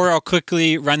with the horror. I'll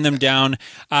quickly run them down.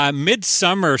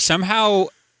 Midsummer, somehow...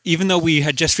 Even though we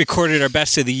had just recorded our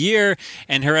best of the year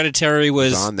and Hereditary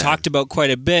was talked about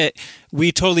quite a bit,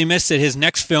 we totally missed it. His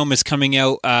next film is coming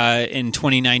out in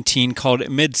 2019 called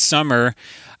Midsummer.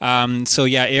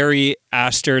 Ari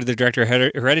Aster, the director of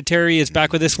Hereditary, is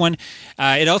back with this one.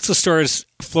 It also stars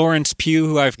Florence Pugh,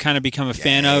 who I've kind of become a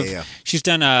fan of. Yeah. She's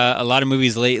done a lot of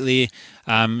movies lately.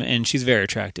 And she's very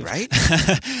attractive. Right?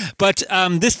 But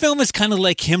this film is kind of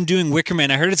like him doing Wicker Man.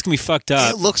 I heard it's going to be fucked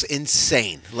up. It looks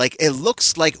insane. It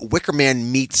looks like Wicker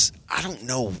Man meets, I don't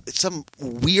know, some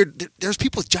weird... There's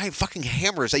people with giant fucking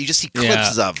hammers that you just see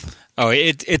clips of. Oh,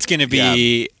 it's going to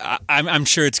be... Yeah. I'm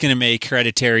sure it's going to make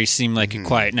Hereditary seem like a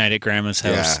quiet night at Grandma's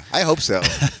house. Yeah, I hope so.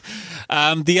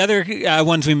 The other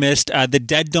ones we missed, The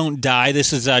Dead Don't Die.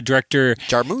 This is director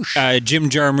Jarmusch. Jim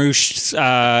Jarmusch's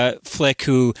flick,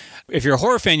 who, if you're a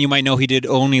horror fan, you might know he did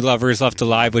Only Lovers Left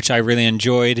Alive, which I really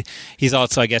enjoyed. He's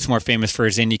also, I guess, more famous for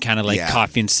his indie kind of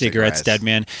Coffee and Cigarettes, Dead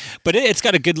Man. But it's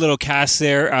got a good little cast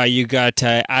there. You got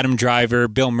Adam Driver,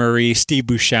 Bill Murray, Steve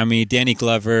Buscemi, Danny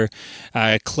Glover,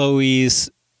 Chloe's...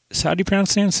 How do you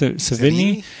pronounce his name?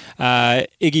 Savini?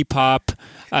 Iggy Pop.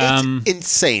 It's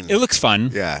insane. It looks fun.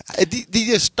 Yeah.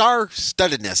 The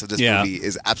star-studdedness of this movie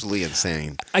is absolutely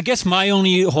insane. I guess my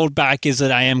only holdback is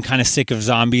that I am kind of sick of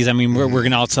zombies. I mean, we're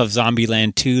going to also have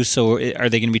Zombieland 2, so are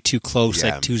they going to be too close,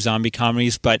 like 2 zombie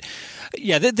comedies? But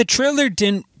yeah, the trailer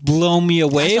didn't blow me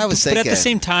away, but at the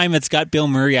same time, it's got Bill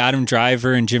Murray, Adam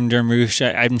Driver, and Jim Jarmusch.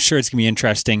 I'm sure it's going to be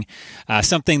interesting.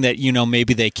 Something that,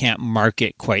 maybe they can't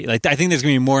market quite. I think there's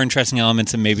going to be more interesting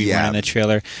elements than maybe one in the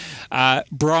trailer.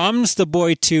 Brahms, The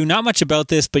Boy 2, not much about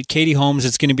this, but Katie Holmes,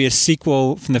 it's going to be a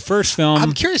sequel from the first film.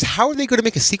 I'm curious, how are they going to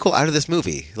make a sequel out of this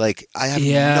movie? I have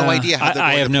no idea how they're going to play this out.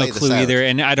 I have no clue either,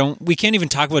 and we can't even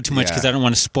talk about it too much because I don't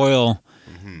want to spoil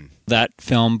that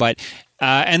film, but...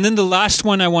 and then the last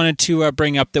one I wanted to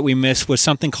bring up that we missed was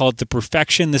something called The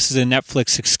Perfection. This is a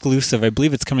Netflix exclusive. I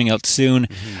believe it's coming out soon.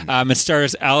 It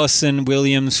stars Allison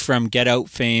Williams from Get Out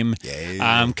fame.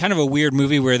 Kind of a weird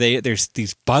movie where there's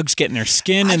these bugs get in their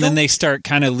skin and then they start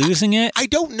kind of losing it. I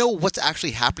don't know what's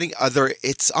actually happening.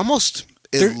 It's almost...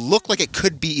 it looked like it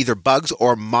could be either bugs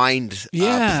or mind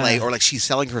play, or like she's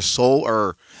selling her soul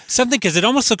or something, because it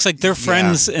almost looks like they're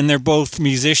friends and they're both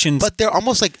musicians, but they're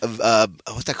almost like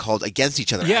what's that called, against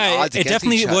each other. It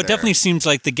definitely seems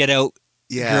like the Get Out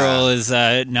girl is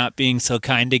not being so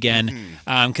kind again,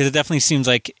 because it definitely seems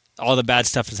like all the bad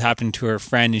stuff has happened to her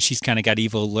friend, and she's kind of got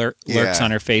evil lurks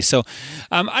on her face. So,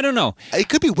 I don't know. It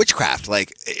could be witchcraft.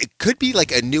 Like, it could be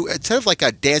like a new, instead of like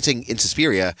a dancing in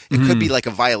Suspiria, it could be like a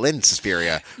violin in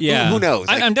Suspiria. Yeah. Who knows?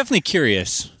 Like, I'm definitely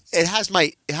curious. It has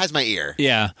my ear.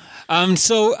 Yeah.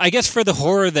 So I guess for the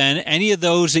horror then, any of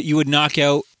those that you would knock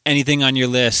out, anything on your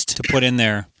list to put in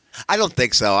there? I don't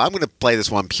think so. I'm going to play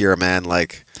this one pure, man.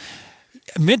 Like,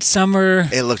 Midsommar.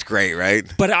 It looked great, right?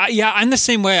 But I'm the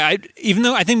same way. Even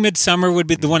though I think Midsommar would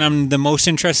be the one I'm the most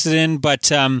interested in, but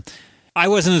I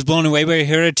wasn't as blown away by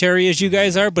Hereditary as you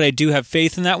guys are, but I do have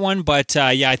faith in that one. But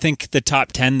I think the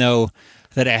top 10 though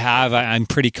that I have, I'm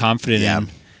pretty confident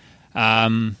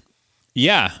in.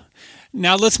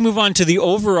 Now let's move on to the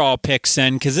overall picks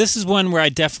then, because this is one where I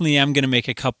definitely am going to make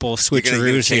a couple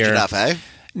switcheroos here. Change it up, eh?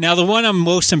 Now, the one I'm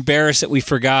most embarrassed that we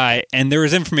forgot, and there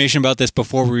was information about this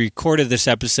before we recorded this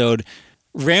episode,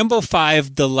 Rambo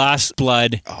 5, The Last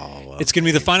Blood. Oh, it's going to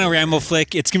be the final Rambo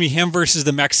flick. It's going to be him versus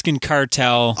the Mexican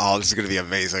cartel. Oh, this is going to be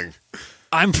amazing.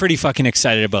 I'm pretty fucking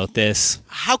excited about this.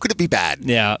 How could it be bad?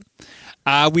 Yeah.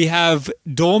 We have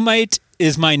Dolomite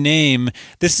Is My Name.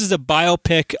 This is a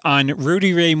biopic on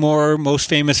Rudy Ray Moore, most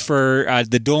famous for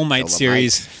the Dolomite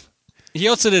series. He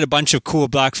also did a bunch of cool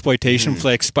blaxploitation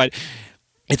flicks, but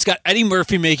it's got Eddie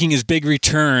Murphy making his big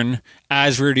return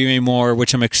as Rudy Ray Moore,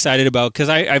 which I'm excited about because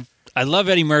I love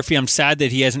Eddie Murphy. I'm sad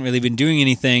that he hasn't really been doing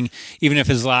anything, even if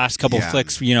his last couple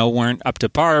flicks, weren't up to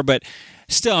par. But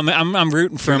still, I'm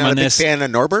rooting for him on this. You're not a big fan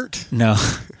of Norbert? No.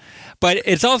 But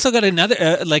it's also got another,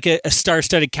 a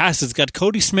star-studded cast. It's got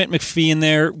Cody Smith-McPhee in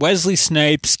there, Wesley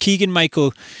Snipes,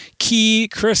 Keegan-Michael Key,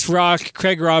 Chris Rock,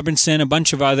 Craig Robinson, a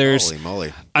bunch of others. Holy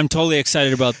moly. I'm totally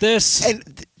excited about this.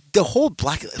 And the whole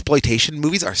blaxploitation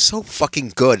movies are so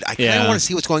fucking good. I kind of want to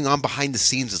see what's going on behind the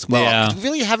scenes as well. Yeah. We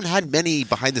really haven't had many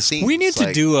behind the scenes. We need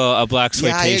to do a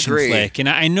blaxploitation flick. And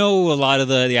I know a lot of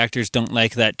the actors don't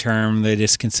like that term. They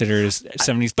just consider it as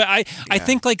 70s. But I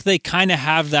think like they kind of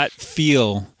have that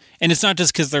feel. And it's not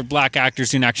just because they're black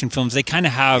actors doing action films. They kind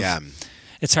of have... Yeah.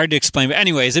 It's hard to explain. But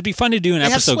anyways, it'd be fun to do an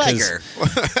episode. Have swagger.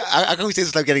 I can always say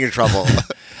this without getting in trouble.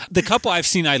 The couple I've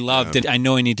seen I loved that I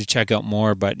know I need to check out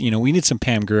more. But, we need some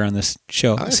Pam Grier on this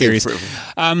series.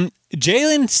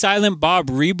 Jalen Silent Bob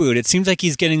reboot. It seems like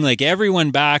he's getting like everyone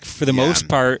back for the most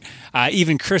part.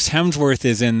 Even Chris Hemsworth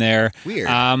is in there. Weird.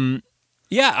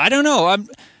 I don't know.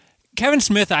 Kevin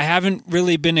Smith, I haven't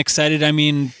really been excited. I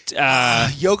mean,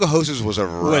 Yoga Hosers was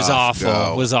was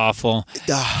awful.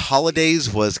 The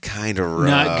Holidays was kind of rough.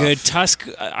 Not good. Tusk,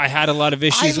 I had a lot of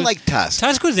issues. I like Tusk.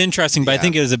 Tusk was interesting, but I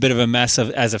think it was a bit of a mess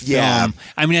as a film. Yeah.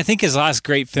 I mean, I think his last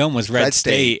great film was Red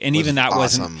State, and even that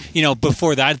awesome. wasn't.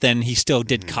 Before that, then he still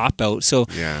did Cop Out. So,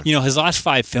 his last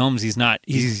 5 films, he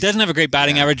doesn't have a great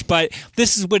batting average, but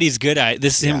this is what he's good at.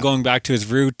 This is him going back to his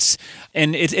roots,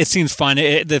 and it seems fun.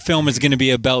 The film is going to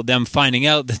be about them finding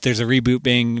out that there's a reboot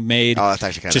being made. Oh, that's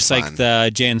actually kind just of fun. Like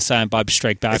the Jay and Silent Bob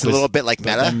Strike Back. It's a little bit like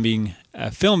Meta.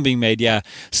 Film being made,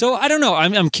 So I don't know.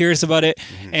 I'm curious about it.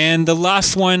 And the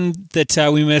last one that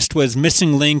we missed was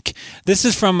Missing Link. This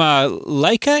is from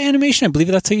Leica Animation. I believe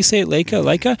that's how you say it,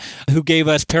 Leica, who gave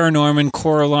us Paranorman,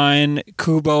 Coraline,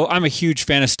 Kubo. I'm a huge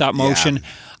fan of stop motion. Yeah.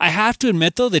 I have to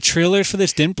admit, though, the trailers for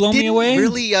this didn't blow me away.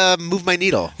 Really move my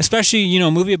needle. Especially,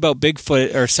 a movie about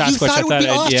Bigfoot or Sasquatch. You thought it would be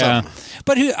awesome. Yeah.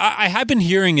 But I have been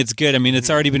hearing it's good. I mean, it's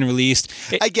already been released.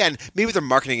 Again, maybe they're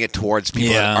marketing it towards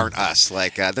people that aren't us.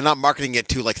 Like, they're not marketing it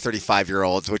to, like,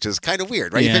 35-year-olds, which is kind of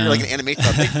weird, right? You figure, like, an animation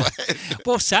about Bigfoot.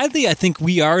 Well, sadly, I think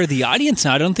we are the audience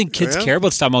now. I don't think kids care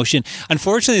about stop motion.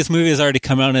 Unfortunately, this movie has already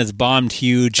come out and it's bombed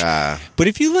huge. But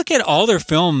if you look at all their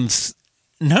films,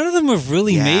 none of them have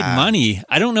really made money.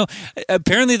 I don't know.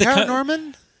 Apparently,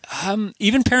 Paranorman?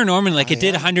 Even Paranorman, it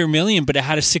did $100 million, but it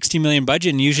had a $60 million budget,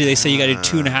 and usually they say you got to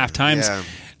do 2.5 times. Yeah.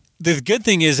 The good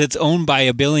thing is it's owned by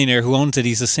a billionaire who owns it.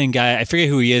 He's the same guy. I forget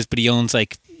who he is, but he owns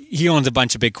a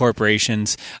bunch of big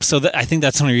corporations. So I think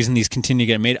that's the only reason these continue to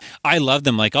get made. I love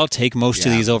them. I'll take most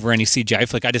of these over any CGI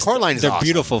flick. They're awesome.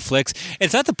 Beautiful flicks.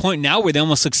 It's at the point now where they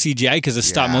almost look CGI because the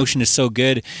stop motion is so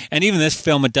good. And even this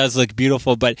film, it does look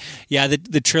beautiful. But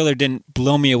the trailer didn't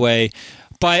blow me away.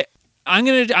 But I'm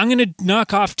gonna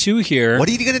knock off 2 here. What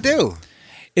are you gonna do?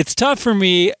 It's tough for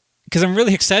me because I'm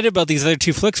really excited about these other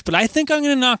 2 flicks, but I think I'm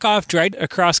gonna knock off Drive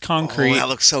Across Concrete. Oh, that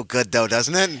looks so good, though,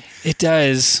 doesn't it? It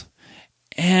does.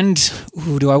 And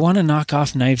do I want to knock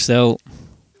off Knives Out?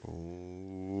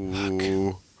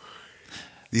 Ooh.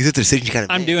 These are the decisions you got to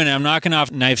make. I'm doing it. I'm knocking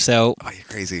off Knives Out. Oh, you're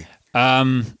crazy.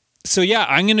 So yeah,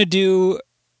 I'm gonna do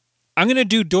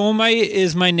Dolomite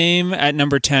is my name at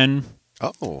number 10.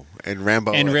 Oh, and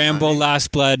Rambo. And Rambo 9.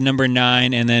 Last Blood, number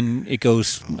 9, and then it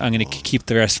goes. I'm going to keep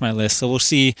the rest of my list. So we'll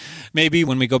see. Maybe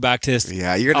when we go back to this,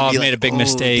 Yeah, you're going to be made a big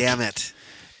mistake. Damn it.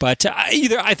 But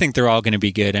I think they're all going to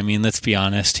be good. I mean, let's be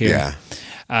honest here.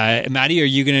 Yeah. Maddie, are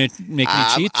you going to make me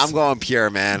cheats? I'm going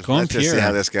pure, man. Let's just see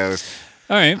how this goes.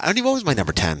 All right. I don't even know what was my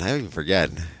number 10. I even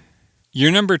forget. Your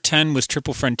number 10 was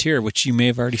Triple Frontier, which you may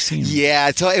have already seen.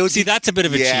 Yeah, so it would see that's a bit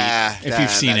of a cheat if you've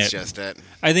seen that's it. Just it.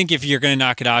 I think if you're going to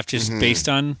knock it off just based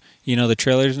on the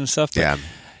trailers and stuff. Yeah.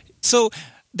 So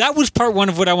that was part one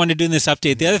of what I want to do in this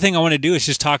update. The other thing I want to do is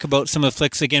just talk about some of the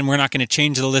flicks. Again, we're not going to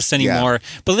change the list anymore,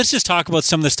 but let's just talk about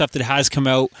some of the stuff that has come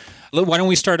out. Why don't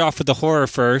we start off with the horror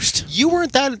first? You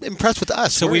weren't that impressed with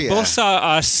us, so we both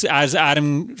saw Us as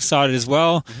Adam saw it as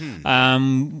well.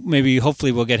 Maybe,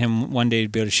 hopefully, we'll get him one day to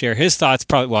be able to share his thoughts.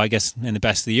 Probably, well, I guess in the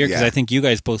best of the year because I think you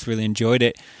guys both really enjoyed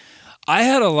it. I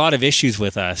had a lot of issues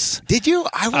with Us. Did you?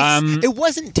 It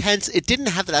was intense. It didn't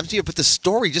have that atmosphere, but the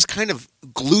story just kind of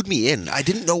glued me in. I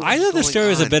didn't know. I thought the story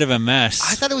was a bit of a mess.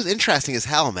 I thought it was interesting as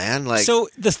hell, man. Like, so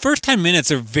the first 10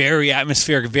 minutes are very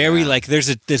atmospheric, very like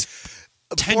there's this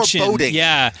tension, foreboding.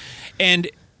 And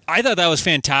I thought that was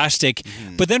fantastic.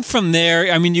 But then from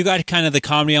there, I mean, you got kind of the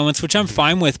comedy elements, which I'm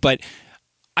fine with. But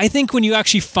I think when you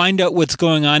actually find out what's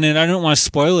going on, and I don't want to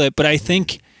spoil it, but I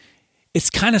think it's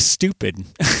kind of stupid.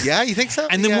 Yeah, you think so?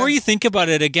 And the more you think about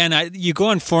it, again, you go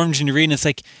on forums and you read, and it's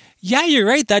like, yeah, you're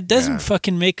right. That doesn't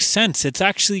fucking make sense. It's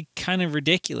actually kind of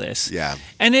ridiculous. Yeah.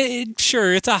 And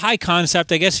sure, it's a high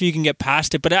concept. I guess if you can get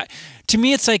past it. But to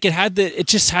me, it's like it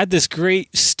just had this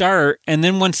great start. And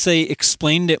then once they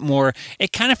explained it more,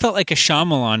 it kind of felt like a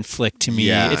Shyamalan flick to me.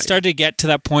 Yeah. It started to get to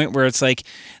that point where it's like,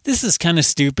 this is kind of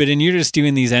stupid. And you're just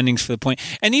doing these endings for the point.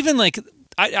 And even like,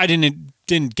 I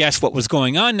didn't guess what was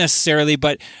going on necessarily,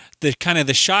 but the kind of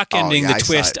the shock ending, the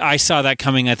twist, I saw that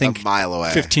coming, I think, a mile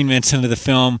away. 15 minutes into the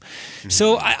film.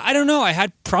 So I don't know. I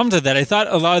had problems with that. I thought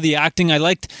a lot of the acting, I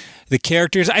liked the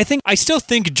characters. I still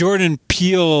think Jordan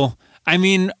Peele,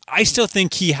 I still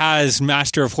think he has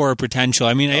Master of Horror potential.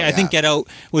 I think Get Out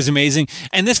was amazing.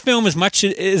 And this film, as much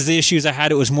as the issues I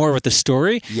had, it was more with the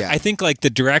story. Yeah. I think like the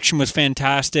direction was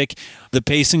fantastic. The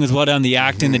pacing was well done. The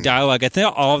acting, the dialogue, I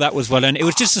think all of that was well done. It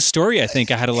was just the story, I think,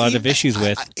 I had a lot of issues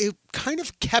with. It kind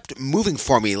of kept moving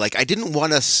for me. Like, I didn't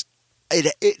want to...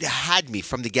 It had me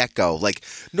from the get-go. Like,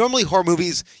 normally horror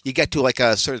movies, you get to like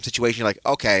a certain situation, you're like,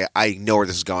 okay, I know where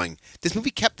this is going. This movie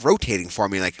kept rotating for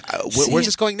me. Like, where's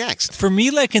this going next? For me,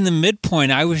 like in the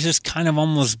midpoint, I was just kind of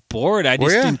almost bored. I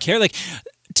just didn't care. Like,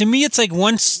 to me, it's like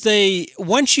once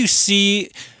you see,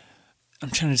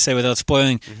 I'm trying to say without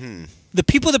spoiling, the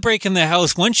people that break in the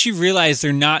house, once you realize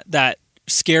they're not that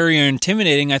scary or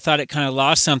intimidating, I thought it kind of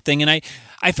lost something. And I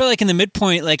felt like in the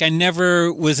midpoint, like I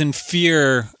never was in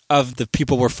fear of the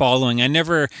people we're following. I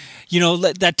never,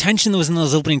 that tension that was in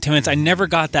those opening 10 minutes, I never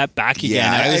got that back again.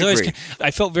 Yeah, I agree. I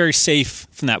felt very safe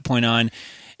from that point on.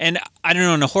 And I don't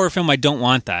know, in a horror film, I don't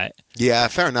want that. Yeah,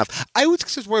 fair enough. I would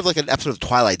consider it more of like an episode of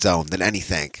Twilight Zone than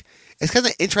anything. It's kind of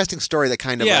an interesting story that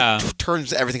kind of like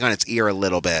turns everything on its ear a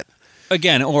little bit.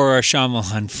 Again, or a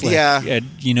Shyamalan flick. Yeah.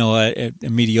 A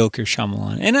mediocre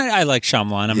Shyamalan. And I like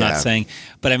Shyamalan, I'm not saying.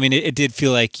 But it did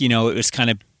feel like, it was kind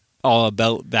of all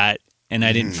about that. And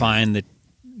I didn't find that,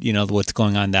 what's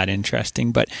going on that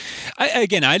interesting. But I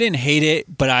didn't hate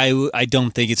it, but I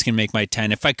don't think it's going to make my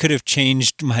 10. If I could have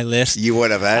changed my list, you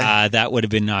would have, that would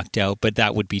have been knocked out. But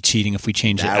that would be cheating if we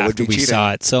changed it after we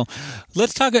saw it. So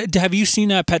let's talk. Have you seen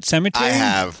Pet Sematary? I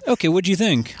have. Okay, what'd you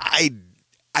think?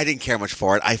 I didn't care much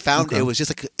for it. I found it was just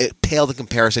like it paled in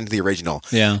comparison to the original.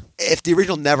 Yeah. If the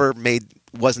original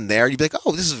wasn't there, you'd be like,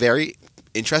 oh, this is a very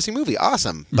interesting movie.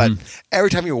 Awesome. But every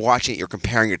time you're watching it, you're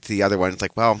comparing it to the other one. It's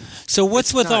like, well. So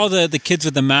what's with all the kids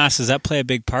with the masks? Does that play a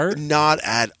big part? Not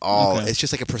at all. Okay. It's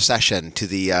just like a procession to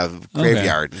the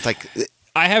graveyard. It's like.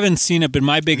 I haven't seen it, but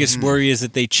my biggest worry is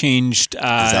that they changed.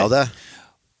 Zelda?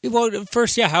 Well,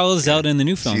 first, how is Zelda in the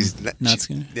new film? Not as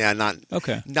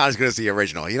good as the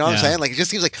original. You know what I'm saying? Like, it just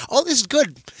seems like, oh, this is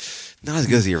good. Not as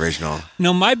good as the original.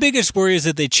 No, my biggest worry is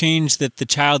that they changed that the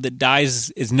child that dies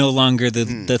is no longer the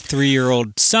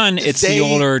 3-year-old son. It's the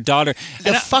older daughter.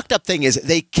 The fucked up thing is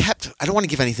they kept, I don't want to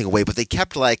give anything away, but they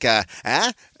kept like,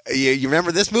 you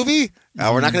remember this movie?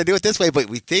 We're not going to do it this way,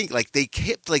 but we think, like, they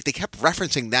kept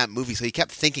referencing that movie, so you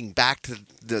kept thinking back to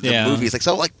the movies. Like,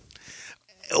 so, like,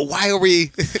 why are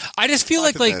we? I just feel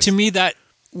like to me that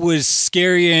was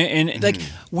scary, and like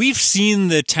we've seen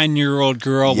the 10-year-old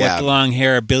girl with the long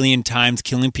hair a billion times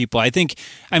killing people. I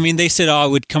mean, they said, it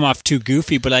would come off too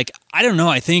goofy, but like, I don't know.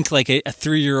 I think like a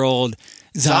 3-year-old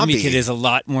zombie kid is a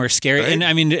lot more scary. Right? And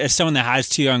I mean, as someone that has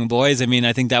 2 young boys, I mean,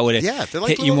 I think that would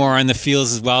hit you more on the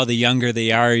feels as well, the younger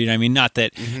they are. You know what I mean? Not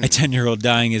that a 10-year-old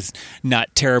dying is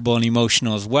not terrible and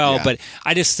emotional as well, but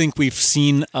I just think we've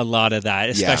seen a lot of that,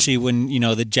 especially when,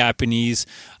 the Japanese,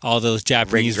 all those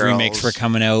Japanese remakes were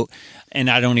coming out. And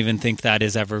I don't even think that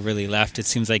has ever really left. It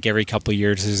seems like every couple of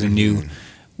years there's a new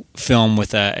film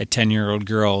with a 10-year-old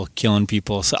girl killing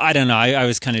people. So I don't know. I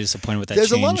was kind of disappointed with that.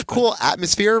 There's a lot of cool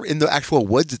atmosphere in the actual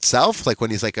woods itself, like when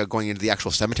he's like going into the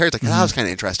actual cemetery. It's like, that was kind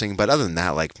of interesting. But other than that,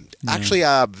 like actually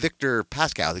Victor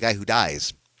Pascal, the guy who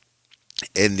dies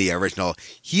in the original,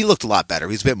 he looked a lot better.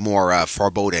 He's a bit more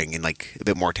foreboding and like a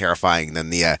bit more terrifying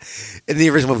than the in the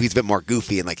original movie. He's a bit more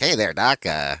goofy and like, hey there, Doc.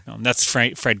 That's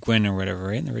Fred Gwynn or whatever,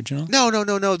 right? In the original? No.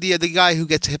 The guy who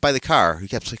gets hit by the car, who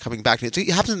kept coming back to it. So it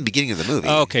happens in the beginning of the movie.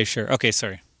 Oh, okay, sure. Okay,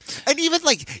 sorry. And even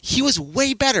like he was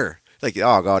way better. Like,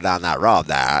 go down that road,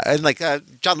 that. And like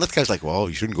John Lithgow's like, well,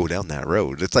 you shouldn't go down that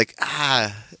road. It's like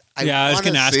I was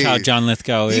going to ask how John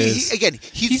Lithgow is. He's good.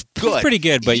 He's pretty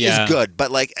good, but He's good,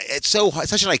 but like it's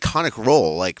such an iconic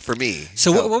role, like for me.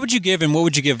 So what would you give, and what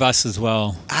would you give us as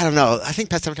well? I don't know. I think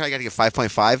Pet Sematary I got to give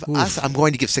 5.5. Us, I'm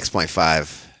going to give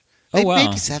 6.5. Oh wow,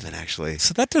 maybe 7 actually.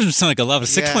 So that doesn't sound like a love.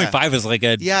 6.5 is like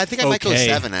a I think I might go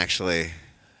 7 actually.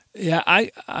 Yeah,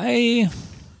 I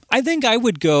think I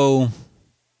would go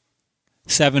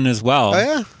 7 as well. Oh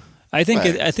yeah. I think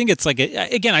it's like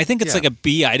I think it's like a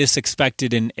B. I just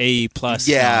expected an A plus.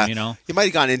 Yeah, film, you might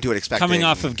have gone into it expecting coming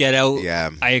off of Get Out. Yeah,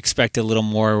 I expect a little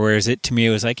more. Whereas to me,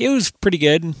 it was pretty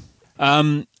good.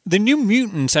 The New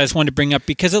Mutants I just wanted to bring up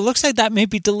because it looks like that may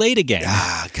be delayed again.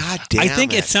 God damn I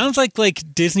think it sounds like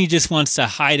Disney just wants to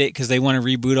hide it because they want to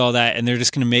reboot all that, and they're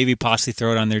just going to maybe possibly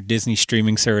throw it on their Disney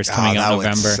streaming service coming out in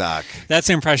November. Would suck. That's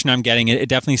the impression I'm getting. It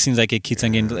definitely seems like it keeps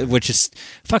on getting, which is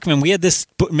fuck man. We had this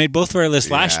made both of our lists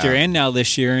last year and now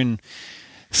this year, and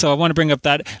so I want to bring up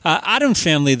that Addams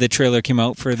Family. The trailer came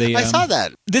out for the. I saw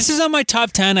that. This is on my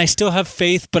top 10. I still have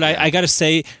faith, but I got to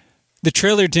say. The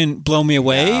trailer didn't blow me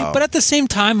away, but at the same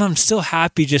time, I'm still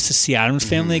happy just to see Addams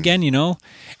Family again,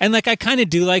 And like I kind of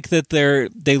do like that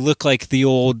they look like the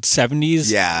old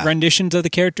 70s renditions of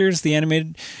the characters, the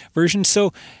animated version.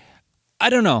 So I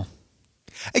don't know.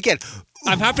 Again,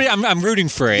 I'm happy. I'm rooting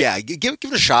for it. Yeah, give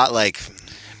it a shot.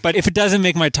 But if it doesn't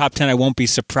make my top 10, I won't be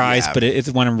surprised. But it's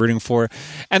one I'm rooting for.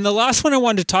 And the last one I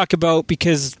wanted to talk about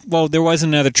because there was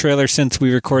another trailer since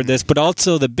we recorded this, but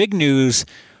also the big news.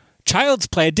 Child's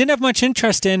Play. I didn't have much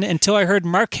interest in until I heard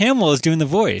Mark Hamill is doing the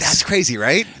voice. That's crazy,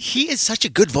 right? He is such a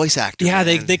good voice actor. Yeah,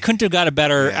 they couldn't have got a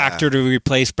better actor to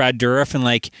replace Brad Dourif, and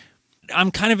I'm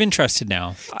kind of interested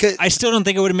now. I still don't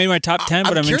think it would have made my top 10,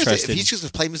 but I'm interested. If he's just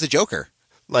to play him as a Joker,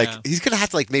 he's going to have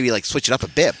to maybe switch it up a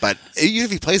bit. But even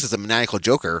if he plays as a maniacal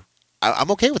Joker,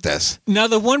 I'm okay with this. Now,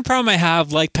 the one problem I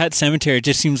have, like Pet Sematary, it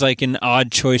just seems like an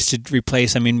odd choice to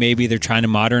replace. I mean, maybe they're trying to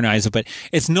modernize it, but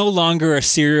it's no longer a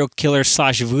serial killer /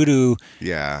 voodoo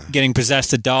getting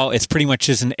possessed a doll. It's pretty much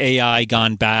just an AI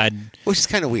gone bad. Which is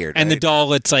kind of weird, And right? the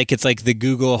doll, it's like the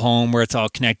Google Home where it's all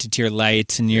connected to your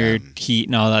lights and your heat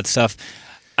and all that stuff.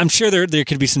 I'm sure there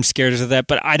could be some scares of that,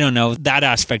 but I don't know. That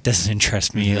aspect doesn't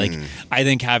interest me. I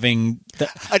think having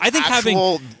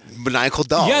maniacal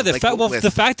doll. Yeah,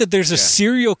 the fact that there's a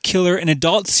serial killer, an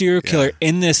adult serial killer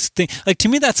in this thing, to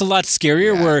me that's a lot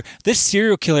scarier. Where this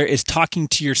serial killer is talking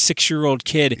to your 6-year-old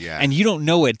kid and you don't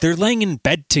know it. They're laying in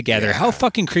bed together. Yeah. How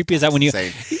fucking creepy is that?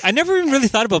 I never even really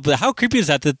thought about, but how creepy is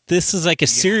that this is like a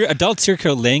adult serial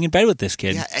killer laying in bed with this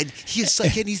kid? Yeah, and he's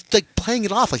playing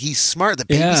it off like he's smart. The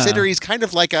babysitter, he's kind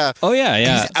of like a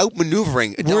he's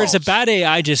outmaneuvering adults. Whereas a bad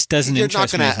AI just doesn't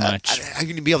interest me as much. How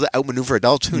can you be able to outmaneuver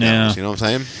adults? Who knows? You know what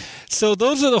I'm saying? So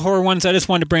those are the horror ones I just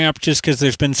wanted to bring up just because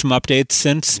there's been some updates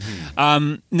since.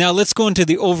 Now let's go into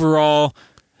the overall.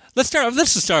 Let's start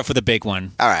off with the big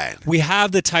one. All right. We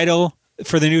have the title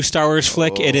for the new Star Wars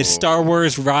flick. It is Star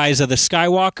Wars Rise of the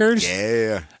Skywalkers.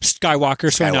 Yeah.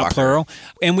 Skywalker, sorry, not plural.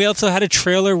 And we also had a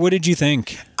trailer. What did you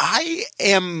think? I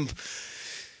am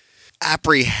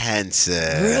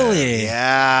apprehensive. Really?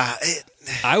 Yeah.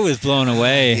 I was blown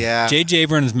away. Yeah. J.J.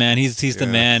 Abrams, man, he's the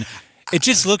man. It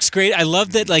just looks great. I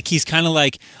love that he's kind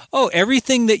of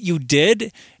everything that you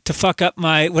did to fuck up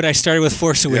what I started with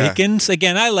Force Awakens.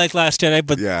 Again, I like Last Jedi,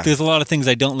 but there's a lot of things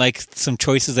I don't like, some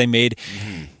choices they made.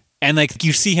 And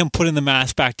you see him putting the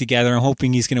mask back together. I'm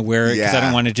hoping he's going to wear it because I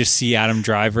don't want to just see Adam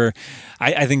Driver.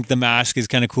 I think the mask is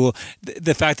kind of cool.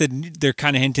 The fact that they're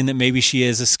kind of hinting that maybe she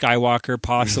is a Skywalker,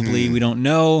 possibly. We don't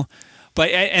know.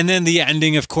 and then the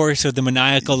ending, of course, of the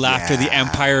maniacal laughter. The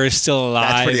Empire is still alive.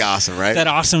 That's pretty awesome, right? That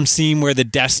awesome scene where the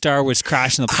Death Star was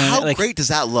crashing the planet. How great does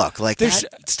that look? Like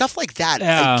stuff like that.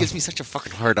 It gives me such a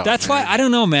fucking hard on. That's why I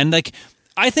don't know, man. Like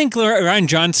I think Rian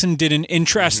Johnson did an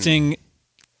interesting.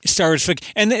 Star Wars,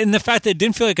 and the fact that it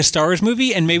didn't feel like a Star Wars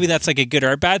movie, and maybe that's like a good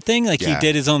or bad thing. Like he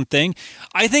did his own thing.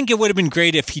 I think it would have been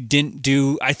great if he didn't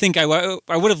do. I think I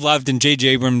would have loved, and J.J.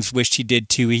 Abrams wished he did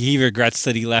too. He regrets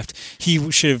that he left.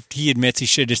 He should have. He admits he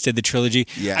should have just did the trilogy.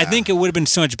 Yeah. I think it would have been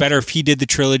so much better if he did the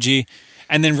trilogy.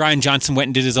 And then Rian Johnson went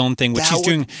and did his own thing, which he's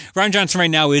doing. Rian Johnson right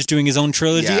now is doing his own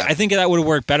trilogy. Yeah. I think that would have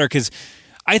worked better because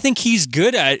I think he's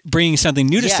good at bringing something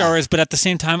new to Star Wars, but at the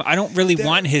same time, I don't really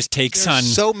want his takes on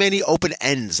so many open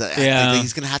ends. That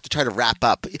he's going to have to try to wrap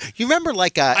up. You remember,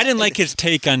 like I didn't like his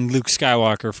take on Luke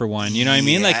Skywalker for one. You know what I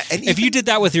mean? Like if you did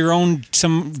that with your own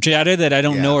some Jedi that I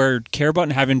don't know or care about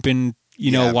and haven't been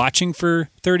watching for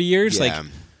 30 years, like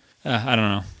I don't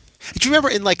know. Do you remember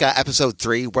in like episode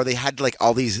 3 where they had like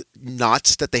all these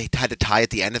knots that they had to tie at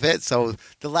the end of it? So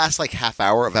the last like half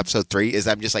hour of episode 3 is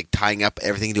them just like tying up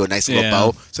everything into a nice little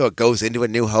bow, so it goes into A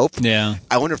New Hope. Yeah,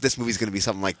 I wonder if this movie's going to be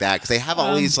something like that because they have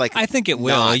all these like. I think it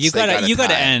will. You got to end. You got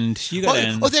to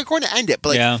end. Oh, they're going to end it,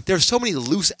 but like there's so many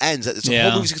loose ends that the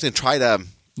whole movie's going to try to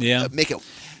make it.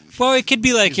 Well, it could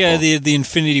be like the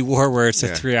Infinity War where it's a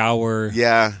 3-hour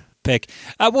pick.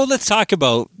 Well, let's talk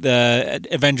about the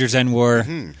Avengers End War.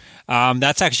 Mm-hmm.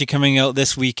 That's actually coming out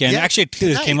this weekend. Actually,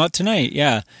 it came out tonight.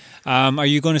 Yeah. Are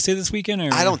you going to see this weekend?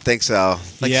 Or? I don't think so.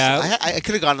 Like, I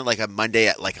could have gone on like a Monday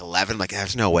at like 11. Like,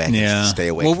 there's no way I can stay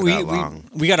awake for that long.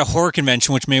 We got a horror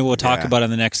convention, which maybe we'll talk about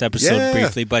on the next episode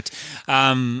briefly. But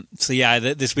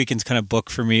this weekend's kind of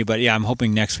booked for me. But yeah, I'm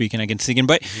hoping next weekend I can see again.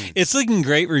 But it's looking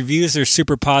great. Reviews are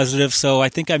super positive. So I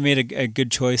think I made a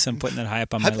good choice. I'm putting that high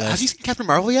up on my list. Have you seen Captain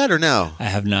Marvel yet or no? I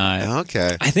have not.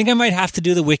 Okay. I think I might have to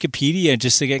do the Wikipedia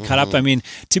just to get caught up. I mean,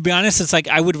 to be honest, it's like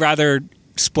I would rather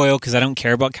spoil because I don't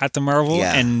care about Captain Marvel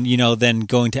and then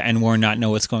going to End War and not know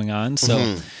what's going on.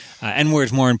 So End War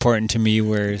is more important to me,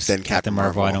 whereas Captain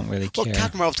Marvel I don't really care. Well,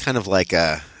 Captain Marvel's kind of like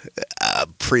a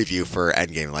preview for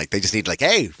Endgame. Like they just need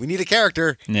hey, we need a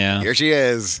character. Yeah, here she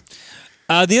is.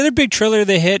 The other big trailer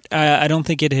they hit, I don't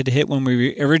think it had hit when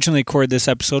we originally recorded this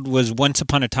episode, was Once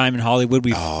Upon a Time in Hollywood.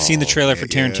 We've seen the trailer for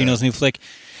Tarantino's new flick.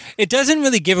 It doesn't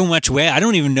really give him much away. I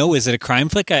don't even know. Is it a crime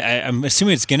flick? I'm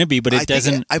assuming it's going to be, but it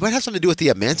doesn't. I might have something to do with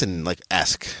the Manson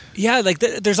esque. Yeah, like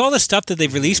there's all this stuff that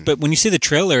they've released, but when you see the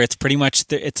trailer, it's pretty much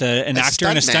it's an actor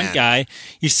and a stunt guy.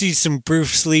 You see some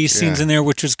Bruce Lee scenes in there,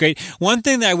 which was great. One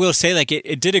thing that I will say, like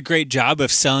it did a great job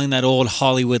of selling that old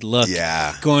Hollywood look.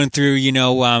 Yeah, going through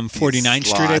 49th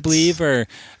Street, I believe, or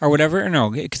whatever. No,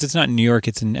 because it's not in New York;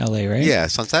 it's in L.A., right? Yeah,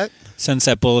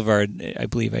 Sunset Boulevard, I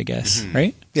believe,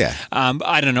 right? Yeah.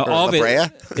 I don't know. All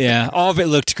of it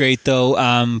looked great,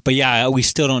 though. But yeah, we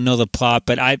still don't know the plot.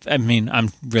 But I mean, I'm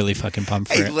really fucking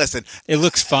pumped for it. Listen. It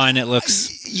looks fun. It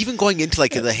looks... Even going into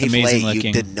like the Hateful Eight,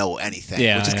 you didn't know anything,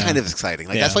 which is kind of exciting.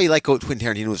 Like that's why you like Quentin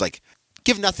Tarantino was like,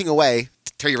 give nothing away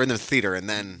till you're in the theater, and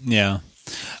then... Yeah.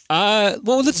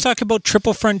 Well, let's talk about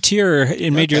Triple Frontier.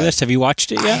 It made your list. Have you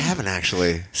watched it yet? I haven't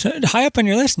actually. So high up on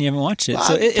your list, and you haven't watched it. Well,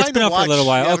 so it's been up for a little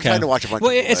while. Yeah, I'm trying to watch a bunch.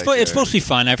 Well, it's supposed to be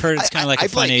fun. I've heard it's kind of like a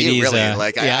fun 80s. Really.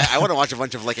 I want to watch a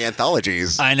bunch of like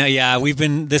anthologies. I know. Yeah,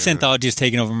 this anthology has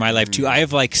taken over my life too. I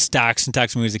have like stacks and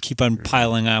stacks of movies that keep on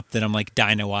piling up that I'm like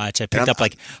dying to watch. I picked up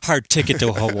like Hard Ticket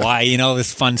to Hawaii, all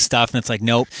this fun stuff, and it's like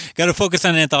nope, got to focus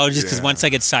on anthologies because once I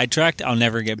get sidetracked, I'll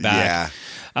never get back. Yeah.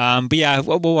 But yeah,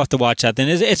 we'll have to watch that then.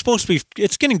 It's supposed to be.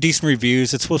 It's getting decent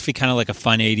reviews. It's supposed to be kind of like a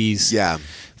fun 80s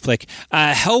flick.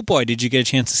 Hellboy, did you get a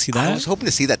chance to see that? I was hoping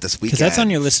to see that this weekend. Because that's on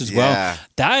your list as well.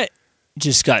 That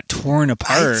just got torn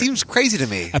apart. It seems crazy to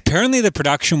me. Apparently the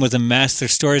production was a mess.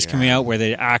 There's stories coming out where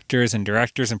the actors and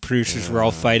directors and producers were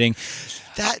all fighting.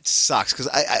 That sucks because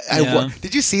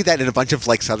did you see that in a bunch of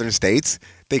like southern states?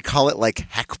 They call it like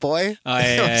Heck Boy. Oh,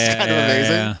 it's kind of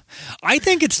amazing. Yeah. I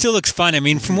think it still looks fun. I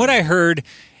mean, from what I heard,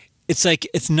 it's like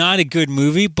it's not a good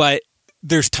movie, but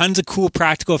there's tons of cool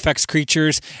practical effects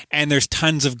creatures, and there's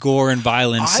tons of gore and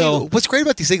violence. So what's great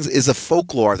about these things is the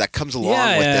folklore that comes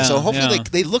along with this. So hopefully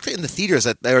they looked in the theaters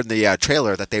that they're in the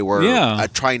trailer that they were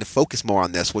trying to focus more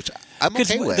on this, which I'm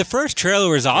okay with. The first trailer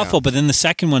was awful, but then the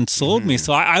second one sold me.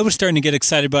 So I was starting to get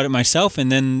excited about it myself,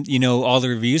 and then all the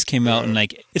reviews came out, and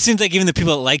like it seems like even the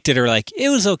people that liked it are like it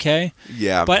was okay.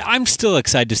 Yeah, but I'm still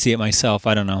excited to see it myself.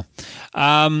 I don't know.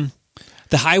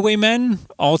 The Highwaymen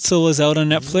also is out on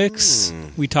Netflix.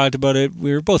 We talked about it.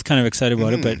 We were both kind of excited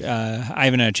about it, but I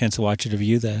haven't had a chance to watch it. Have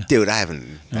you? Dude, I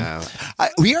haven't.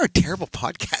 We are a terrible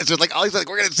podcast. Like, always like,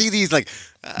 we're going to see these. Like,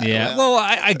 Yeah. Well,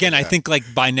 I think like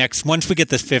by once we get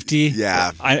this 50,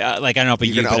 I don't know about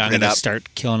you, but I'm going to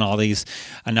start killing all these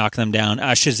and knock them down.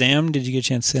 Shazam, did you get a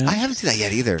chance to see that? I haven't seen that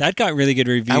yet either. That got really good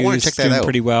reviews. I want to check that out.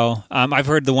 Pretty well. I've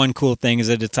heard the one cool thing is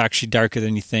that it's actually darker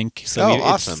than you think. So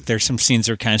awesome. There's some scenes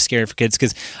that are kind of scary for kids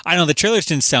because I know the trailers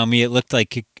didn't sell me. It looked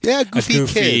like a goofy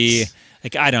kids.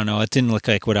 Like I don't know. It didn't look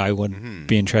like what I would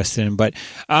be interested in, but.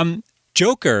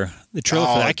 Joker, the trailer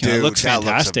for that came out, looks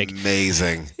fantastic. Looks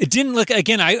amazing. It didn't look,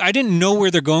 again, I didn't know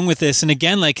where they're going with this. And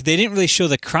again, like, they didn't really show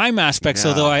the crime aspects,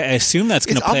 although I assume that's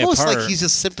going to play a part. It's almost like he's a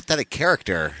sympathetic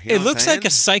character. It looks like a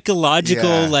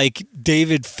psychological, like,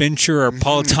 David Fincher or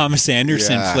Paul Thomas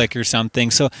Anderson flick or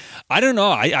something. So, I don't know.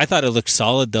 I thought it looked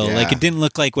solid, though. Like, it didn't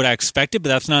look like what I expected, but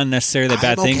that's not necessarily a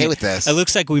bad thing. I'm okay with this. It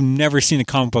looks like we've never seen a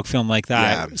comic book film like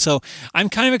that. So, I'm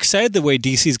kind of excited the way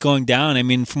DC's going down. I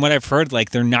mean, from what I've heard, like,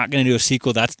 they're not going to do a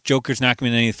sequel. Joker's not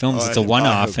going to be in any films. It's a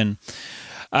one-off. And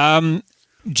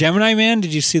Gemini Man,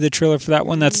 did you see the trailer for that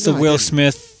one? That's the Will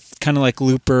Smith kind of like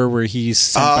Looper, where he's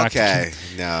sent back. Okay,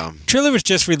 no. Trailer was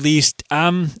just released.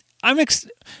 I'm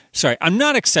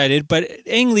not excited, but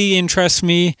Ang Lee interests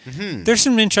me. Mm-hmm. There's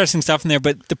some interesting stuff in there,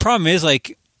 but the problem is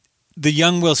like. The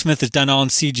young Will Smith is done all in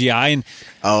CGI,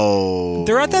 and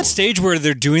they're at that stage where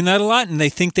they're doing that a lot, and they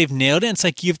think they've nailed it. And it's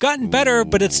like you've gotten better,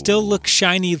 but it still looks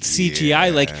shiny CGI. Yeah.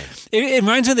 Like it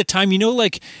reminds me of the time,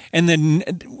 like, and then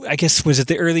I guess was it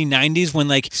the early '90s when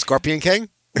like Scorpion King?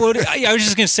 Well, I was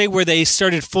just gonna say where they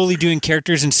started fully doing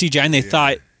characters in CGI, and they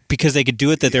thought. Because they could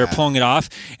do it, that they were pulling it off.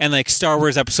 And like Star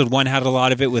Wars Episode 1 had a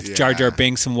lot of it with Jar Jar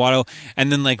Binks and Watto.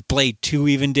 And then like Blade 2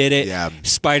 even did it. Yeah.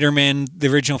 Spider-Man, the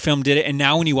original film, did it. And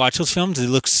now when you watch those films, they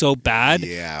look so bad,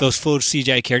 those full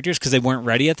CGI characters, because they weren't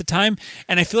ready at the time.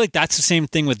 And I feel like that's the same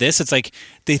thing with this. It's like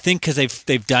they think because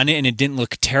they've done it and it didn't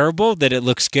look terrible that it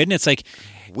looks good. And it's like...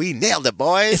 We nailed it,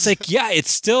 boys. It's like, it's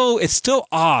still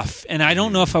off. And I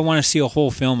don't know if I want to see a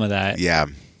whole film of that. Yeah.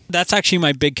 That's actually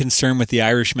my big concern with The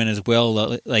Irishman as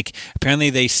well. Like, apparently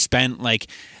they spent, like,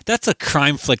 that's a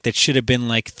crime flick that should have been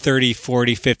like 30,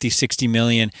 40, 50, 60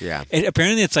 million. Yeah.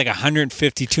 Apparently it's like $150,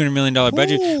 $200 million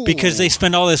budget because they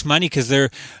spend all this money because they're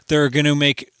going to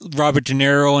make Robert De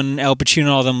Niro and Al Pacino and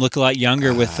all of them look a lot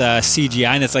younger with CGI.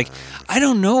 And it's like, I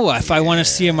don't know if I want to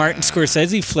see a Martin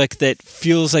Scorsese flick that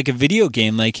feels like a video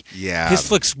game. Like, his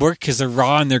flicks work because they're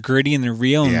raw and they're gritty and they're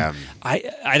real. And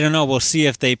I don't know. We'll see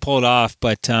if they pull it off.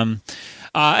 But...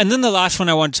 and then the last one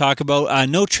I want to talk about,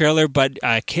 no trailer, but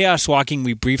Chaos Walking,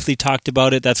 we briefly talked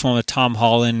about it. That's one with Tom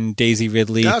Holland, Daisy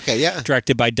Ridley. Okay, yeah.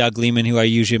 Directed by Doug Liman, who I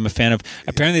usually am a fan of.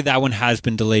 Apparently that one has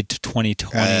been delayed to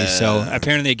 2020. So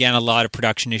apparently, again, a lot of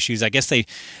production issues. I guess they've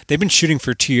been shooting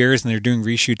for 2 years and they're doing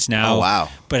reshoots now. Oh, wow.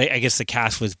 But I guess the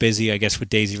cast was busy, I guess, with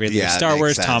Daisy Ridley with Star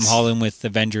Wars, sense. Tom Holland with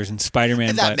Avengers and Spider-Man.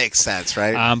 And that makes sense,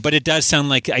 right? But it does sound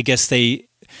like, I guess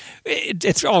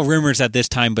it's all rumors at this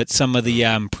time, but some of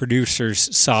the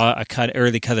producers saw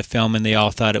early cut of the film and they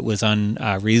all thought it was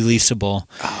unreleasable.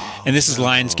 And this is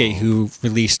Lionsgate who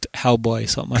released Hellboy,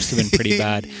 so it must have been pretty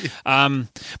bad.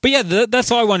 But yeah,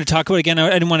 that's all I wanted to talk about. Again, I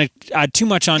didn't want to add too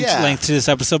much on length to this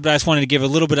episode, but I just wanted to give a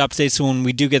little bit of update so when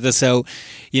we do get this out,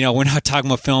 we're not talking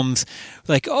about films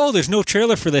like, there's no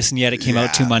trailer for this, and yet it came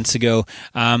out 2 months ago.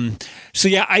 So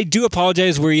yeah, I do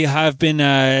apologize where you have been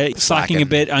slacking a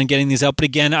bit on getting these out, but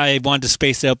again, I wanted to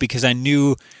space it out because I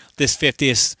knew this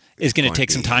 50th is going to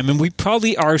take some time, and we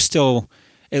probably are still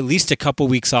at least a couple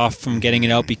weeks off from getting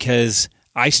it out because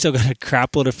I still got a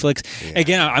crap load of flicks. Yeah.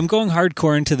 Again, I'm going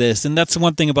hardcore into this, and that's the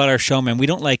one thing about our show, man. We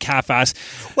don't like half-ass.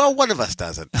 Well, one of us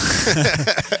doesn't.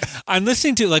 I'm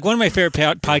listening to one of my favorite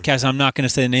podcasts. I'm not going to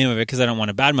say the name of it because I don't want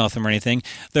to badmouth them or anything.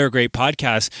 They're a great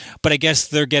podcast, but I guess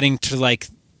they're getting to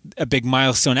a big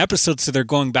milestone episode, so they're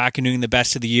going back and doing the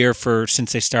best of the year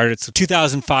since they started. So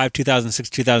 2005, 2006,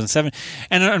 2007.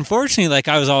 And unfortunately,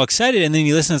 I was all excited, and then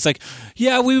you listen, it's like,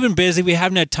 yeah, we've been busy, we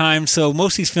haven't had time, so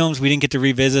most of these films we didn't get to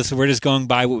revisit, so we're just going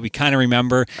by what we kind of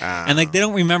remember. And they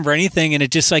don't remember anything, and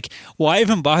it's just why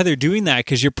even bother doing that?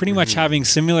 Because you're pretty much having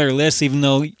similar lists, even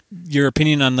though your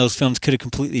opinion on those films could have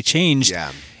completely changed.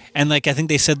 Yeah. And I think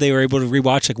they said they were able to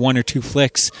rewatch one or two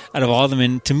flicks out of all of them,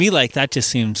 and to me, that just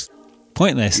seems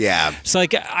pointless. Yeah. So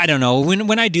I don't know.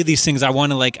 When I do these things, I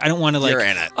want to I don't want to You're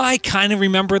in it. I kind of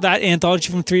remember that anthology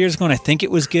from 3 years ago and I think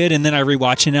it was good, and then I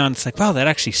rewatch it now and it's like, wow, that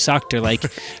actually sucked, or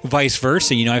vice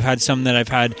versa. I've had some that I've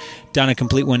had done a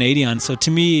complete 180 on. So to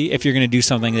me, if you're going to do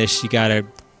something like this, you got to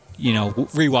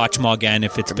rewatch them all again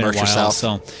if it's been a while. Yourself.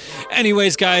 So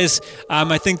anyways, guys,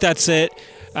 I think that's it.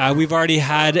 We've already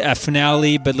had a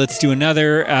finale, but let's do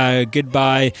another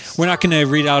goodbye. We're not going to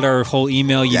read out our whole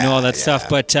email, all that stuff.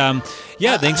 But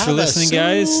thanks for listening,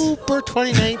 guys. Super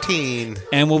 2019.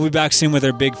 And we'll be back soon with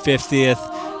our big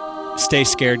 50th. Stay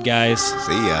scared, guys.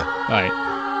 See ya. Bye.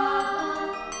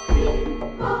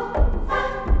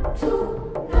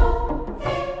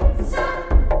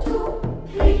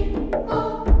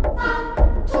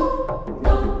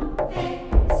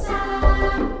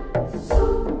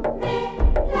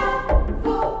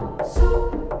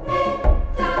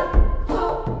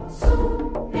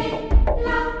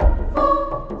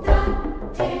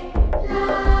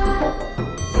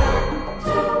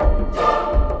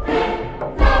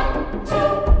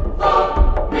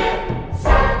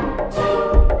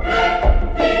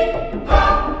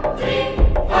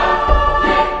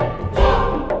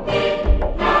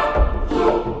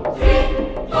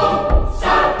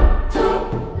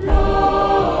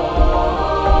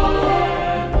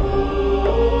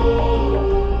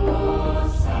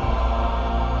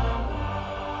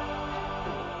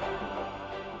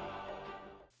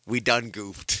 We done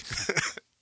goofed.